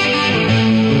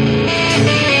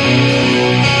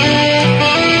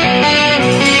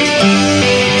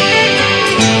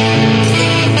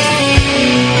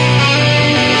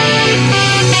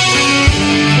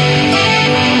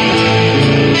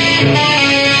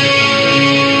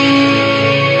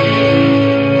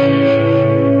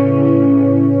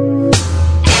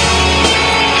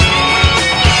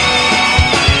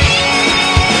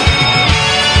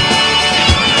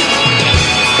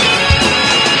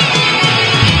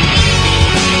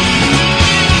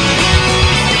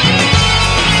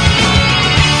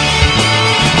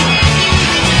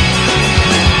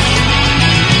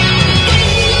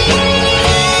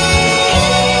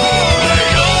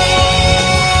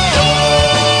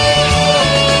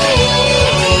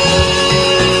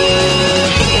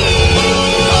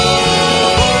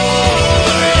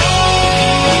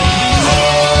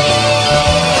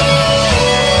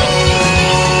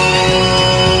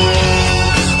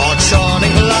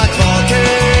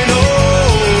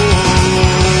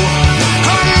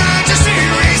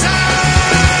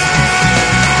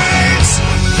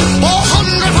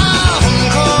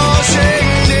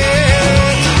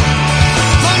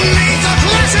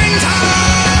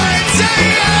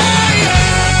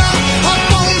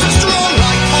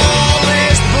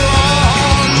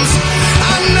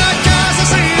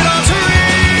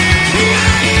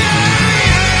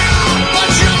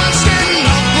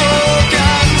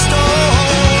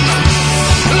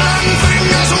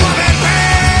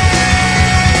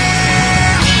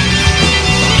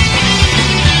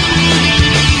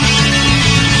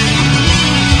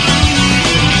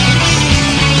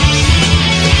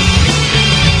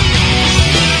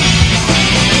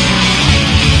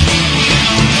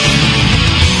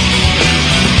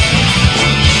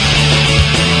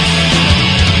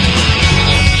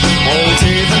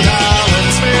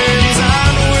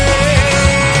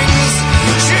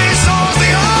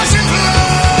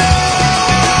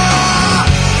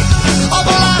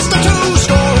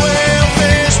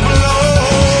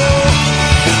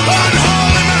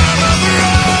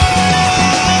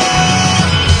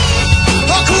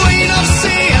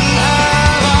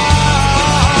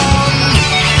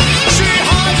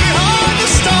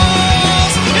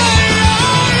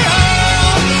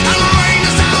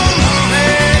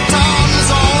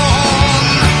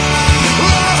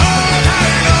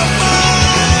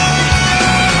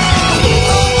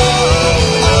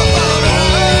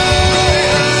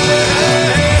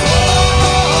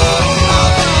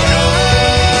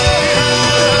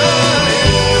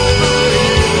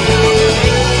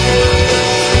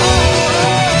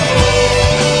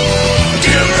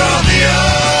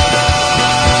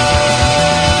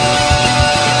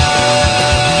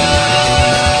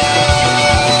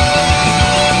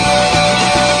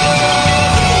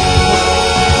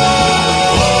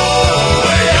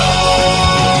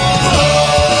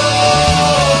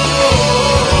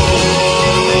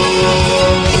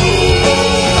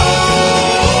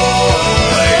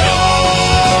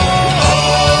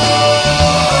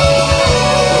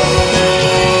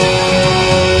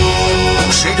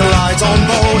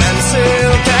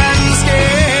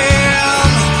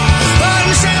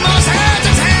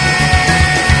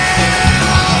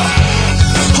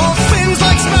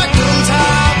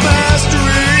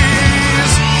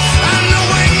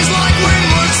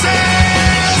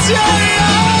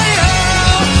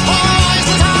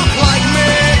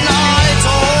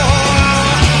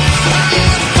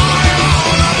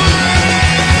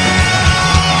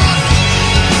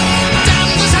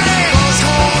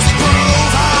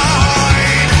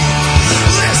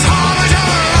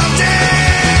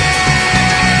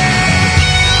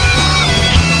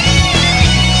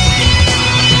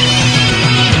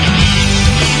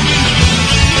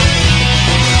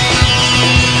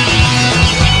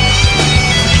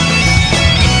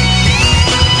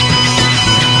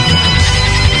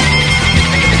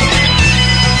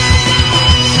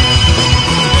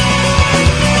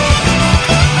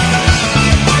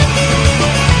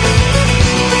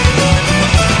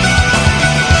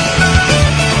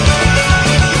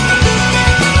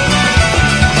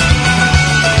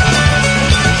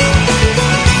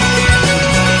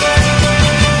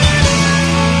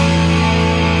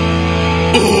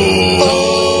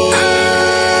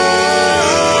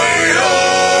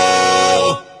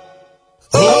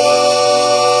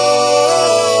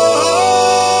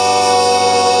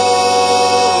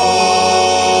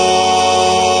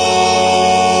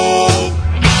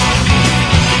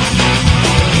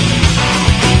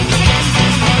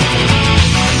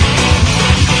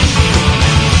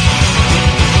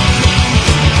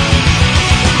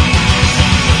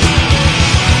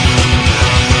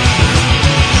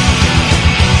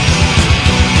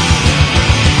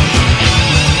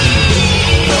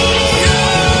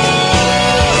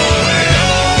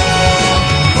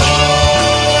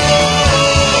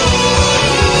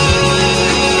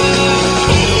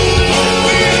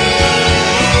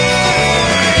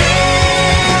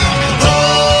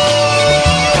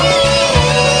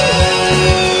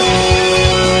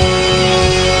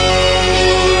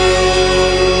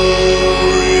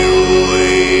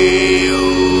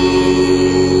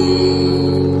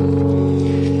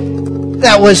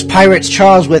 That was Pirates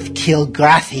Charles with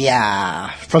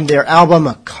Kilgrathia from their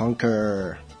album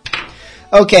Conquer.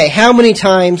 Okay, how many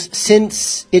times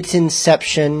since its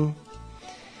inception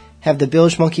have the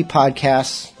Bilge Monkey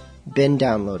podcasts been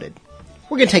downloaded?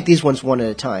 We're going to take these ones one at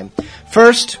a time.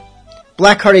 First,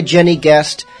 Blackhearted Jenny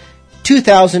guest,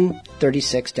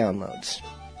 2,036 downloads.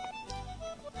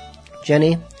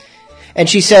 Jenny? And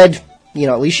she said,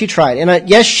 at least she tried. And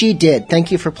yes, she did.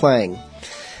 Thank you for playing.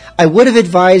 I would have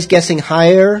advised guessing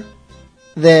higher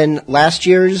than last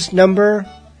year's number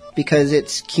because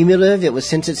it's cumulative. It was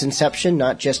since its inception,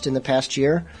 not just in the past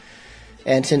year.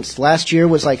 And since last year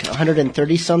was like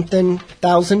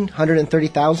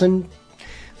 130,000,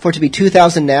 for it to be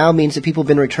 2,000 now means that people have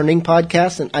been returning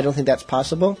podcasts, and I don't think that's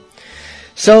possible.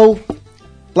 So,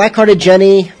 Blackhearted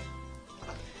Jenny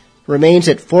remains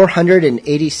at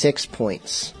 486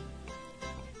 points.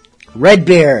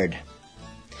 Redbeard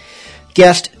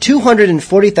guessed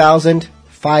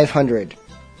 240,500,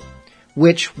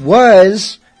 which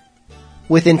was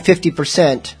within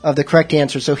 50% of the correct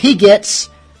answer. So he gets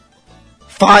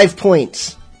 5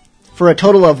 points for a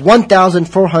total of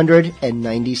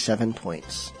 1,497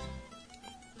 points.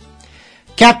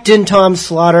 Captain Tom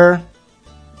Slaughter,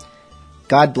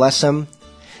 God bless him,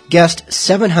 guessed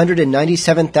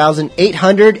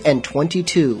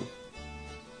 797,822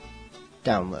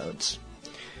 downloads,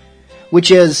 which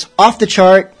is off the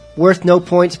chart, worth no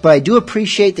points, but I do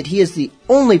appreciate that he is the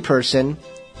only person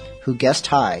who guessed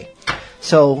high.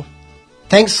 So,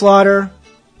 thanks, Slaughter.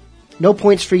 No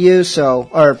points for you,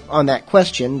 or on that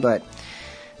question, but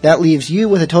that leaves you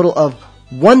with a total of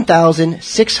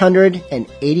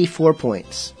 1,684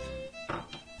 points.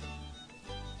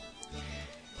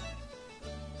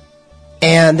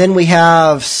 And then we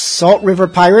have Salt River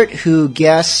Pirate, who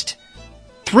guessed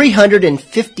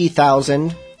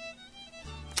 350,000.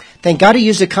 Thank God he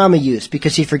used a comma use,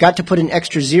 because he forgot to put an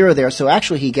extra zero there, so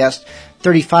actually he guessed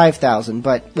 35,000.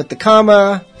 But with the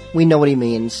comma, we know what he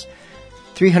means.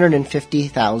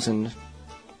 350,000.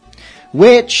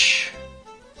 Which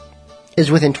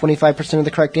is within 25% of the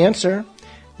correct answer,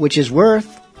 which is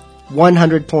worth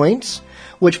 100 points,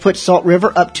 which puts Salt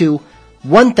River up to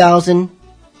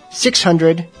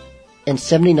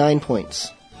 1,679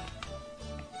 points.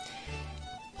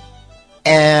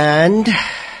 And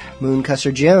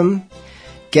Mooncusser Jim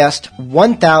guessed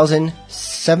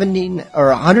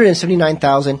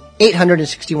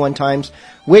 179,861 times,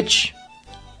 which,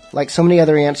 like so many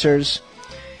other answers,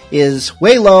 is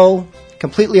way low,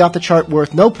 completely off the chart,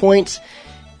 worth no points,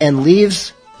 and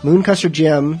leaves Mooncusser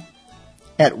Jim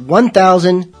at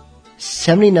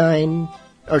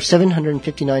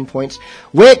 759 points,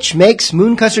 which makes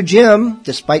Mooncusser Jim,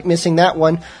 despite missing that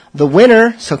one, the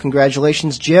winner. So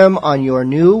congratulations, Jim, on your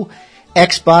new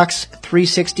Xbox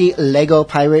 360 Lego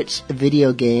Pirates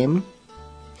video game.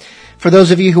 For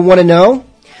those of you who want to know,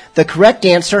 the correct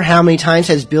answer, how many times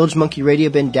has Bilge Monkey Radio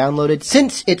been downloaded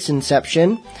since its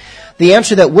inception, the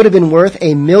answer that would have been worth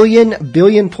 1,000,000,000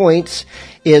 billion points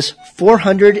is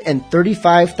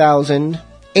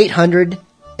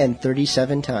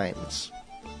 435,837 times.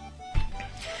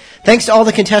 Thanks to all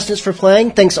the contestants for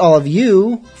playing. Thanks all of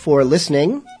you for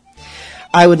listening.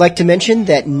 I would like to mention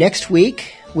that next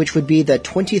week, which would be the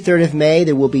 23rd of May,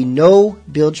 there will be no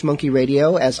Bilge Monkey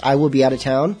Radio as I will be out of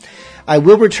town. I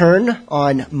will return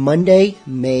on Monday,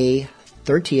 May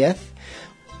 30th.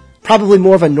 Probably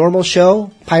more of a normal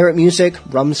show. Pirate music,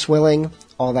 rum swilling,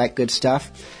 all that good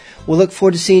stuff. We'll look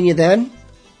forward to seeing you then.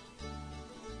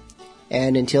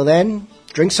 And until then,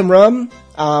 drink some rum.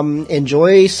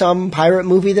 Enjoy some pirate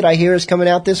movie that I hear is coming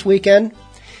out this weekend.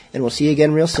 And we'll see you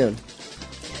again real soon.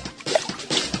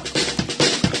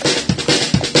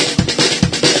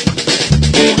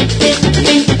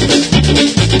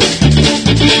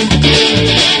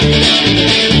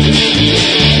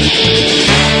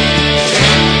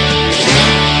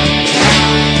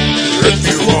 If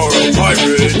you are a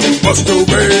pirate, you must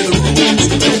obey the rules.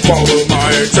 Don't follow my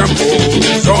example,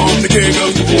 'cause I'm the king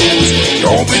of fools.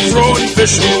 Don't be throwing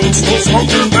fish hooks, don't smoke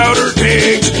your powder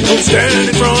pigs. Don't stand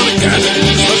in front of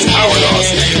cannons, let's power loss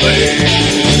relay.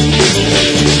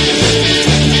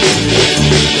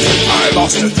 I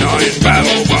lost a 9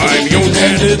 battle by my own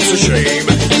hand, it's a shame.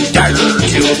 Dagger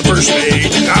killed the first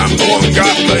mate, and I'm the one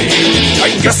got blamed. I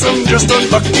guess I'm just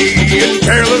unlucky and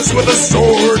careless with a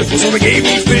sword, so they gave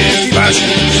me 50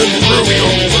 lashes and threw me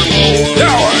overboard.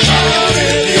 Now I'm out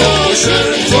in the ocean,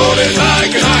 floating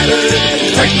like an island.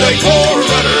 Take the core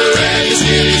rudder and the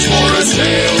skivvies for a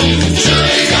sail.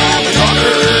 Surely I'm a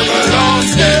goner, but I'm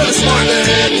still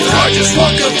smiling. I just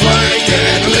walk a plank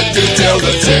and live to tell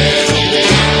the tale.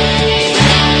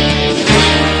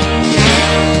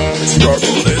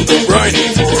 Struggled in the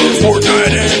grinding for a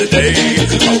fortnight and a day.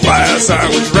 Alas, I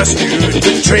was rescued,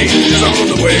 the change is on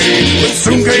the way. But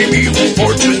soon came evil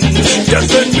fortunes,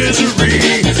 death and misery.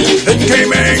 Then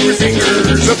came angry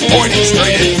fingers, pointing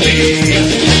straight at me.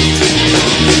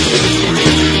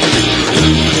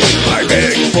 I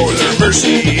begged for their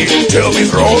mercy till my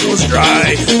throat was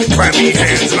dry. The clammy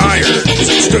hands and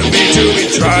irons stood me to be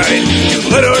tried. You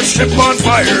lit our ship on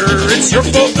fire, it's your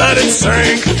fault that it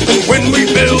sank. And when we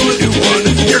build a new one,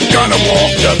 you're gonna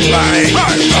walk the plank.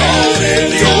 I'm out in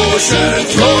the ocean,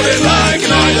 floating like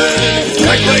an island.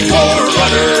 Like my core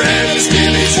rudder and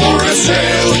skivvies for a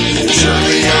sail.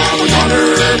 Surely I'm a goner,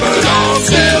 but I'm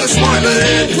still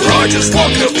smiling. For I just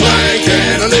walk the plank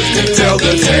and I live to tell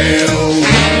the tale.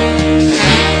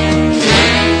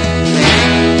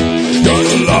 Done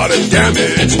a lot of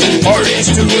damage, parties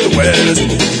to the west.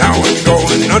 Now I'm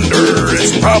going under,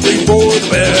 it's probably for the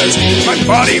best. My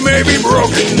body may be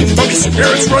broken, but my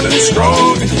spirit's running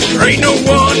strong. There ain't no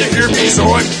one to hear me, so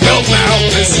I'm belting out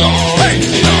this song. Hey!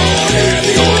 Out in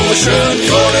the ocean,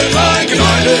 floating like an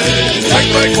island. Like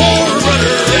my core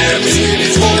rudder and my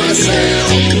skivvies for a sail.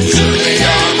 Surely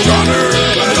I'm a goner,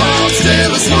 but I'm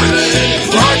still smiling.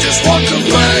 I just walk the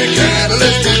plank and I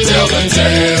live to tell the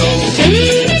tale.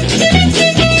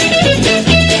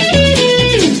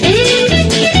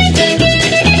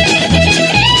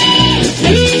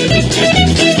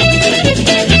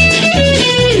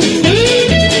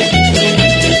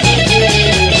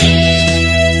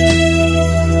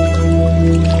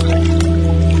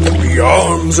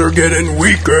 Are getting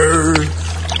weaker.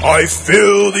 I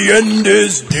feel the end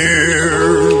is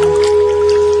near.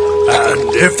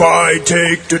 And if I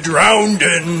take to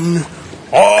drowning,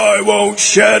 I won't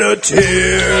shed a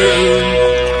tear.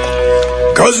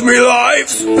 'Cause me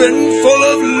life's been full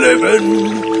of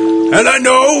living, and I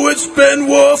know it's been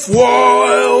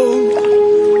worthwhile.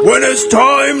 When it's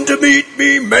time to meet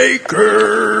me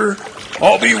maker,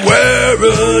 I'll be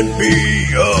wearing me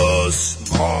a